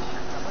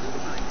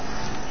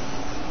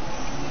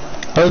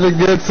 I was a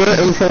good foot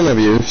in front of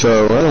you,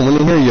 so I don't want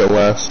to hear your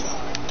last.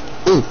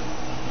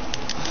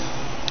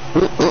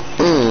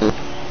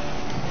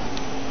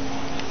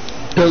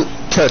 Don't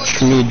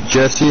touch me,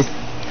 Jesse.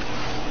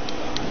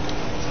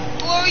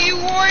 Hello, you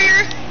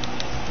warrior.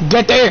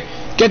 Get there,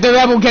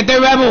 Rebel.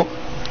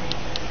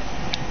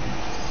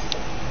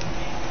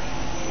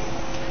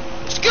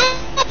 Scoop,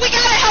 we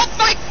gotta help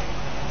Mike.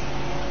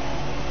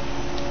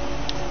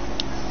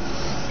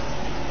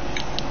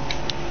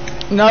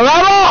 No,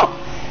 Rebel.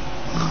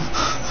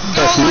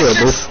 Go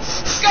electric.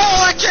 Go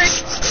electric.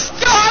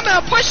 Go, I'm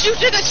gonna push you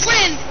to this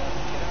wind.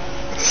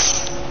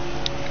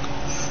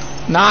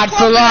 Not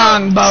for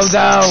long,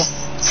 Bozo.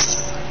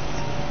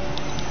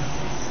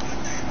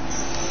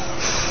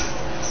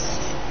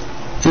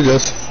 Do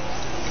this.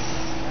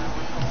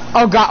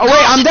 Oh God! Oh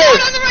wait, I'm there.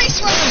 On the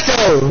raceway.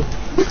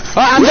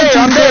 I'm there.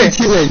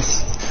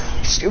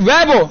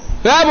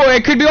 Rebel,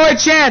 it could be our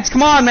chance.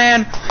 Come on,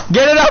 man.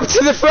 Get it up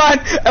to the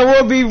front, and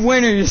we'll be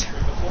winners.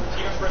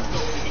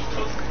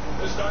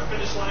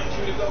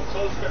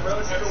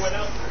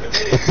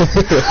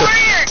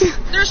 Warrior,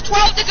 there's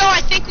 12 to go.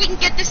 I think we can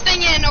get this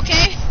thing in,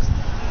 okay?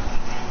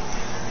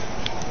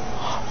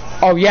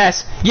 Oh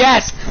yes.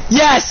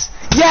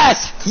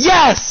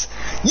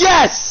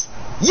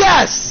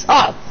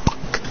 Oh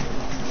fuck.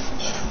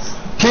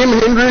 Team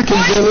Hendrick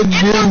is gonna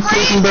do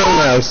freaking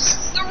burnouts.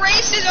 The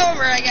race is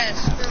over, I guess.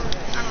 I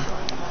don't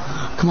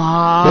know. Come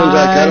on.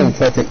 I don't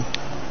fucking.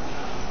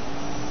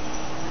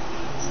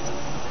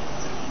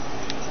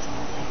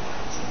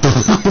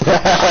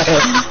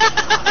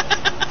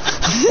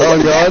 Oh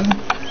God.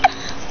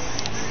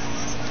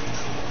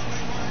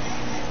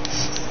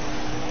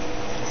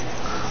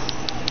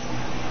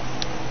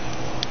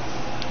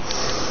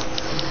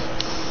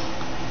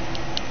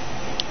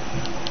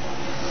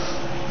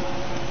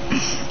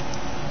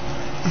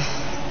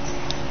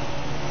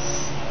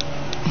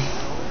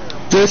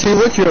 Jesse,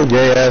 what your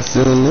gay ass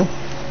doing there?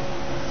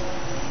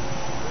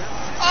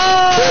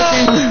 Oh,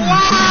 Jesse.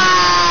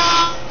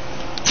 wow!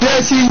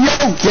 Jesse,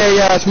 yo gay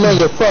ass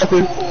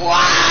motherfucker.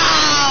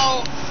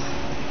 Wow!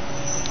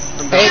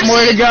 8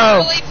 more to go.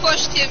 Really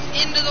pushed him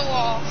into the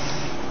wall.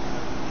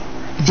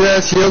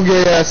 Jesse, your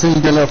gay ass is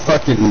gonna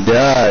fucking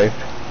die.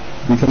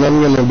 Because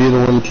I'm gonna be the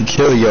one to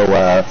kill your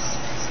ass.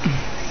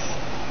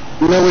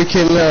 No, we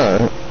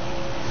cannot.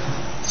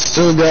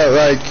 Still got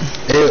like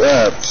 8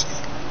 laps.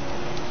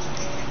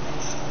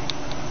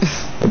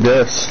 I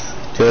guess.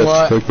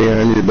 What? Look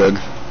behind you, bud.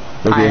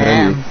 Look I behind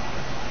am. you.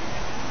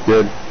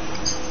 Good.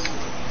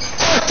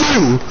 Fuck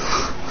you!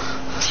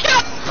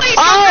 Please,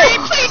 Oh! go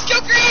green! Please, go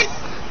green!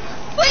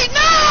 Please,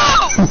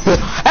 no!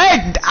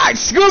 Hey,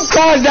 Scoop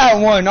caused that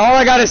one. All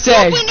I gotta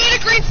say. We need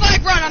a green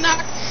flag run. I'm not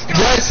gonna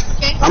Just,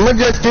 okay? I'm gonna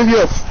just give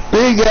you a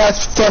big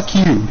ass fuck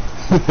you.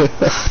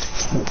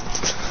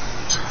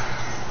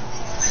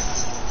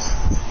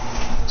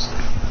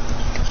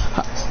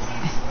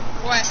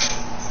 What?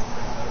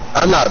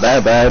 I'm not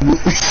that bad.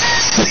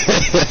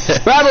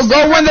 Rebel,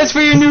 go win this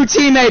for your new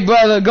teammate,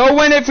 brother. Go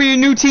win it for your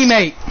new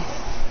teammate.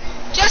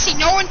 Jesse,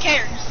 no one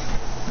cares.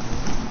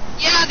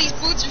 Yeah, these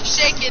boots are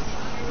shaking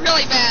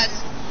really bad.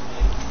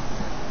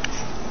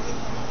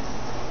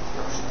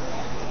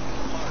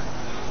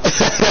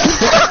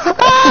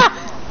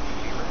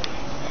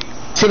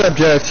 Shut up,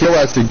 Jess. Your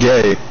ass is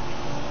gay.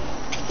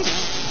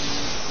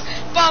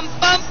 Bum,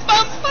 bum,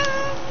 bum, bum.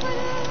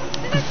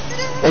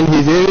 And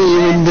he didn't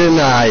even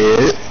deny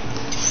it.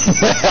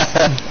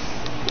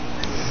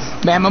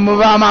 Man, I'm gonna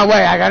move out of my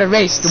way. I got a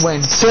race to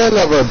win. Son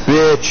of a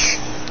bitch.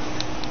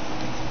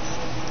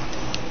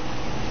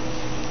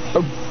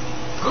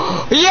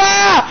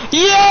 Yeah!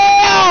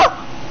 Yeah!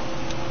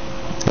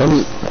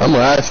 I'm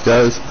last,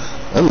 guys.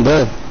 I'm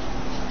done.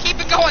 Keep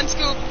it going,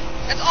 Scoop.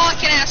 That's all I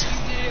can ask you to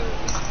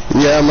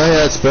do. Yeah, my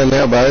head's spun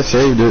out, but I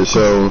saved it,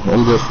 so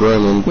I'm just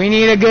running. We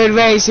need a good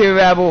race here,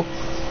 Rebel.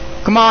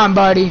 Come on,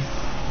 buddy.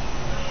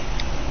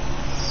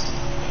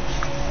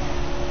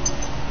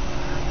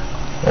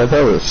 I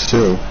thought it was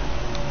 2.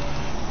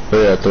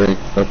 Oh yeah, 3.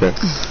 Okay.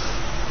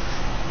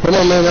 Come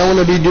on, man. I want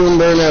to be doing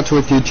burnouts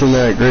with you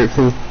tonight.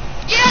 Grateful.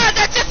 Yeah,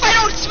 that's if I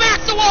don't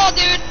smack the wall,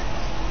 dude.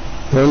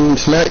 When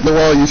smack the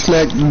wall, you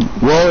smack the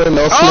wall, and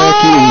I'll smack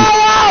you.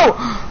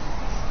 Oh!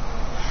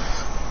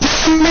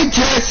 Damn it,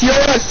 Jess! Your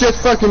ass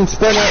just fucking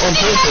spun out on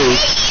Jesse,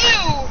 purpose. I hate you.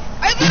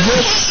 I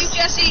literally hate you,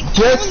 Jesse.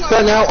 Just Oh,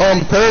 spun no. out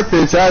on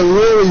purpose. I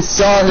literally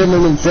saw him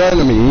in front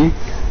of me.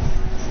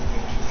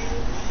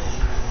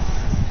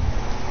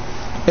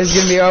 It's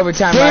gonna be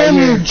overtime right Damn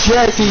you, here.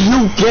 Jesse,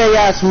 you gay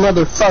ass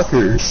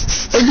motherfucker.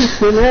 I just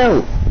spun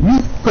out. You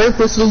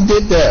purposely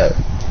did that.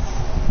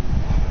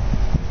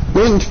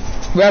 When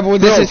Rebel,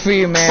 this is for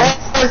you, man.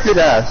 Park his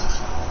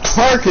ass.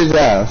 Park his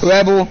ass.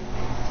 Rebel,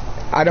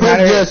 I don't Hey,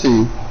 matter.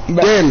 Jesse.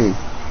 Damn me.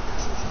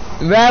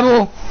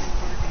 Rebel,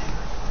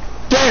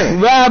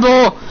 Damn.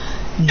 Rebel,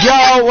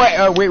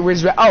 go. Wait,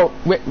 where's Rebel?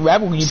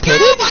 You Scoop,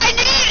 pity? I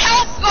need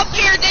help up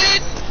here,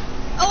 dude.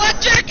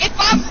 Electric,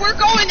 we're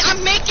going,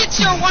 I'm making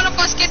sure one of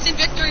us gets in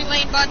victory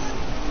lane, bud.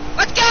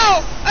 Let's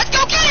go! Let's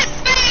go get it,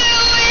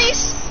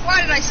 boys!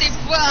 Why did I say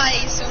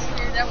boys so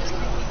weird? That was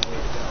creepy.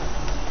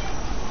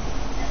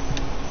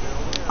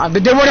 I have to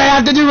do what I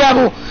have to do,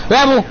 Rebel.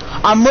 Rebel,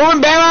 I'm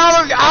moving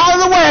Bama out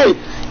of the way.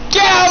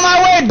 Get out of my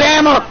way,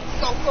 Bama.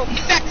 Go,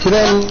 get back to Get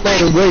out of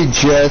my way,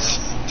 Jess.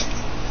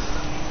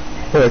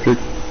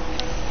 Perfect.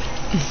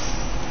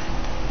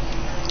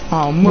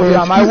 Oh, move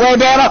out of my way,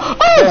 Bama.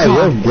 Oh, Yeah,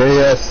 your God.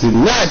 gay ass did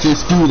not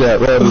just do that,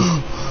 Rebel.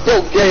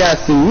 Your gay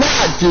ass did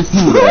not just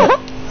do that.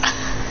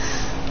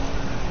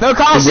 No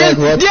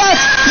caution. What?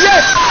 Yes,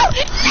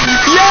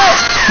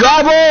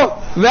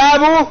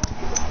 Rebel.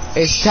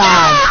 It's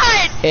time.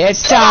 God!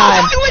 It's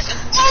time. I was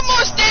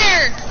almost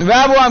there!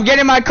 Rebel, I'm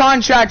getting my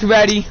contract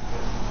ready.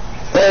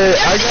 Hey,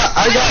 I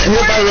got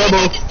hit by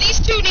Rebel. These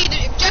two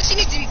Jesse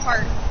needs to be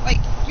part. Like,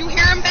 you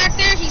hear him back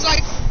there, he's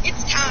like,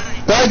 it's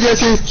time. Bye,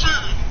 Jesse. It's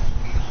time.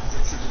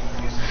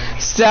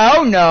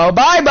 So, no,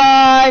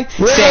 bye-bye.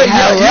 Yeah, Say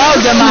hello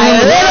to my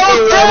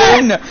little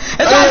friend.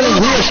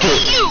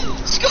 You!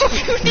 Scoop,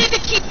 you need to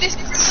keep this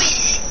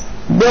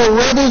clean. Bro,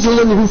 Rebel's the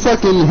one who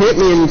fucking hit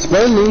me and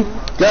spun me.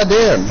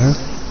 Goddamn.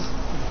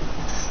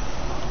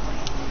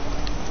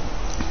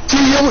 See,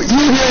 you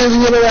hear his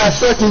little ass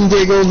fucking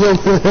giggles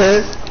over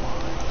there.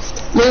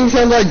 Man,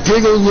 sound like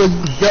giggles with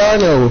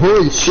Garno.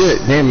 Holy shit.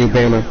 Damn you,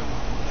 Bama.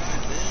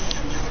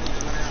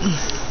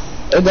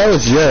 That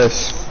was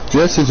Jess.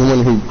 Jess is the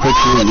one who put you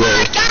Oh in my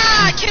there.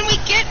 god! Can we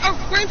get a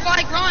green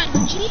flag run?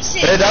 Jesus.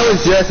 Hey, that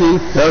was Jesse.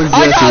 That was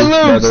I Jesse, got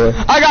by the way.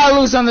 loose. I got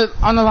loose on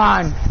the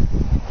line.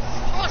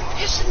 Oh, it's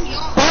pissing me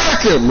off.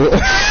 Fuck him!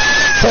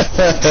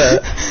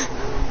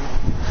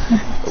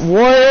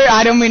 Warrior,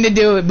 I don't mean to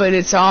do it, but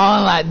it's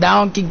on like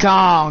Donkey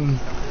Kong.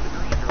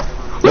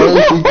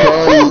 Donkey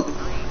Kong.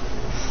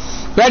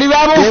 Ready,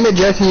 Rebel? Damn it,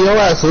 Jesse, your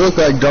ass look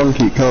like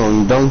Donkey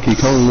Kong. Donkey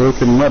Kong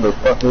looking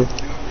motherfucker.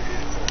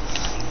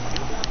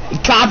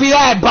 Copy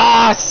that,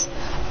 boss.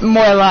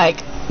 More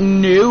like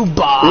new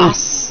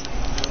boss.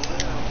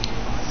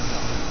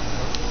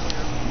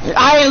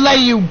 I ain't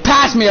letting you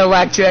pass me,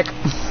 Electric.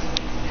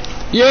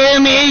 You hear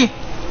me?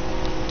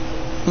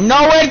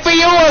 No way for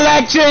you,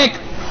 Electric.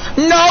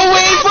 No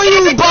way for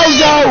you,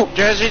 bozo.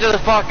 Jesse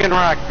just fucking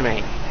wrecked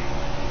me.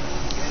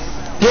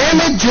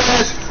 Damn it,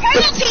 Jess.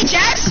 Penalty,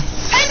 Jess.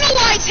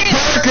 Penalize him.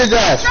 Park his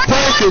ass.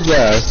 Park his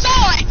ass.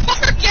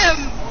 Park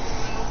him.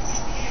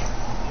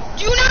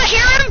 Do you not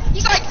hear him?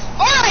 He's like,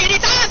 alright,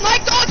 it's on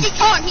like Donkey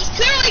Kong. He's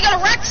clearly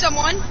gonna wreck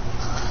someone.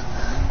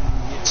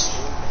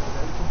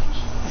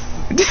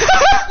 I'm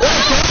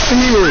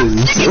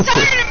sick and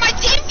tired of my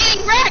team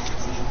getting wrecked.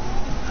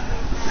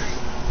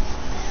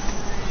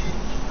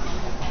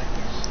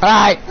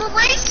 Alright. We're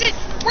racing.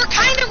 We're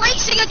kind of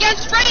racing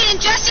against Rain, and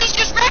Jesse's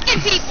just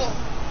wrecking people.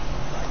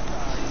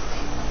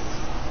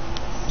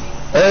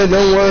 Hey,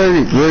 don't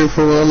worry. Wait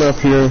for when I'm up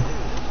here.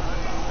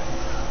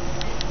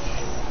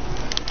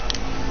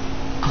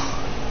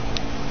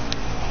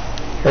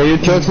 Hey, you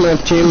touched my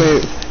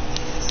teammate.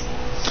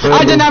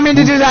 I did not mean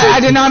to do that. I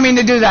did not mean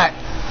to do that.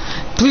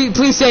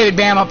 Please save it,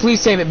 Bama. Please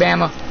save it,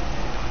 Bama.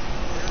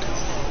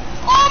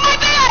 Oh, my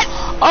bad.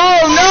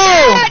 Oh,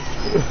 no.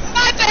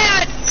 My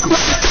bad.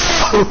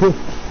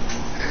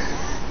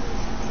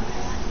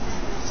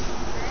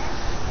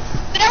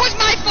 That was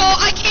my fault.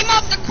 I came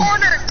off the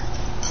corner.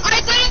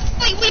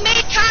 We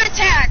made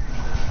contact.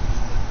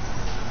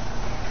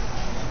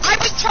 I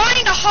was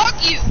trying to hug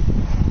you.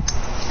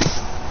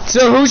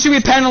 So who should we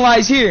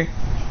penalize here?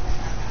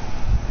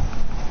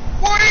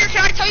 Warrior,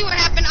 can I tell you what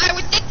happened? I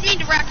didn't mean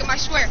to wreck him, I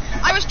swear.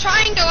 I was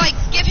trying to, like,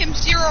 give him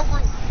zero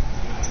room.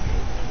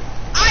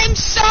 I'm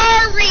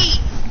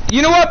sorry.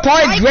 You know what?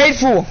 Probably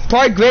grateful.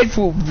 Probably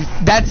grateful.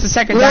 That's the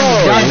second time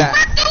you've done that.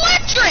 Wrecked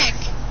Electric.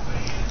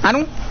 I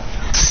don't...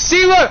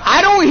 See, look,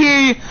 I don't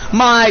hear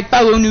my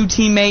fellow new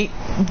teammate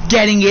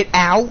getting it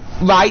out.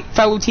 Right,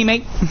 fellow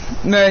teammate?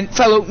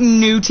 Fellow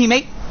new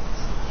teammate?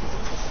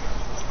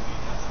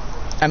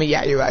 I mean,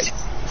 yeah, you're right.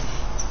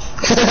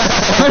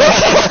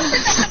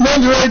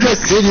 Man's really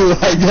just did you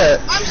like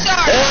that. I'm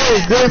sorry.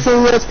 Hey,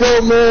 grateful, let's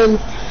go, man.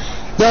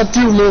 Not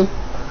too, man.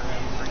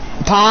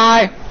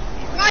 Pie.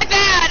 My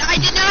bad. I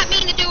did not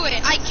mean to do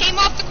it. I came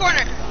off the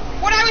corner.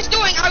 What I was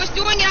doing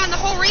it on the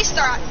whole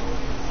restart.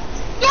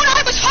 Dude,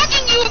 I was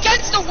hugging you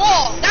against the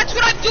wall. That's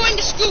what I'm doing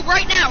to Scoob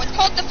right now. It's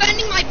called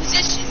defending my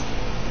position.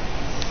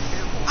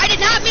 I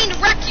did not mean to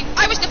wreck you.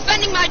 I was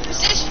defending my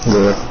position.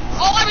 Yeah.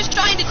 All I was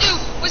trying to do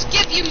was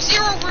give you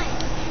zero room.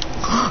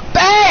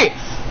 Bay!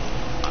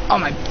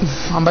 Oh my...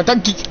 I'm about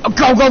to...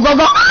 Go, go, go,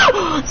 go!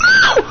 No!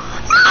 No!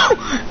 No!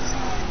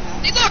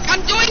 See, look,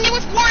 I'm doing it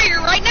with Warrior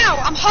right now.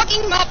 I'm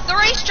hugging him up the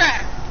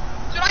racetrack.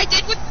 That's what I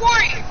did with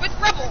Warrior, with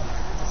Rebel.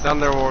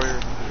 Thunder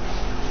Warrior.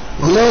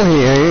 No,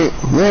 he ain't.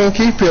 Man,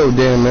 keep your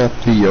damn mouth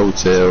to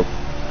yourself.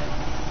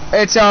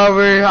 It's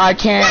over. I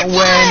can't win.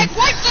 White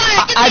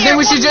flag! I think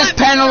we should just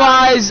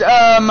penalize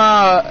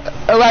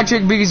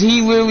Electric because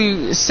he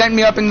literally sent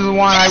me up into the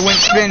one. I went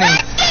spinning.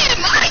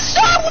 I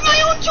saw with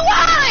my own 2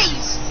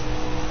 eyes.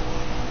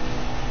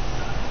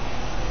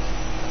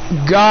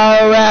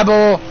 Go,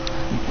 Rebel.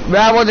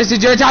 Rebel, this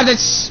is your time to...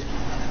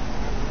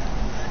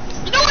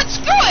 You know what?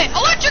 Screw it.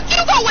 Electric,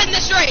 you go win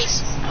this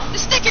race.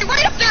 Just stick it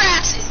right up their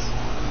asses.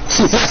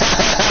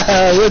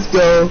 Let's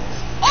go.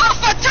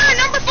 Off of turn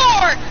number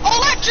 4,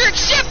 Electric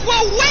Ship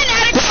will win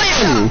at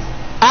Atlanta.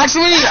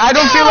 Actually, I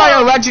don't feel like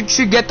Electric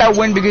should get that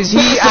win because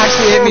he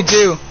actually hit me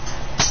too.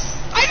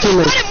 I just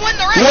let him win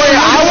the race. Wait,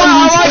 I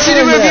want you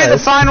to review the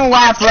final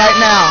lap right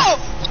now.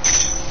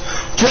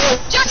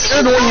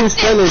 You're the one who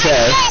spun his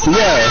ass.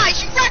 Yeah.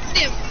 You wrecked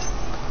him.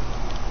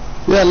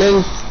 Yeah,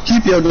 man,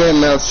 keep your damn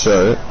mouth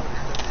shut.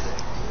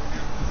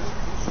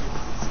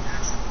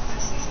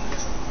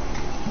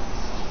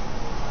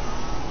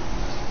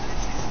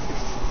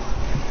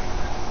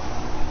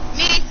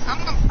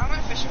 I'm an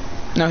official.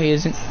 No, he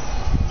isn't.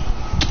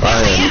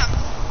 I am.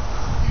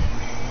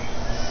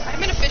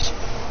 I'm an official.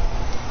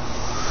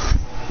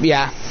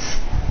 Yeah.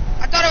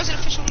 I thought I was an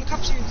official in the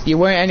Cup Series. You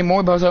weren't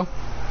anymore, bozo.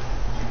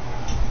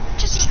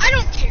 Just, I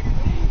don't care.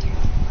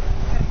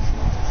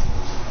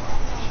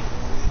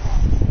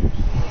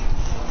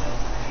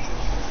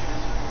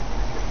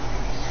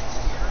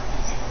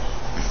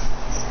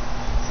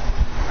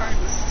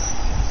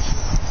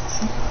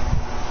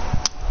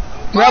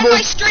 Rebel, on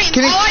my stream,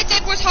 all I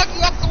did was hug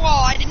you up the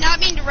wall. I did not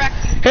mean to wreck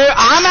you. Here,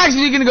 I'm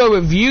actually gonna go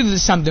review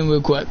something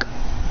real quick.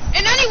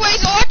 And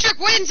anyways, Electric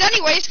wins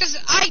anyways, because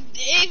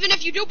even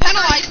if you do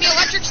penalize me,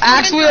 Electric's still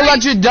Actually,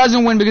 Electric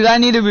doesn't win because I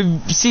need to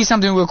see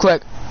something real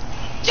quick.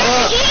 He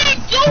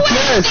didn't do anything.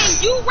 Yes.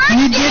 You wrecked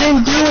You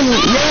him. didn't do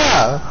anything.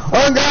 Yeah.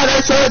 Oh God,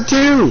 I saw it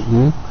too.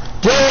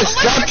 Just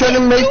stop trying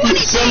to make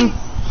some.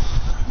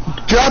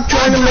 Stop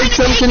trying to make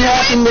something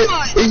happen.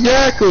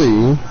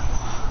 Exactly.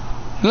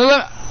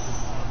 Look.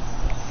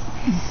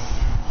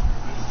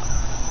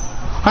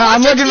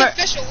 I'm looking the at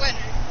official winner,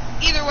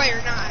 either way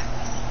or not.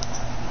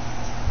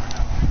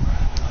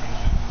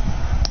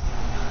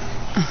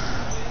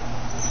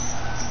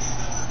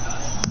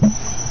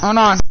 Hold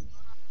on.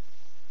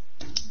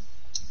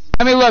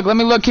 Let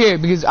me look here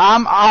because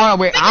I'm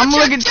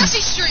looking.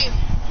 Jesse's stream.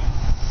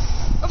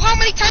 how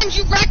many times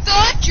you wrecked the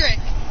electric.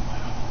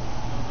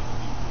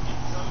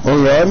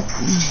 Oh God.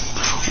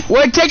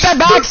 Wait, take that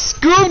back.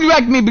 Scoob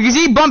wrecked me because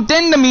he bumped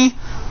into me.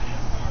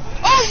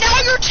 Oh,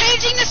 now you're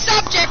changing the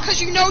subject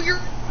because you know you're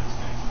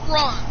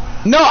wrong.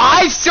 No,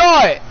 I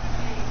saw it.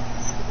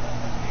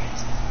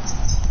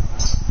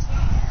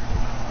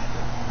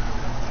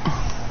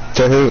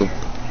 To who?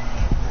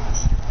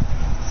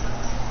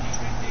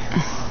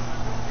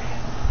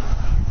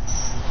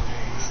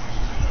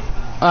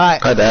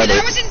 Alright. I doubt it.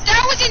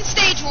 That was in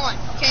stage 1.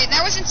 Okay,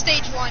 that was in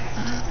stage 1.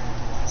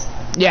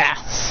 Yeah.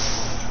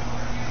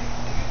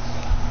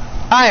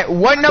 Alright,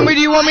 what number do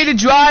you want me to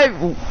drive?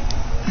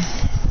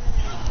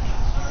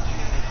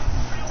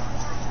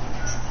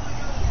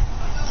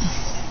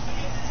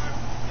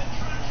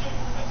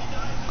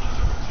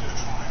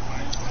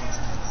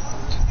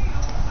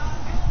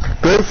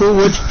 Grateful,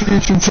 what's your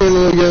YouTube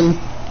channel again?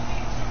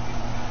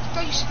 I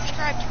thought you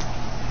subscribed.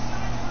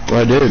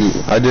 I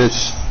didn't. I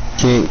just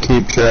can't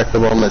keep track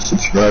of all my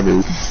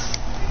subscribers.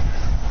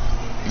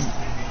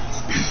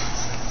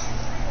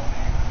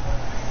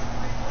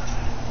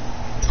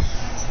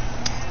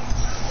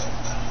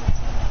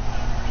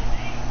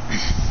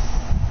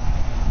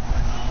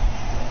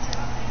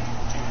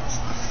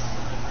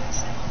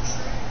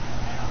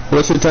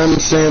 What's the time,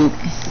 Sam?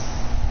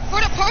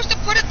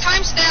 Put a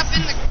timestamp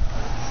in the.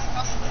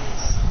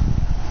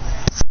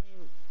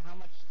 How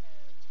much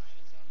time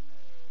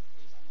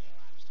is on the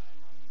elapsed time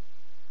on the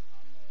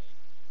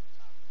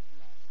top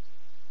left?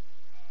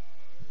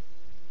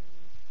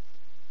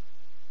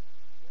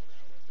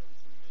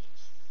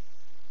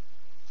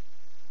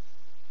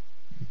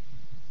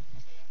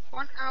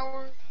 1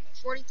 hour,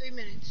 43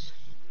 minutes.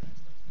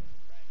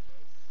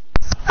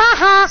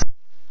 Haha.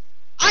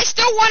 I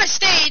still want a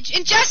stage,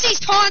 and Jesse's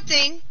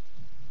taunting.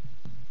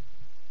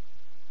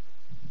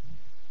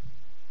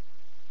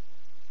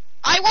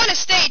 I want a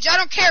stage. I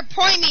don't care.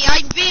 Point me.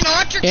 I'm being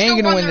electric. You ain't Still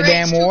gonna won win the the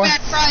race. damn Too war.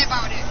 bad. Cry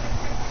about it.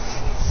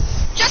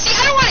 Jesse,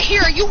 I don't want to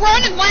hear it. You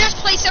run in last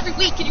place every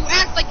week, and you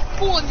act like a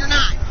fool, and you're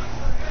not.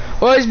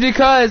 Well, it's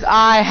because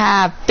I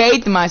have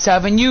faith in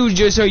myself, and you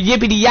just are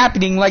yippity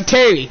yappiting like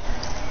Terry.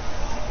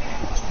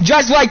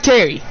 Just like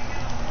Terry.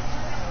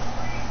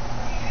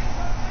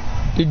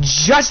 You're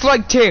just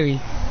like Terry.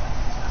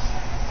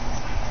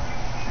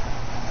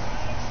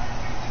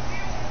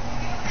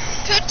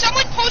 Could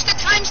someone post a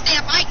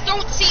timestamp? I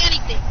don't see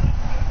anything.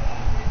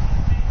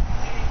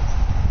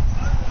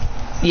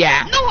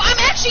 Yeah. No, I'm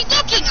actually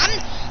looking.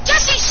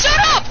 Jesse, shut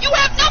up! You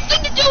have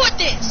nothing to do with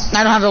this.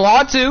 I don't have the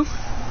law to.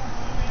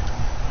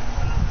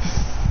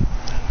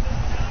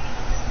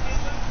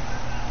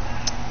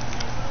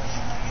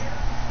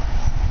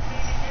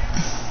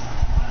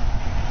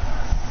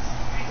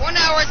 One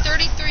hour,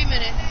 33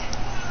 minutes.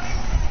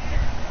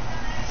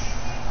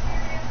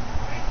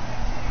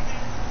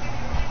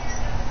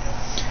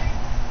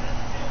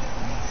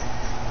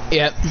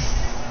 Yep.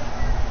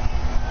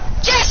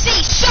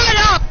 Jesse, shut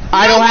up!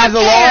 I No don't have the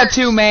one law cares.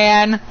 to,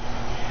 man.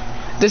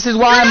 This is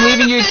why You're I'm not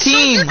leaving an your official.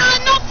 team. You're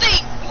not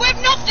nothing. You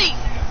have nothing.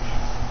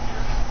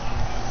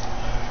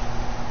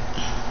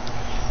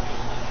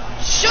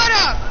 Shut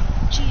up.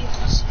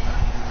 Jesus.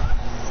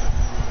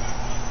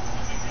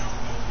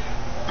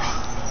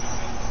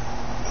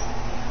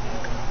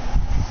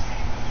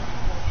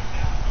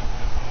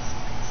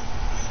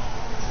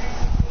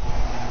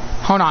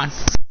 Hold on.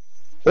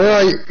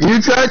 Well,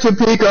 you tried to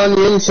peek on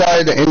the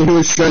inside, and he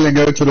was trying to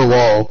go to the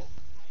wall.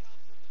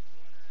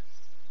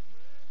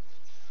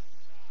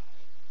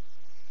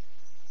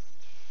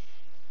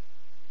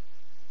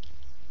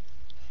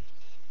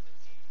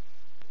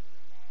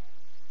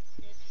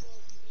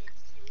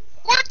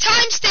 What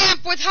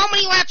timestamp with how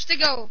many laps to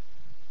go?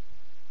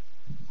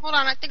 Hold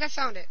on, I think I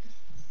found it.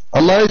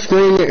 On my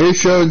screen, it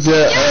shows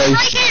that. Yes,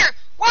 right here.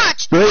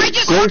 Watch. Wait, I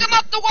just wait. hooked him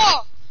up the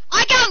wall.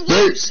 I got Wait.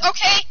 loose,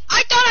 okay?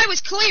 I thought I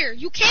was clear.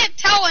 You can't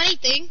tell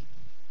anything.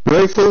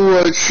 Grateful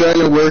was trying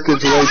to work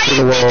his No, way I to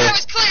the didn't think I wall.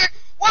 was clear.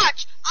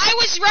 Watch. I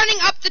was running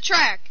up the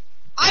track.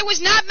 I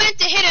was not meant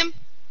to hit him.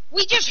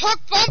 We just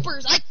hooked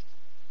bumpers. I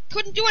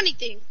couldn't do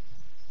anything.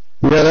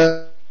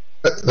 Yeah,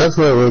 that's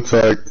what it looks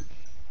like.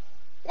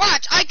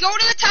 Watch. I go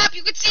to the top.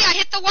 You can see I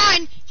hit the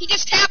line. He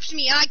just taps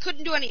me, and I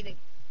couldn't do anything.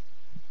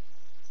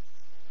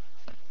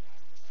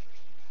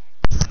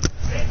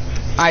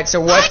 Alright,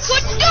 so I what?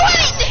 couldn't do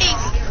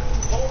anything.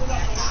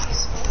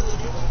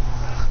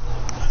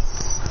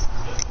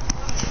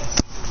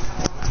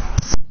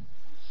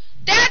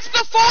 That's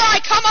before I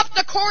come up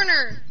the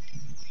corner.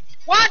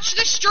 Watch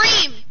the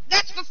stream.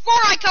 That's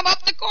before I come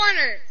up the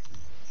corner.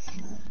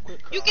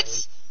 You can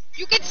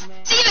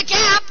see the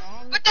gap,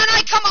 but then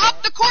I come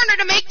up the corner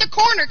to make the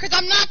corner because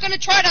I'm not going to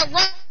try to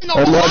run the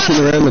I'm whole watching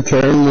lot. around the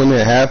turn when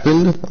it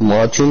happened. I'm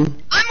watching.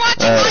 I'm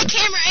watching my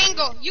camera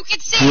angle. You can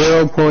see.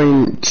 I'm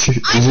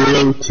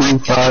running.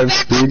 I'm coming 0.025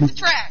 back up the speed.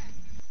 track.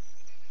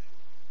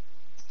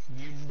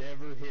 You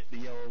never hit the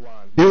yellow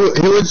line. He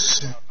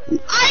was.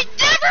 I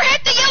never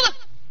hit the yellow.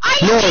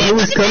 No, he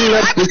was coming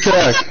up the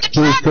track. He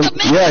was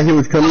he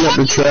was coming up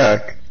the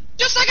track.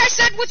 Just like I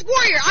said with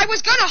Warrior, I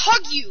was gonna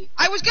hug you.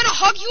 I was gonna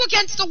hug you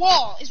against the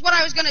wall, is what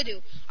I was gonna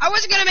do. I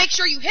wasn't gonna make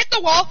sure you hit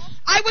the wall.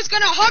 I was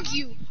gonna hug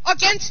you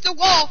against the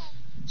wall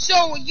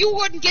so you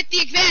wouldn't get the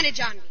advantage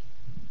on me.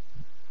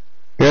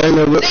 Yeah, I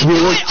know, but They he do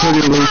looks it all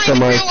pretty the loose time on in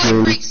my real life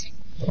screen. racing.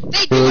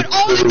 They do it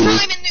all the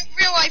time in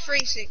real life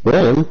racing.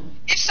 Yeah.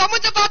 If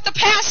someone's about to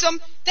pass them,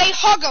 they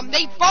hug them.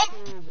 They bump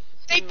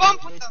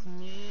with It's them.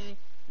 me,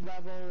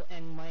 Rebel,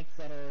 and Mike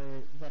that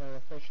are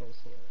officials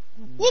here.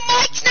 Well,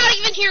 Mike's not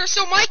even here,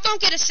 so Mike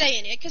don't get a say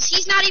in it, because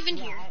he's not even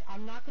Yeah, here.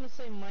 I'm not gonna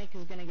say Mike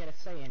is gonna get a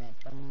say in it.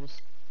 I'm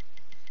just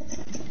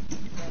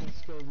letting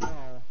Scoop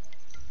know.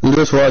 I'm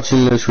just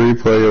watching this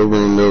replay over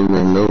and over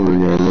and over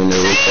again, and it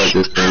looks like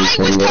the same I was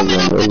thing coming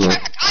over up and the over.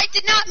 track. I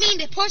did not mean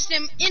to push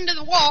him into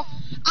the wall.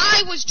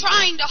 I was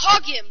trying to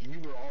hug him. You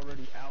were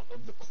already out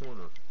of the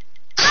corner.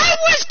 I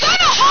was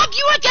gonna hug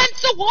you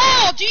against the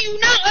wall. Do you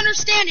not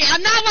understand it?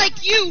 I'm not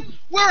like you,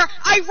 where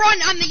I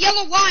run on the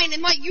yellow line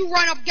and let you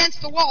run up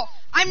against the wall.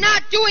 I'm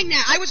not doing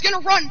that. I was gonna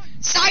run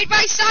side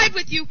by side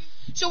with you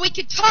so we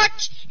could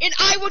touch, and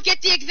I would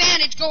get the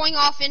advantage going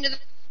off into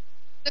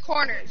the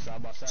corner.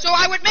 So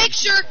I would make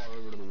sure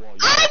you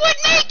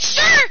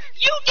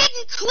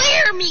didn't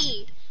clear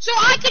me, so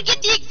I could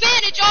get the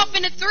advantage off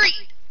into 3.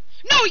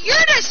 No,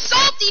 you're just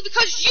salty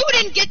because you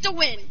didn't get the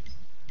win.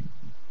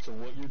 So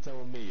what you're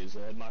telling me is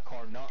that had my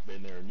car not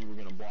been there and you were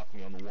going to block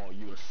me on the wall,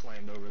 you would have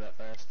slammed over that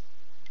fast?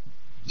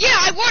 Yeah,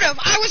 I would have.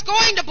 I was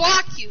going to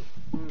block you.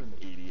 You're an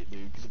idiot,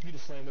 dude. Because if you'd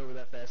have slammed over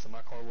that fast and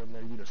my car wasn't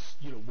there,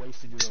 you'd have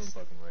wasted your own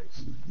fucking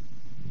race.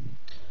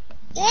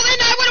 Well, then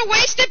I would have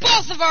wasted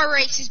both of our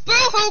races.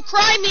 Boo-hoo,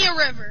 cry me a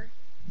river.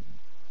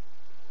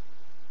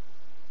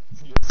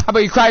 How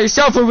about you cry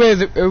yourself a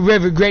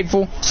river,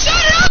 Grateful?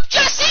 Shut up,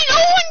 Jesse! No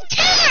one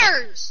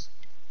cares!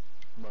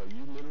 Bro,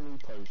 you literally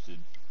posted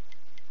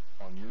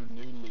on your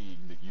new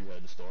league that you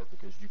had to start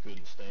because you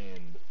couldn't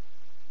stand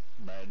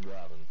bad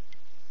driving.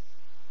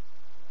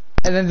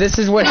 And then this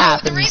is what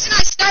happens. The reason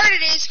I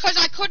started is because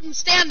I couldn't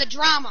stand the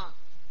drama.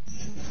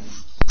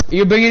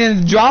 You're bringing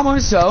in the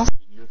drama, so.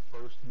 Your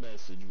first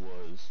message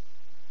was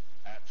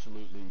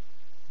absolutely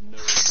no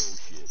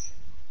bullshit.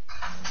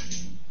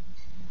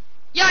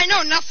 Yeah, I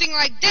know, nothing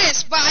like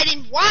this, but I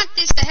didn't want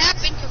this to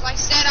happen because I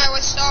said I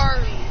was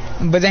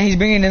sorry. But then he's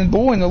bringing in the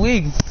bull in the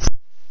league.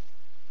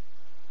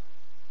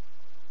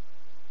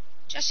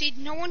 Jesse,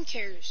 no one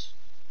cares.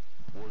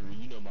 Warrior,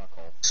 you know my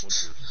call.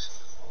 What's yours?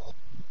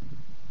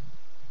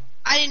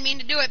 I didn't mean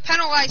to do it.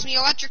 Penalize me.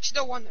 Electric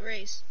still won the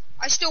race.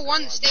 I still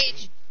won the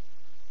stage.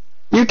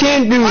 You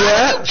can't do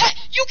that.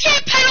 You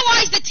can't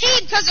penalize the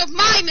team because of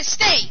my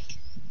mistake.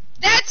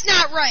 That's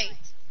not right.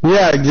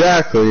 Yeah,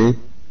 exactly.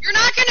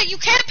 You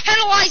can't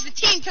penalize the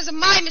team because of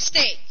my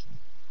mistake.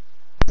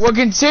 Well,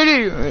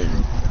 consider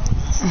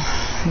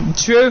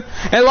true.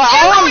 And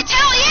like,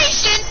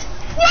 retaliation?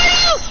 What do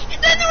you?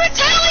 Then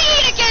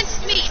retaliate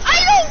against me. I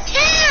don't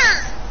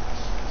care.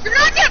 You're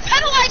not gonna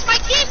penalize my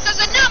team because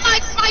of not my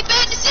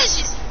bad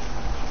decision.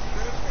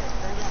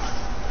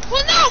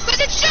 Well, no,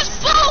 because it's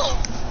just bull.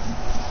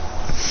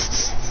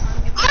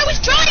 I was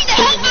trying to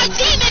help my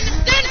team,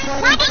 and then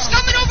Rebel's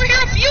coming over here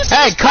abusing.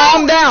 Hey,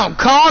 calm down,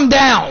 calm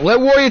down. Let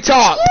Warrior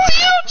talk. Who are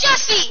you,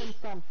 Jesse?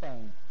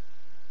 Something.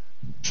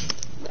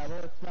 Yeah,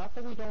 well, it's not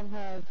that we don't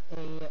have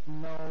a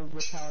no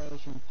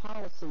retaliation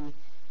policy.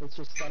 It's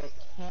just that it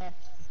can't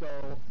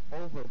go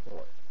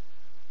overboard.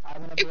 I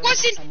want to bring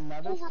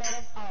another set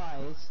of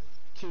eyes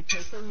to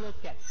take a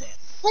look at this.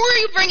 Who are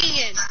you bringing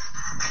in?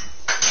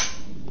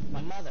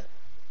 My mother.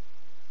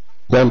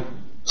 Them.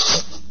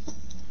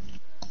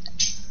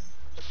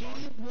 She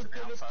will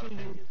give it to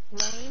you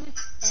plain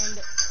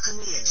and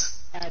clear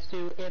as to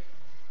if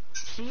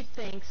she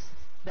thinks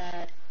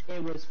that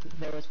there was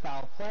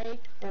foul play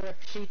or if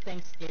she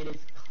thinks it is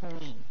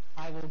clean.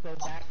 I will go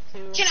back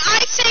to... Can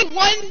I say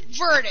one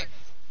verdict?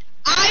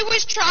 I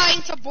was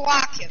trying to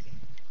block him.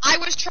 I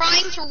was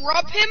trying to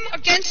rub him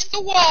against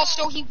the wall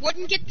so he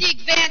wouldn't get the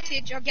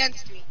advantage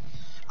against me.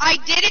 I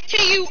did it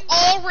to you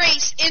all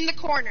race in the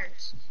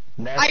corners.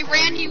 I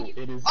ran you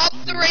up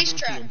the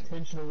racetrack.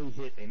 Intentionally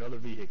hit another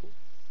vehicle.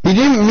 He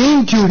didn't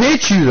mean to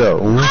hit you, though.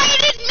 I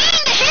didn't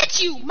mean to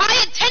hit you.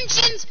 My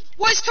intentions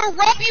was to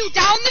rub you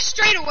down the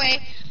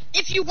straightaway.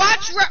 If you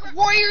watch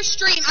Warrior's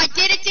stream, I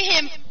did it to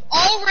him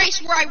all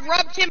race where I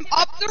rubbed him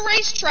up the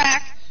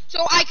racetrack so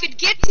I could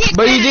get the advantage.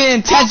 But you didn't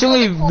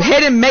intentionally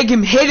hit him, make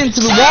him hit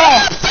into the wall.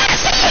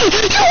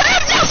 You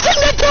have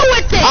nothing to do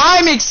with this.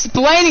 I'm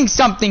explaining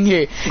something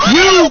here. I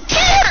don't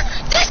care.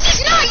 This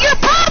is not your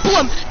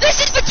problem. This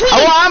is between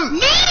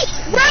me,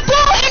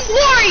 Rebel, and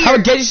Warrior. How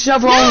about get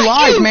yourself your own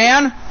life,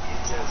 man?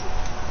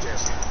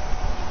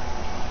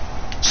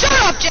 Shut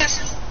up,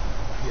 Jesse.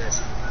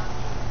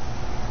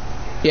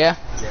 Yeah.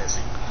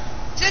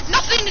 It has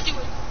nothing to do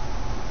with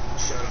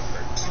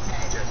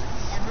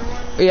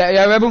it.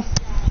 Yeah, Rebel.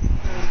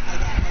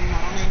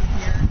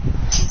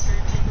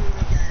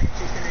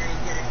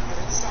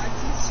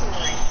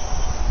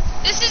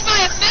 This is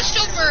my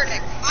official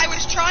verdict. I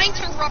was trying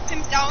to rub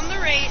him down the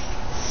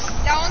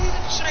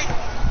straightaway.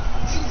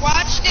 You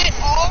watched it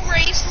all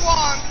race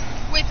long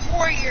with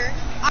Warrior,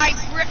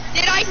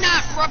 Did I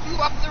not rub you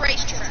up the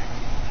racetrack?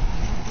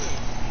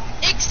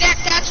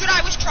 Exact. That's what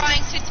I was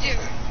trying to do.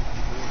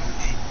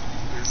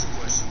 Here's a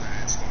question to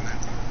ask on that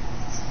part.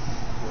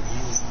 When he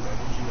was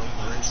rubbing you up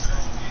the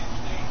racetrack,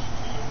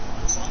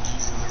 was he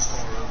easing his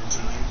car over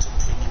to you to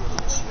pick you out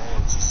of this wall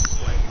and just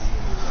slam you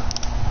in the car?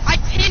 I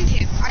pinned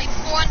him. I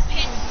blunt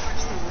pinned him.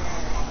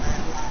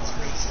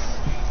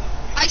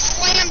 I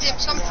slammed him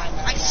sometimes.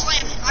 I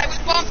slammed him. I was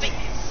bumping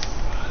him.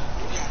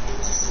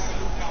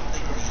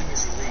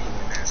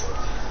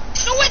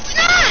 No, it's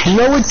not!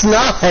 No, it's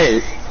not. Are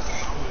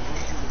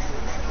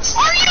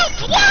you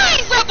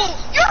blind, Rebel?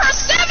 You're a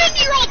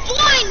 7-year-old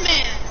blind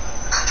man!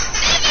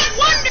 Stevie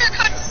Wonder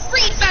could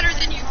read better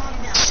than you.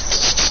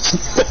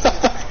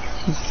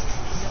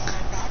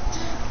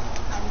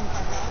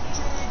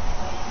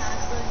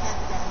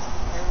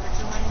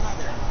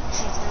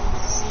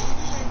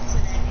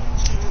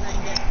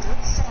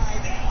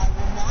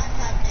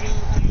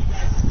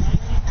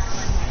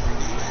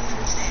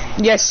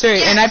 Yes, sir.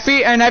 Yes.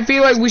 And I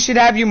feel like we should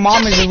have your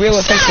mom as a real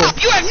official.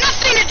 Stop! You have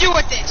nothing to do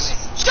with this.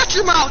 Shut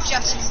your mouth,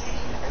 Jesse.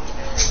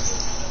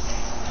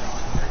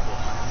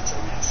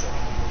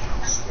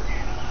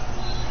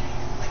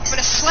 I'm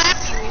gonna slap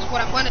you is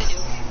what I'm gonna do.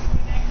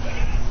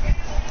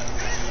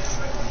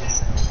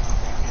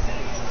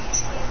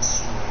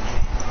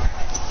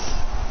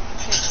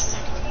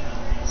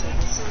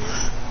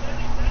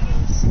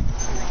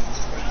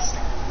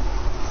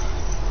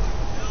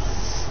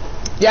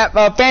 Yep,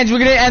 fans, we're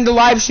gonna end the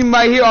live stream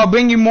right here. I'll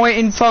bring you more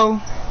info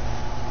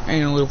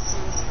in a little.